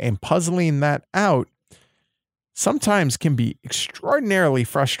do? And puzzling that out sometimes can be extraordinarily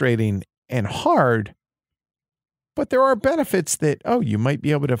frustrating and hard, but there are benefits that, you might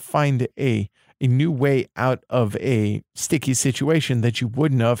be able to find a new way out of a sticky situation that you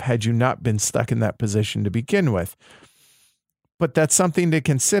wouldn't have had you not been stuck in that position to begin with. But that's something to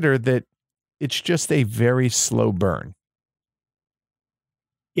consider, that it's just a very slow burn.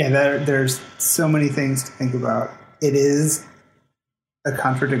 Yeah, there's so many things to think about. It is a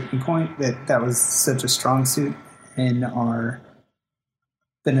contradicting point that was such a strong suit in our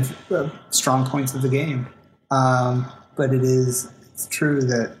strong points of the game. But it's true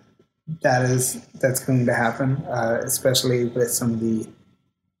that's going to happen, especially with some of the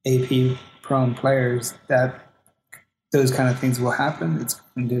AP prone players, that those kind of things will happen. It's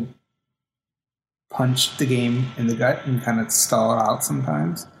going to punch the game in the gut and kind of stall it out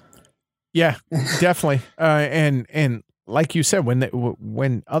sometimes. Yeah, definitely. And like you said,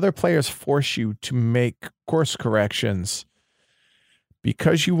 when other players force you to make course corrections,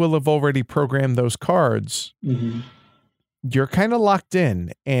 because you will have already programmed those cards, you're kind of locked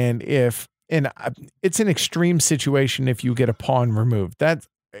in. And it's an extreme situation if you get a pawn removed. That,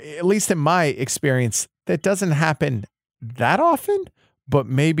 at least in my experience, that doesn't happen that often, but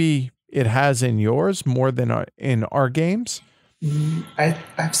maybe it has in yours more than in our games.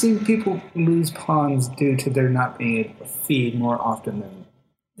 I've seen people lose pawns due to their not being able to feed more often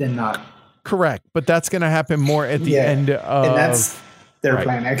than not. Correct, but that's going to happen more at the end of... And that's their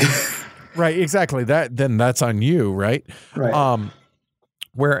planning. Right, exactly. Then that's on you, right? Right.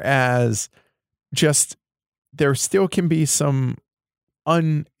 Whereas just there still can be some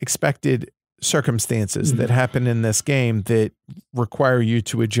unexpected circumstances that happen in this game that require you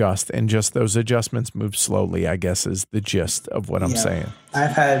to adjust, and just those adjustments move slowly, I guess, is the gist of what I'm saying.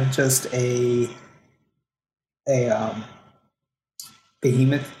 I've had just a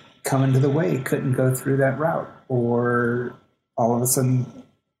behemoth come into the way, couldn't go through that route, or all of a sudden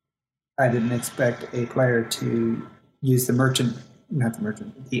I didn't expect a player to use the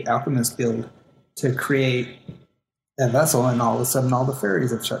alchemist build to create a vessel, and all of a sudden all the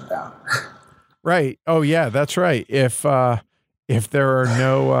fairies have shut down. Right. Oh yeah, that's right. If there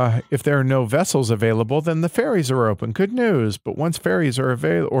are no vessels available, then the ferries are open. Good news. But once ferries are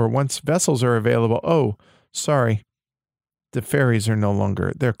available, or once vessels are available, oh, sorry, the ferries are no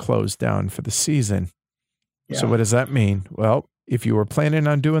longer. They're closed down for the season. Yeah. So what does that mean? Well, if you were planning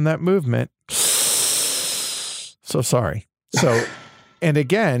on doing that movement, so sorry. So, and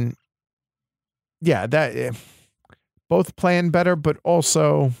again, yeah, that both plan better, but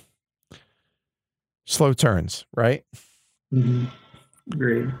also slow turns, right?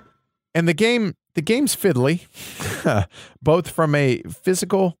 Agreed. And the game's fiddly, both from a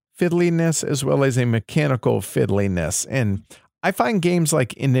physical fiddliness as well as a mechanical fiddliness. And I find games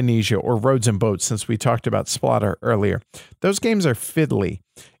like Indonesia or Roads and Boats, since we talked about Splatter earlier, those games are fiddly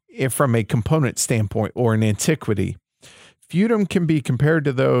from a component standpoint or an antiquity. Feudum can be compared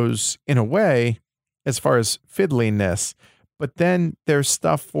to those in a way as far as fiddliness, but then there's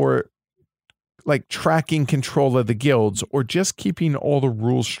stuff for like tracking control of the guilds or just keeping all the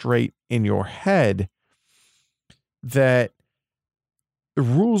rules straight in your head, that the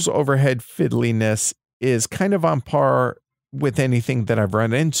rules overhead fiddliness is kind of on par with anything that I've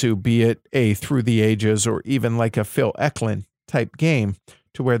run into, be it a Through the Ages or even like a Phil Eklund type game,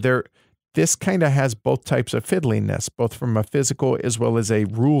 to where this kind of has both types of fiddliness, both from a physical as well as a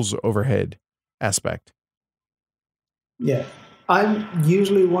rules overhead aspect. Yeah. I'm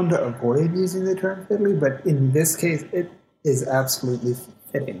usually one to avoid using the term fiddly, but in this case, it is absolutely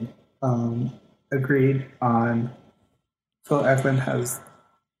fitting. Agreed on Phil Eklund has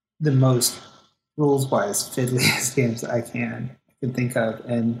the most rules-wise fiddliest games I can think of,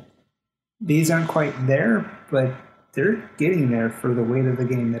 and these aren't quite there, but they're getting there for the weight of the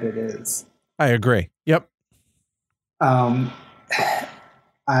game that it is. I agree. Yep. I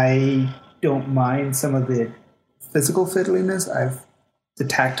don't mind some of the physical fiddliness. The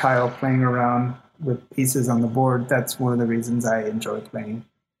tactile playing around with pieces on the board. That's one of the reasons I enjoy playing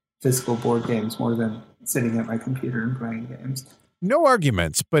physical board games more than sitting at my computer and playing games. No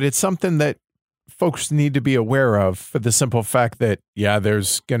arguments, but it's something that folks need to be aware of, for the simple fact that, yeah,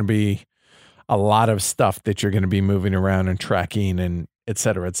 there's going to be a lot of stuff that you're going to be moving around and tracking and et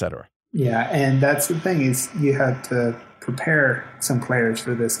cetera, et cetera. Yeah, and that's the thing, is you have to prepare some players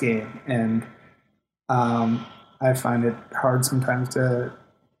for this game, and I find it hard sometimes to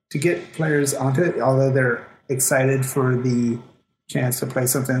get players onto it, although they're excited for the chance to play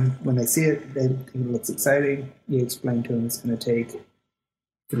something. When they see it, they think it looks exciting. You explain to them it's going to take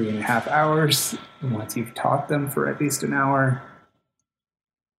 3.5 hours once you've taught them for at least an hour,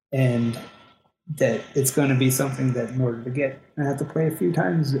 and that it's going to be something that in order to get, I have to play a few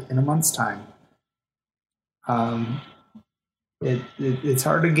times in a month's time. It's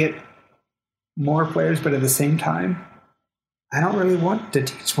hard to get more players, but at the same time, I don't really want to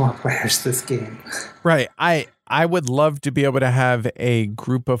teach more players this game. Right. I would love to be able to have a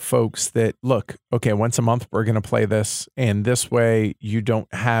group of folks that look, okay, once a month we're going to play this, and this way you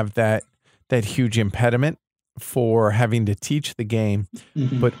don't have that huge impediment for having to teach the game.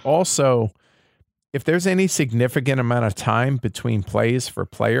 Mm-hmm. But also, if there's any significant amount of time between plays for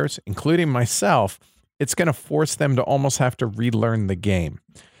players, including myself, it's going to force them to almost have to relearn the game.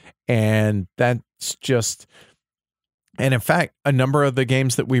 And that's just, and in fact, a number of the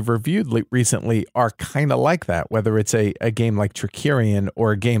games that we've reviewed recently are kind of like that, whether it's a game like Trickerion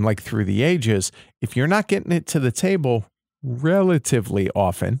or a game like Through the Ages. If you're not getting it to the table relatively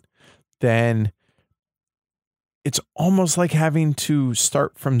often, then it's almost like having to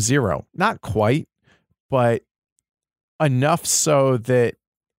start from zero. Not quite, but enough so that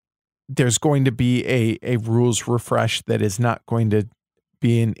there's going to be a rules refresh that is not going to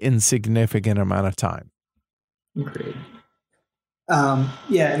be an insignificant amount of time. Great.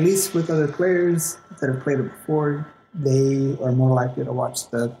 Yeah, at least with other players that have played it before, they are more likely to watch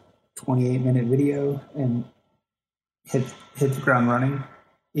the 28-minute video and hit the ground running,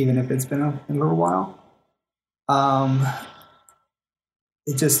 even if it's been a little while.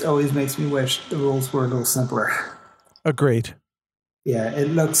 It just always makes me wish the rules were a little simpler. Agreed. Yeah, it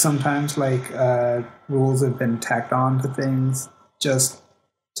looks sometimes like rules have been tacked on to things just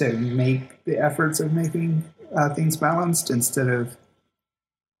to make the efforts of making things balanced, instead of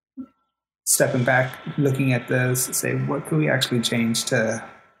stepping back, looking at this, say, what can we actually change to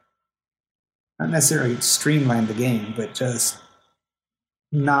not necessarily streamline the game, but just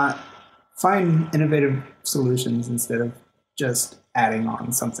not find innovative solutions instead of just adding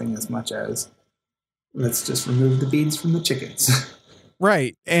on something as much as let's just remove the beads from the chickens.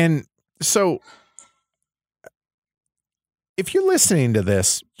 Right. And so if you're listening to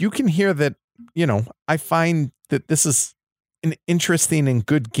this, you can hear that, I find that this is an interesting and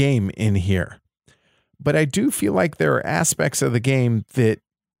good game in here. But I do feel like there are aspects of the game that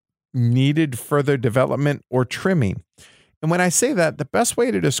needed further development or trimming. And when I say that, the best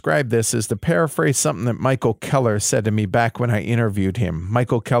way to describe this is to paraphrase something that Michael Keller said to me back when I interviewed him.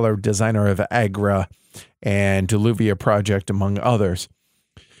 Michael Keller, designer of Agra and Deluvia Project, among others.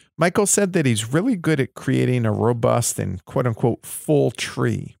 Michael said that he's really good at creating a robust and quote-unquote full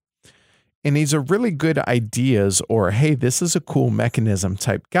tree. And he's a really good ideas or, hey, this is a cool mechanism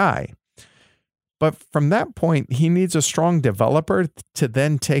type guy. But from that point, he needs a strong developer to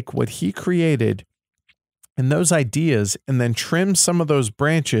then take what he created and those ideas and then trim some of those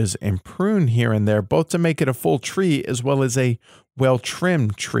branches and prune here and there, both to make it a full tree as well as a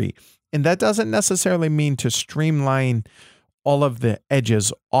well-trimmed tree. And that doesn't necessarily mean to streamline all of the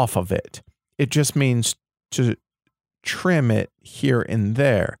edges off of it. It just means to trim it here and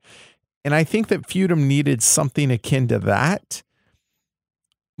there. And I think that Feudum needed something akin to that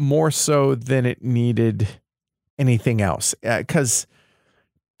more so than it needed anything else. Because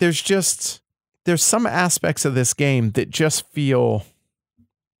there's some aspects of this game that just feel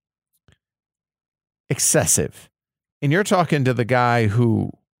excessive. And you're talking to the guy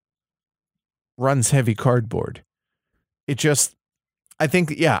who runs Heavy Cardboard. It just, I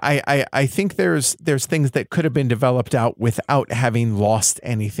think, yeah, I think there's things that could have been developed out without having lost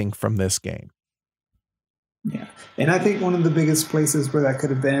anything from this game. Yeah. And I think one of the biggest places where that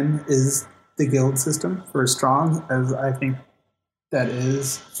could have been is the guild system. For as strong as I think that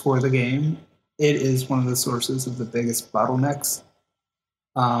is for the game, it is one of the sources of the biggest bottlenecks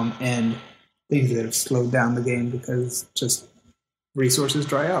and things that have slowed down the game because just resources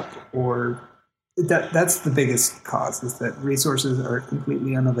dry up, or that's the biggest cause, is that resources are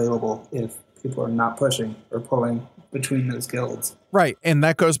completely unavailable if people are not pushing or pulling between those guilds. Right. And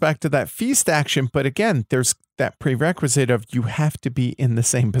that goes back to that feast action. But again, there's that prerequisite of you have to be in the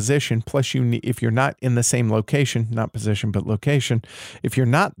same position. Plus, if you're not in the same location, not position, but location, if you're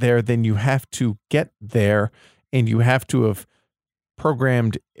not there, then you have to get there and you have to have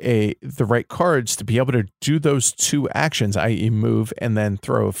programmed the right cards to be able to do those two actions, i.e. move and then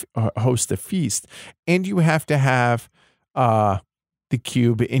host a feast. And you have to have the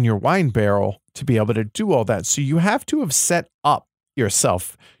cube in your wine barrel to be able to do all that. So you have to have set up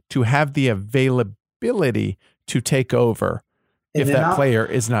yourself to have the availability to take over if that player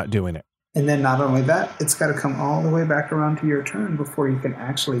is not doing it. And then not only that, it's got to come all the way back around to your turn before you can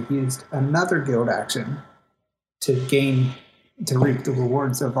actually use another guild action to reap the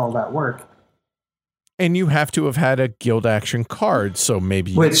rewards of all that work. And you have to have had a guild action card, so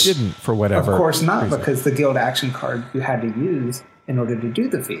maybe you didn't for whatever. Of course not, reason. Because the guild action card you had to use in order to do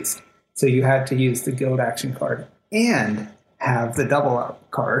the feast. So you had to use the guild action card and have the double up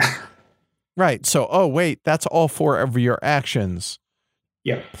card. Right. So, oh, wait, that's all 4 of your actions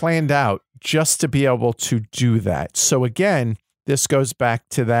planned out just to be able to do that. So again, this goes back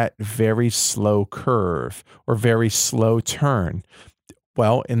to that very slow curve or very slow turn.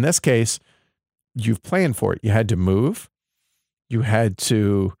 Well, in this case, you've planned for it. You had to move. You had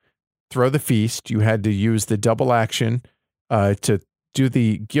to throw the feast. You had to use the double action to do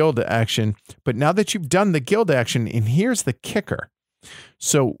the guild action. But now that you've done the guild action, and here's the kicker.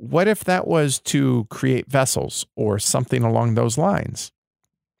 So what if that was to create vessels or something along those lines?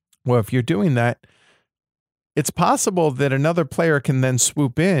 Well, if you're doing that, it's possible that another player can then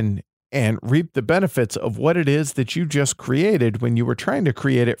swoop in and reap the benefits of what it is that you just created when you were trying to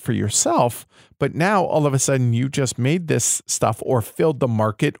create it for yourself. But now all of a sudden you just made this stuff or filled the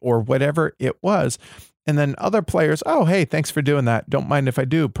market or whatever it was. And then other players, oh, hey, thanks for doing that. Don't mind if I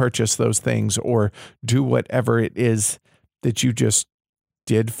do purchase those things or do whatever it is that you just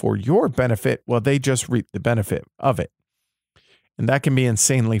did for your benefit. Well, they just reap the benefit of it. And that can be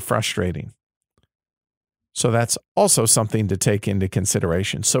insanely frustrating. So that's also something to take into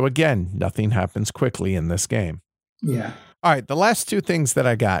consideration. So again, nothing happens quickly in this game. Yeah. All right. The last 2 things that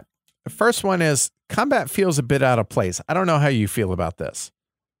I got. The first one is combat feels a bit out of place. I don't know how you feel about this.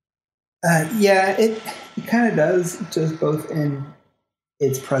 Yeah, it kind of does, just both in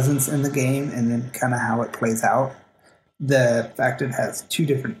its presence in the game and then kind of how it plays out. The fact it has 2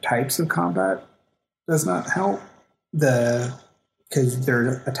 different types of combat does not help. Because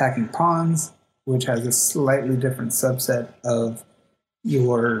they're attacking pawns, which has a slightly different subset of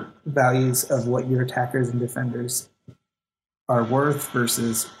your values of what your attackers and defenders are worth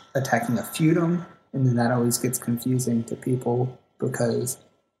versus attacking a feudum. And then that always gets confusing to people because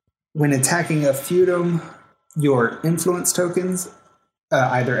when attacking a feudum, your influence tokens,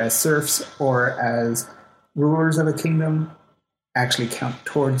 either as serfs or as rulers of a kingdom, actually count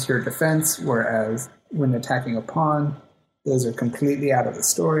towards your defense, whereas when attacking a pawn, those are completely out of the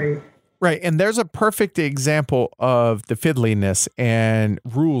story. Right. And there's a perfect example of the fiddliness and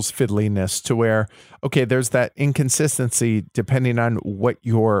rules fiddliness to where, okay, there's that inconsistency depending on what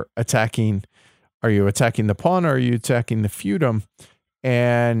you're attacking. Are you attacking the pawn or are you attacking the feudum?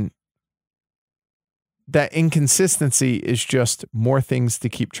 And that inconsistency is just more things to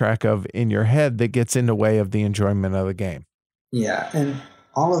keep track of in your head that gets in the way of the enjoyment of the game. Yeah. And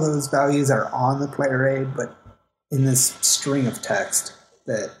all of those values are on the player aid, but in this string of text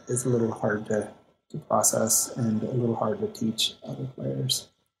that is a little hard to process and a little hard to teach other players.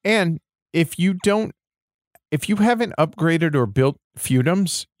 And if you haven't upgraded or built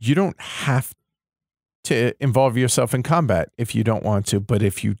feudums, you don't have to involve yourself in combat if you don't want to. But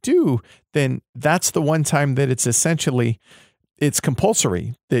if you do, then that's the one time that it's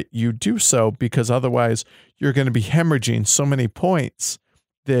compulsory that you do so, because otherwise you're going to be hemorrhaging so many points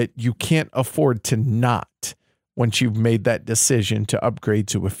that you can't afford to not once you've made that decision to upgrade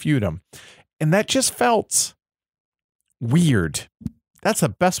to a feudum. And that just felt weird. That's the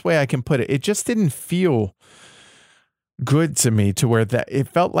best way I can put it. It just didn't feel good to me to where that it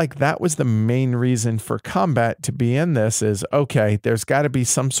felt like that was the main reason for combat to be in this is, okay, there's got to be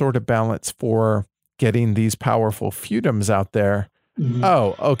some sort of balance for getting these powerful feudums out there. Mm-hmm.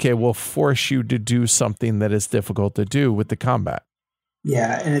 Oh, okay, we'll force you to do something that is difficult to do with the combat.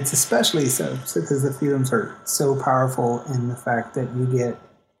 Yeah, and it's especially so because the feudums are so powerful in the fact that you get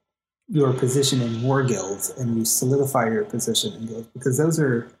your position in more guilds and you solidify your position in guilds, because those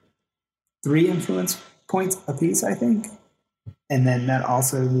are 3 influence points apiece, I think. And then that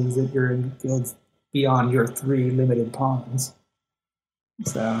also means that you're in guilds beyond your 3 limited pawns.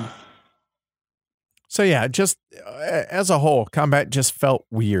 So yeah, just as a whole, combat just felt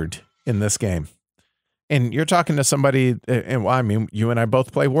weird in this game. And you're talking to somebody, and I mean, you and I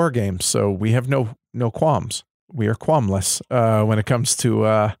both play war games, so we have no qualms. We are qualmless when it comes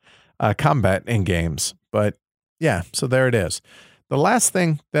to combat in games. But yeah, so there it is. The last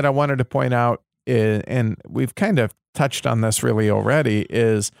thing that I wanted to point out is, and we've kind of touched on this really already,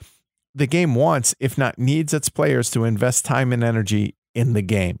 is the game wants, if not needs, its players to invest time and energy in the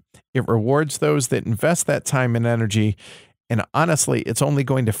game. It rewards those that invest that time and energy. And honestly, it's only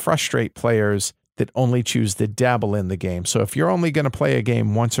going to frustrate players that only choose to dabble in the game. So if you're only going to play a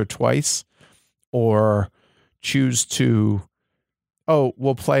game once or twice, or choose to,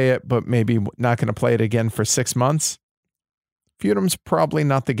 we'll play it, but maybe not going to play it again for 6 months, Feudum's probably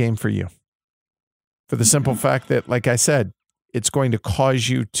not the game for you. For the simple fact that, like I said, it's going to cause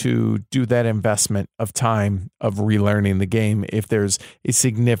you to do that investment of time of relearning the game if there's a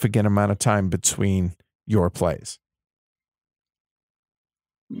significant amount of time between your plays.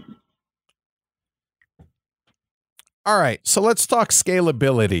 All right, so let's talk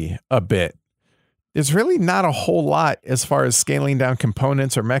scalability a bit. There's really not a whole lot as far as scaling down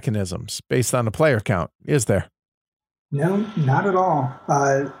components or mechanisms based on the player count, is there? No, not at all.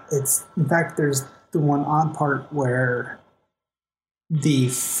 It's in fact, there's the one odd part where the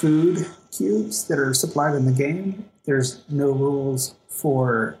food cubes that are supplied in the game, there's no rules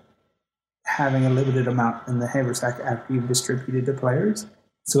for having a limited amount in the haversack after you've distributed to players.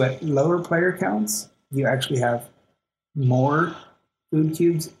 So at lower player counts, you actually have more food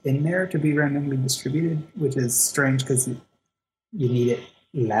cubes in there to be randomly distributed, which is strange because you need it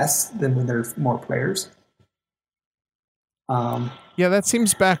less than when there's more players. Yeah, that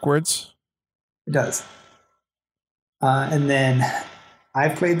seems backwards. It does. And then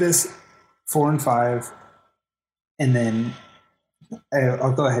I've played this 4 and 5, and then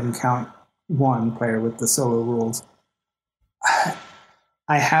I'll go ahead and count one player with the solo rules.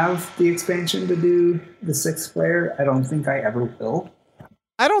 I have the expansion to do the 6 player. I don't think I ever will.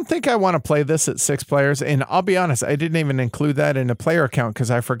 I don't think I want to play this at 6 players, and I'll be honest, I didn't even include that in a player count because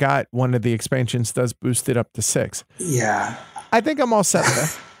I forgot one of the expansions does boost it up to 6. Yeah. I think I'm all set there.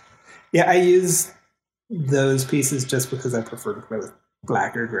 Yeah, I use those pieces just because I prefer to play with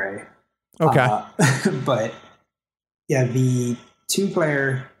black or gray. Okay. But yeah, the 2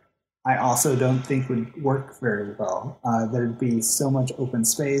 player I also don't think would work very well. There'd be so much open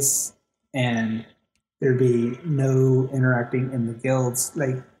space and there'd be no interacting in the guilds.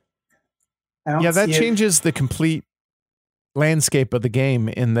 Like, that changes the complete landscape of the game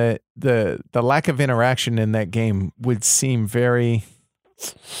in that the lack of interaction in that game would seem very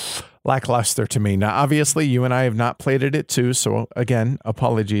lackluster to me. Now, obviously, you and I have not played it at 2, so again,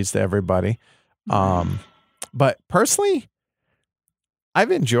 apologies to everybody. But personally, I've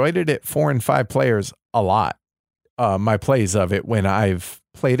enjoyed it at 4 and 5 players a lot. My plays of it when I've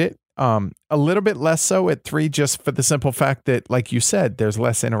played it. A little bit less so at 3, just for the simple fact that, like you said, there's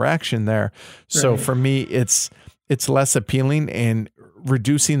less interaction there. So for me, it's less appealing, and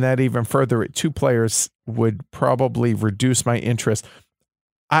reducing that even further at 2 players would probably reduce my interest.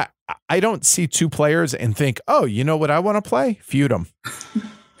 I don't see 2 players and think, oh, you know what I want to play? Feudum.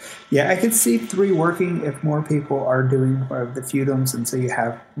 Yeah, I could see 3 working if more people are doing more of the feudums, and so you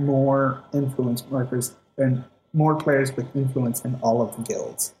have more influence workers and more players with influence in all of the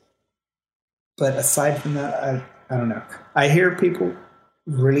guilds. But aside from that, I don't know. I hear people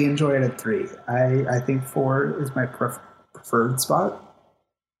really enjoy it at 3. I think 4 is my preferred spot.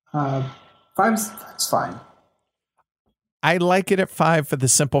 5's fine. I like it at 5 for the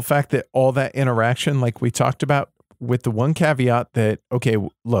simple fact that all that interaction, like we talked about, with the one caveat that, okay,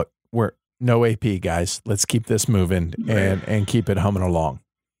 look, we're no AP, guys. Let's keep this moving and keep it humming along.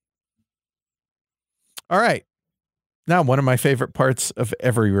 All right. Now, one of my favorite parts of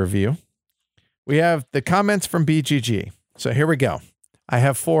every review, we have the comments from BGG. So here we go. I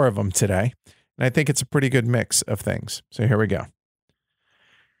have 4 of them today, and I think it's a pretty good mix of things. So here we go.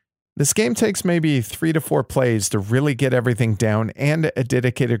 This game takes maybe 3 to 4 plays to really get everything down, and a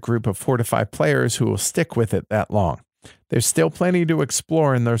dedicated group of 4 to 5 players who will stick with it that long. There's still plenty to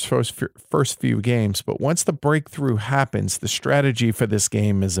explore in those first few games, but once the breakthrough happens, the strategy for this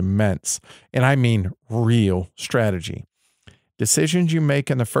game is immense. And I mean real strategy. Decisions you make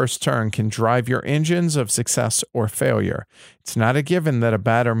in the first turn can drive your engines of success or failure. It's not a given that a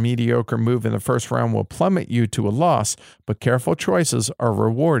bad or mediocre move in the first round will plummet you to a loss, but careful choices are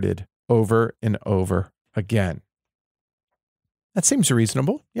rewarded over and over again. That seems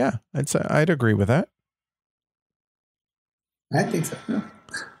reasonable. Yeah, I'd agree with that. I think so. Yeah.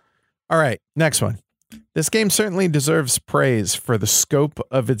 All right, next one. This game certainly deserves praise for the scope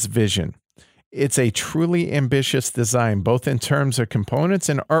of its vision. It's a truly ambitious design, both in terms of components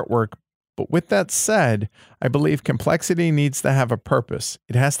and artwork. But with that said, I believe complexity needs to have a purpose.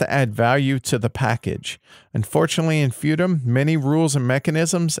 It has to add value to the package. Unfortunately, in Feudum, many rules and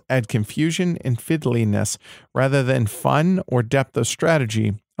mechanisms add confusion and fiddliness rather than fun or depth of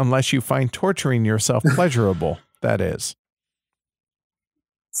strategy, unless you find torturing yourself pleasurable, that is.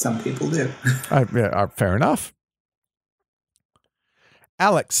 Some people do. Fair enough.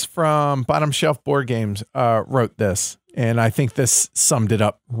 Alex from Bottom Shelf Board Games wrote this, and I think this summed it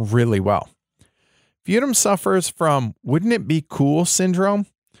up really well. Feudum suffers from wouldn't it be cool syndrome?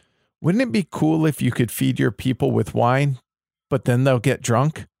 Wouldn't it be cool if you could feed your people with wine, but then they'll get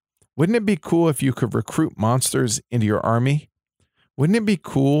drunk? Wouldn't it be cool if you could recruit monsters into your army? Wouldn't it be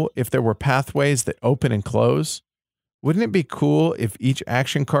cool if there were pathways that open and close? Wouldn't it be cool if each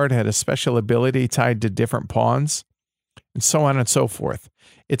action card had a special ability tied to different pawns? And so on and so forth.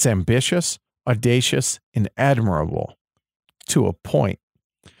 It's ambitious, audacious, and admirable to a point.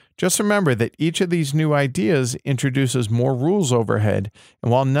 Just remember that each of these new ideas introduces more rules overhead,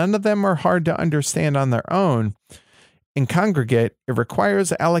 and while none of them are hard to understand on their own, in congregate, it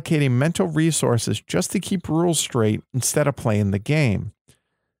requires allocating mental resources just to keep rules straight instead of playing the game.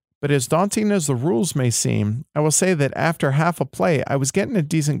 But as daunting as the rules may seem, I will say that after half a play, I was getting a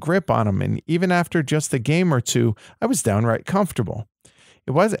decent grip on them, and even after just a game or two, I was downright comfortable.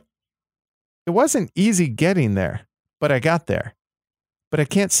 It wasn't easy getting there, but I got there. But I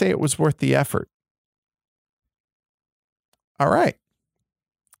can't say it was worth the effort. All right,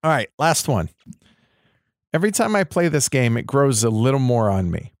 last one. Every time I play this game, it grows a little more on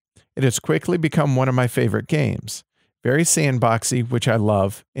me. It has quickly become one of my favorite games. Very sandboxy, which I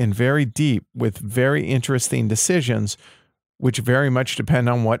love, and very deep with very interesting decisions, which very much depend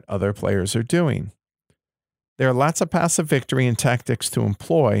on what other players are doing. There are lots of paths of victory and tactics to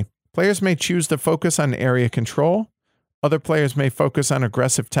employ. Players may choose to focus on area control. Other players may focus on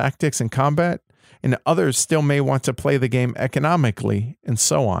aggressive tactics and combat, and others still may want to play the game economically, and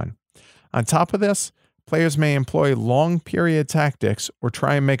so on. On top of this, players may employ long period tactics or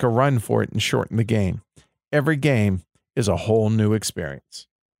try and make a run for it and shorten the game. Every game is a whole new experience.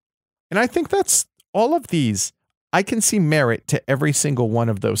 And I think that's all of these. I can see merit to every single one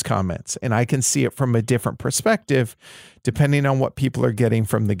of those comments, and I can see it from a different perspective depending on what people are getting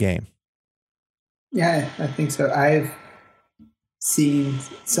from the game. Yeah, I think so. I've seen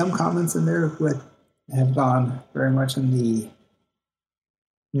some comments in there have gone very much in the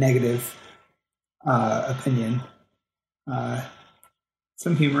negative opinion.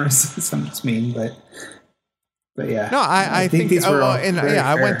 Some humorous, some just mean, but yeah. No, I think these were all and very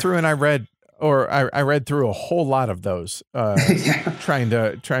yeah, I fair. went through and I read through a whole lot of those, Yeah. trying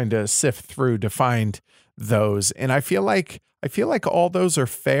to sift through to find those, and I feel like all those are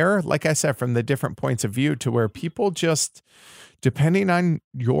fair. Like I said, from the different points of view, to where people just, depending on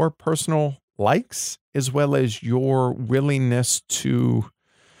your personal likes as well as your willingness to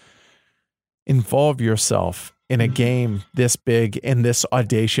involve yourself in a game this big and this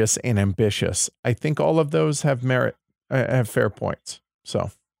audacious and ambitious. I think all of those have merit, have fair points.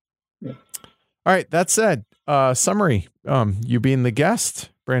 So, yeah. All right, that said, summary, you being the guest,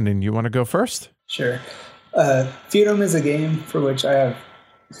 Brandon, you want to go first? Sure. Feudum is a game for which I have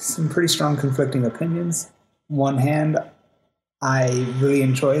some pretty strong conflicting opinions. On one hand, I really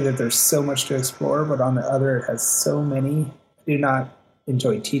enjoy that there's so much to explore, but on the other, it has so many. I do not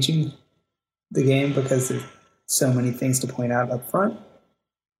enjoy teaching the game because there's so many things to point out up front.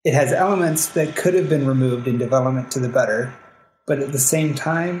 It has elements that could have been removed in development to the better, but at the same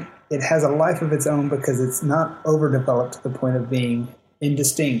time, it has a life of its own because it's not overdeveloped to the point of being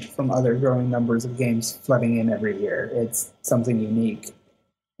indistinct from other growing numbers of games flooding in every year. It's something unique,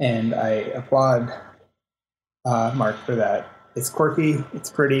 and I applaud Mark for that. It's quirky, it's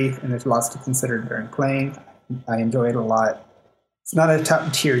pretty, and there's lots to consider during playing. I enjoy it a lot. It's not a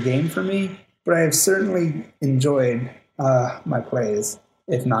top-tier game for me, but I have certainly enjoyed my plays,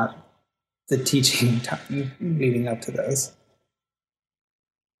 if not the teaching time leading up to those.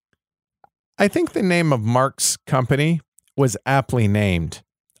 I think the name of Mark's company was aptly named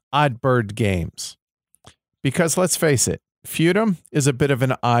Odd Bird Games. Because let's face it, Feudum is a bit of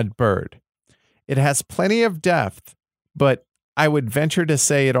an odd bird. It has plenty of depth, but I would venture to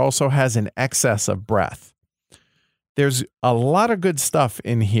say it also has an excess of breadth. There's a lot of good stuff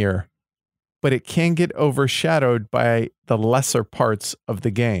in here, but it can get overshadowed by the lesser parts of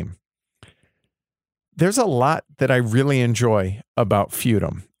the game. There's a lot that I really enjoy about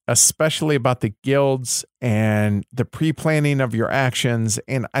Feudum, especially about the guilds and the pre-planning of your actions,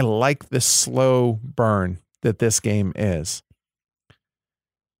 and I like the slow burn that this game is.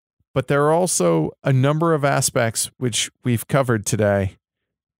 But there are also a number of aspects which we've covered today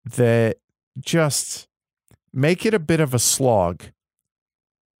that just make it a bit of a slog.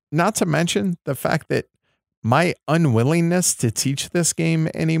 Not to mention the fact that my unwillingness to teach this game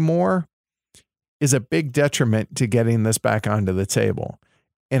anymore is a big detriment to getting this back onto the table.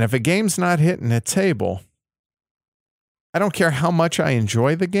 And if a game's not hitting a table, I don't care how much I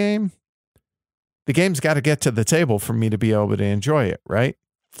enjoy the game's got to get to the table for me to be able to enjoy it, right?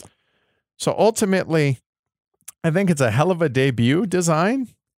 So ultimately, I think it's a hell of a debut design,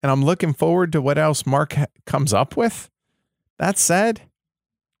 and I'm looking forward to what else Mark comes up with. That said,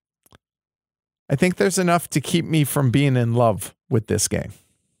 I think there's enough to keep me from being in love with this game.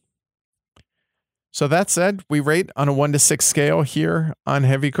 So that said, we rate on a 1 to 6 scale here on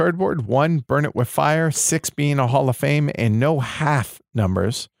Heavy Cardboard. 1, burn it with fire, 6 being a Hall of Fame, and no half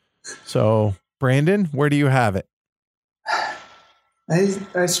numbers. So, Brandon, where do you have it?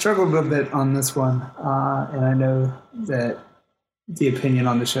 I struggled a bit on this one, and I know that the opinion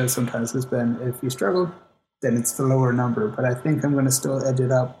on the show sometimes has been if you struggle, then it's the lower number. But I think I'm going to still edge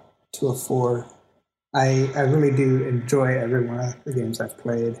it up to a 4. I really do enjoy every one of the games I've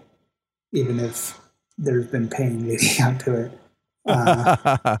played, even if there's been pain leading up to it.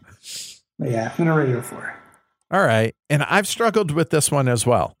 But yeah, I'm going to rate it a 4. All right. And I've struggled with this one as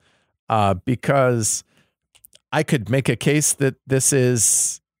well, because I could make a case that this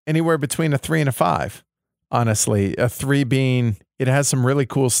is anywhere between a 3 and a 5. Honestly, a 3 being it has some really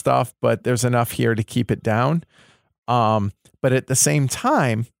cool stuff, but there's enough here to keep it down. But at the same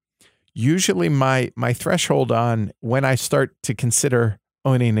time, usually my threshold on when I start to consider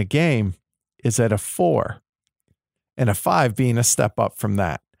owning a game is at a 4, and a 5 being a step up from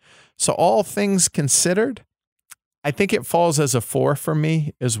that. So all things considered, I think it falls as a 4 for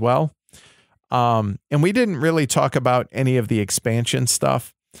me as well. And we didn't really talk about any of the expansion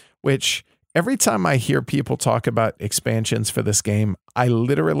stuff, which every time I hear people talk about expansions for this game, I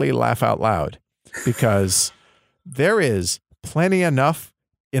literally laugh out loud, because there is plenty enough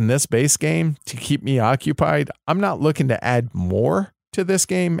in this base game to keep me occupied. I'm not looking to add more to this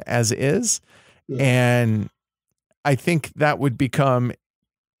game as is. Yeah. And I think that would become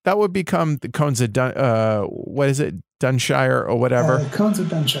the Cones of what is it? Dunshire or whatever. Cones of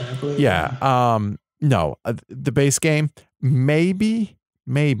Dunshire, I believe. Yeah. No, the base game, maybe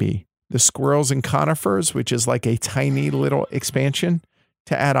the Squirrels and Conifers, which is like a tiny little expansion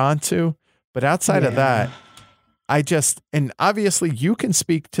to add on to. But outside of that, and obviously you can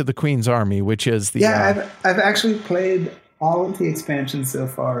speak to the Queen's Army, which is the... Yeah, I've actually played all of the expansions so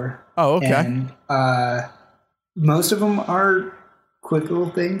far. Oh, okay. And most of them are quick little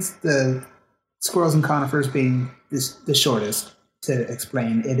things. The Squirrels and Conifers being the shortest to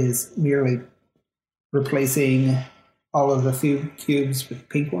explain. It is merely replacing all of the food cubes with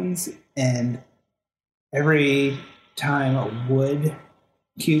pink ones, and every time a wood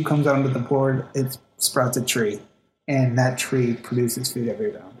cube comes onto the board, it sprouts a tree, and that tree produces food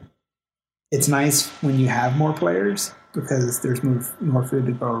every round. It's nice when you have more players because there's more food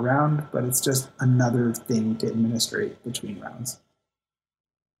to go around, but it's just another thing to administrate between rounds.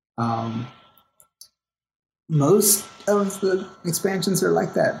 Most of the expansions are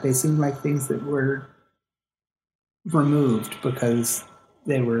like that. They seem like things that were removed because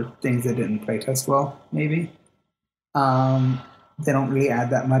they were things that didn't playtest well, maybe. They don't really add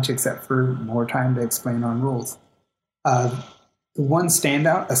that much except for more time to explain on rules. The one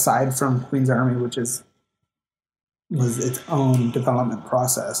standout, aside from Queen's Army, which was its own development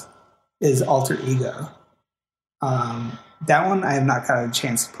process, is Alter Ego. That one I have not got a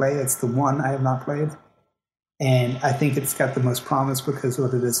chance to play. It's the one I have not played. And I think it's got the most promise because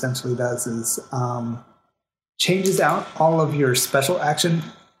what it essentially does is changes out all of your special action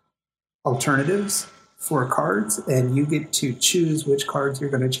alternatives for cards, and you get to choose which cards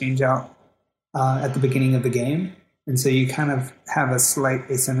you're going to change out at the beginning of the game. And so you kind of have a slight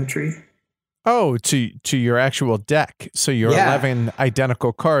asymmetry. Oh, to your actual deck. So your 11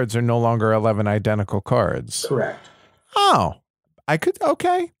 identical cards are no longer 11 identical cards. Correct. Oh, I could,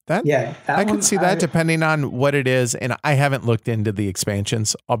 okay. I could see that depending on what it is. And I haven't looked into the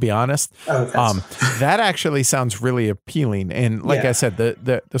expansions, I'll be honest. That actually sounds really appealing. And like I said,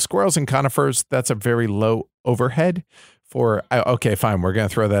 the Squirrels and Conifers, that's a very low overhead for, okay, fine. We're going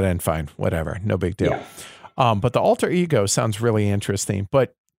to throw that in. Fine. Whatever. No big deal. Yeah. But the Alter Ego sounds really interesting.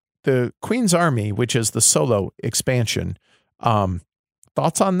 But the Queen's Army, which is the solo expansion,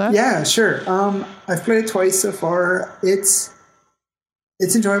 thoughts on that? Yeah, sure. I've played it twice so far. It's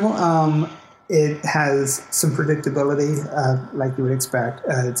enjoyable. It has some predictability, like you would expect.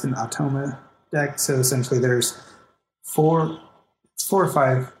 It's an Automa deck, so essentially there's four or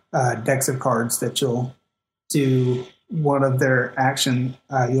five decks of cards that you'll do one of their action.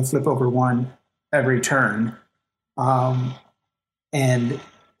 You'll flip over one every turn, and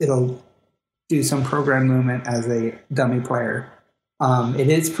it'll do some program movement as a dummy player. It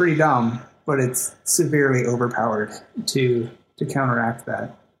is pretty dumb, but it's severely overpowered to counteract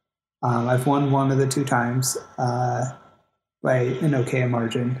that. I've won one of the 2 times by an okay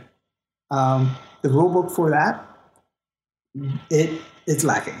margin. The rulebook for that, it's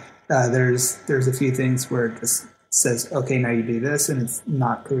lacking. There's a few things where it just says, okay, now you do this, and it's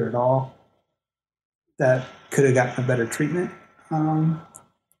not clear at all. That could have gotten a better treatment.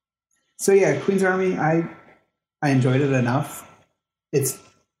 So yeah, Queen's Army, I enjoyed it enough. If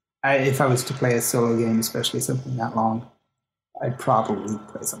I was to play a solo game, especially something that long, I'd probably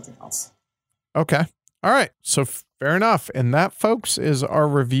play something else. Okay. All right. So fair enough. And that, folks, is our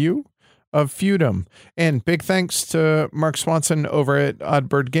review of Feudum. And big thanks to Mark Swanson over at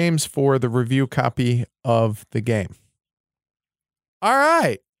Oddbird Games for the review copy of the game. All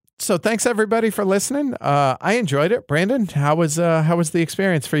right. So thanks everybody for listening. I enjoyed it. Brandon, how was the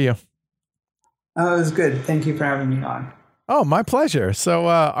experience for you? Oh, it was good. Thank you for having me on. Oh, my pleasure. So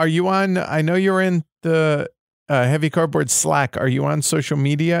are you on, I know you're in the Heavy Cardboard Slack. Are you on social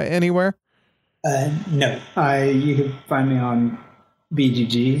media anywhere? No. You can find me on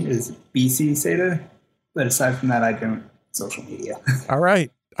BGG, is BC Sata. But aside from that, I don't social media. All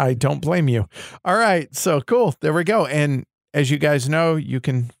right. I don't blame you. All right. So cool. There we go. And as you guys know, you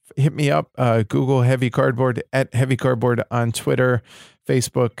can hit me up, Google Heavy Cardboard, at Heavy Cardboard on Twitter,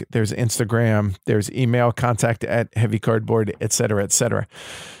 Facebook, there's Instagram, there's email, contact at Heavy Cardboard, et cetera, et cetera.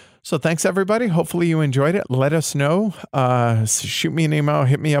 So thanks everybody. Hopefully you enjoyed it. Let us know. Shoot me an email,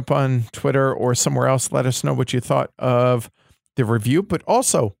 hit me up on Twitter or somewhere else. Let us know what you thought of the review, but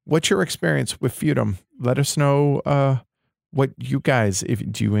also what's your experience with Feudum. Let us know what you guys,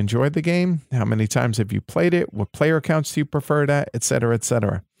 do you enjoy the game? How many times have you played it? What player accounts do you prefer to, et cetera, et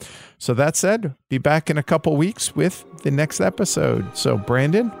cetera. So that said, be back in a couple weeks with the next episode. So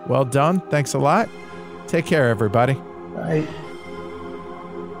Brandon, well done. Thanks a lot. Take care, everybody. Bye.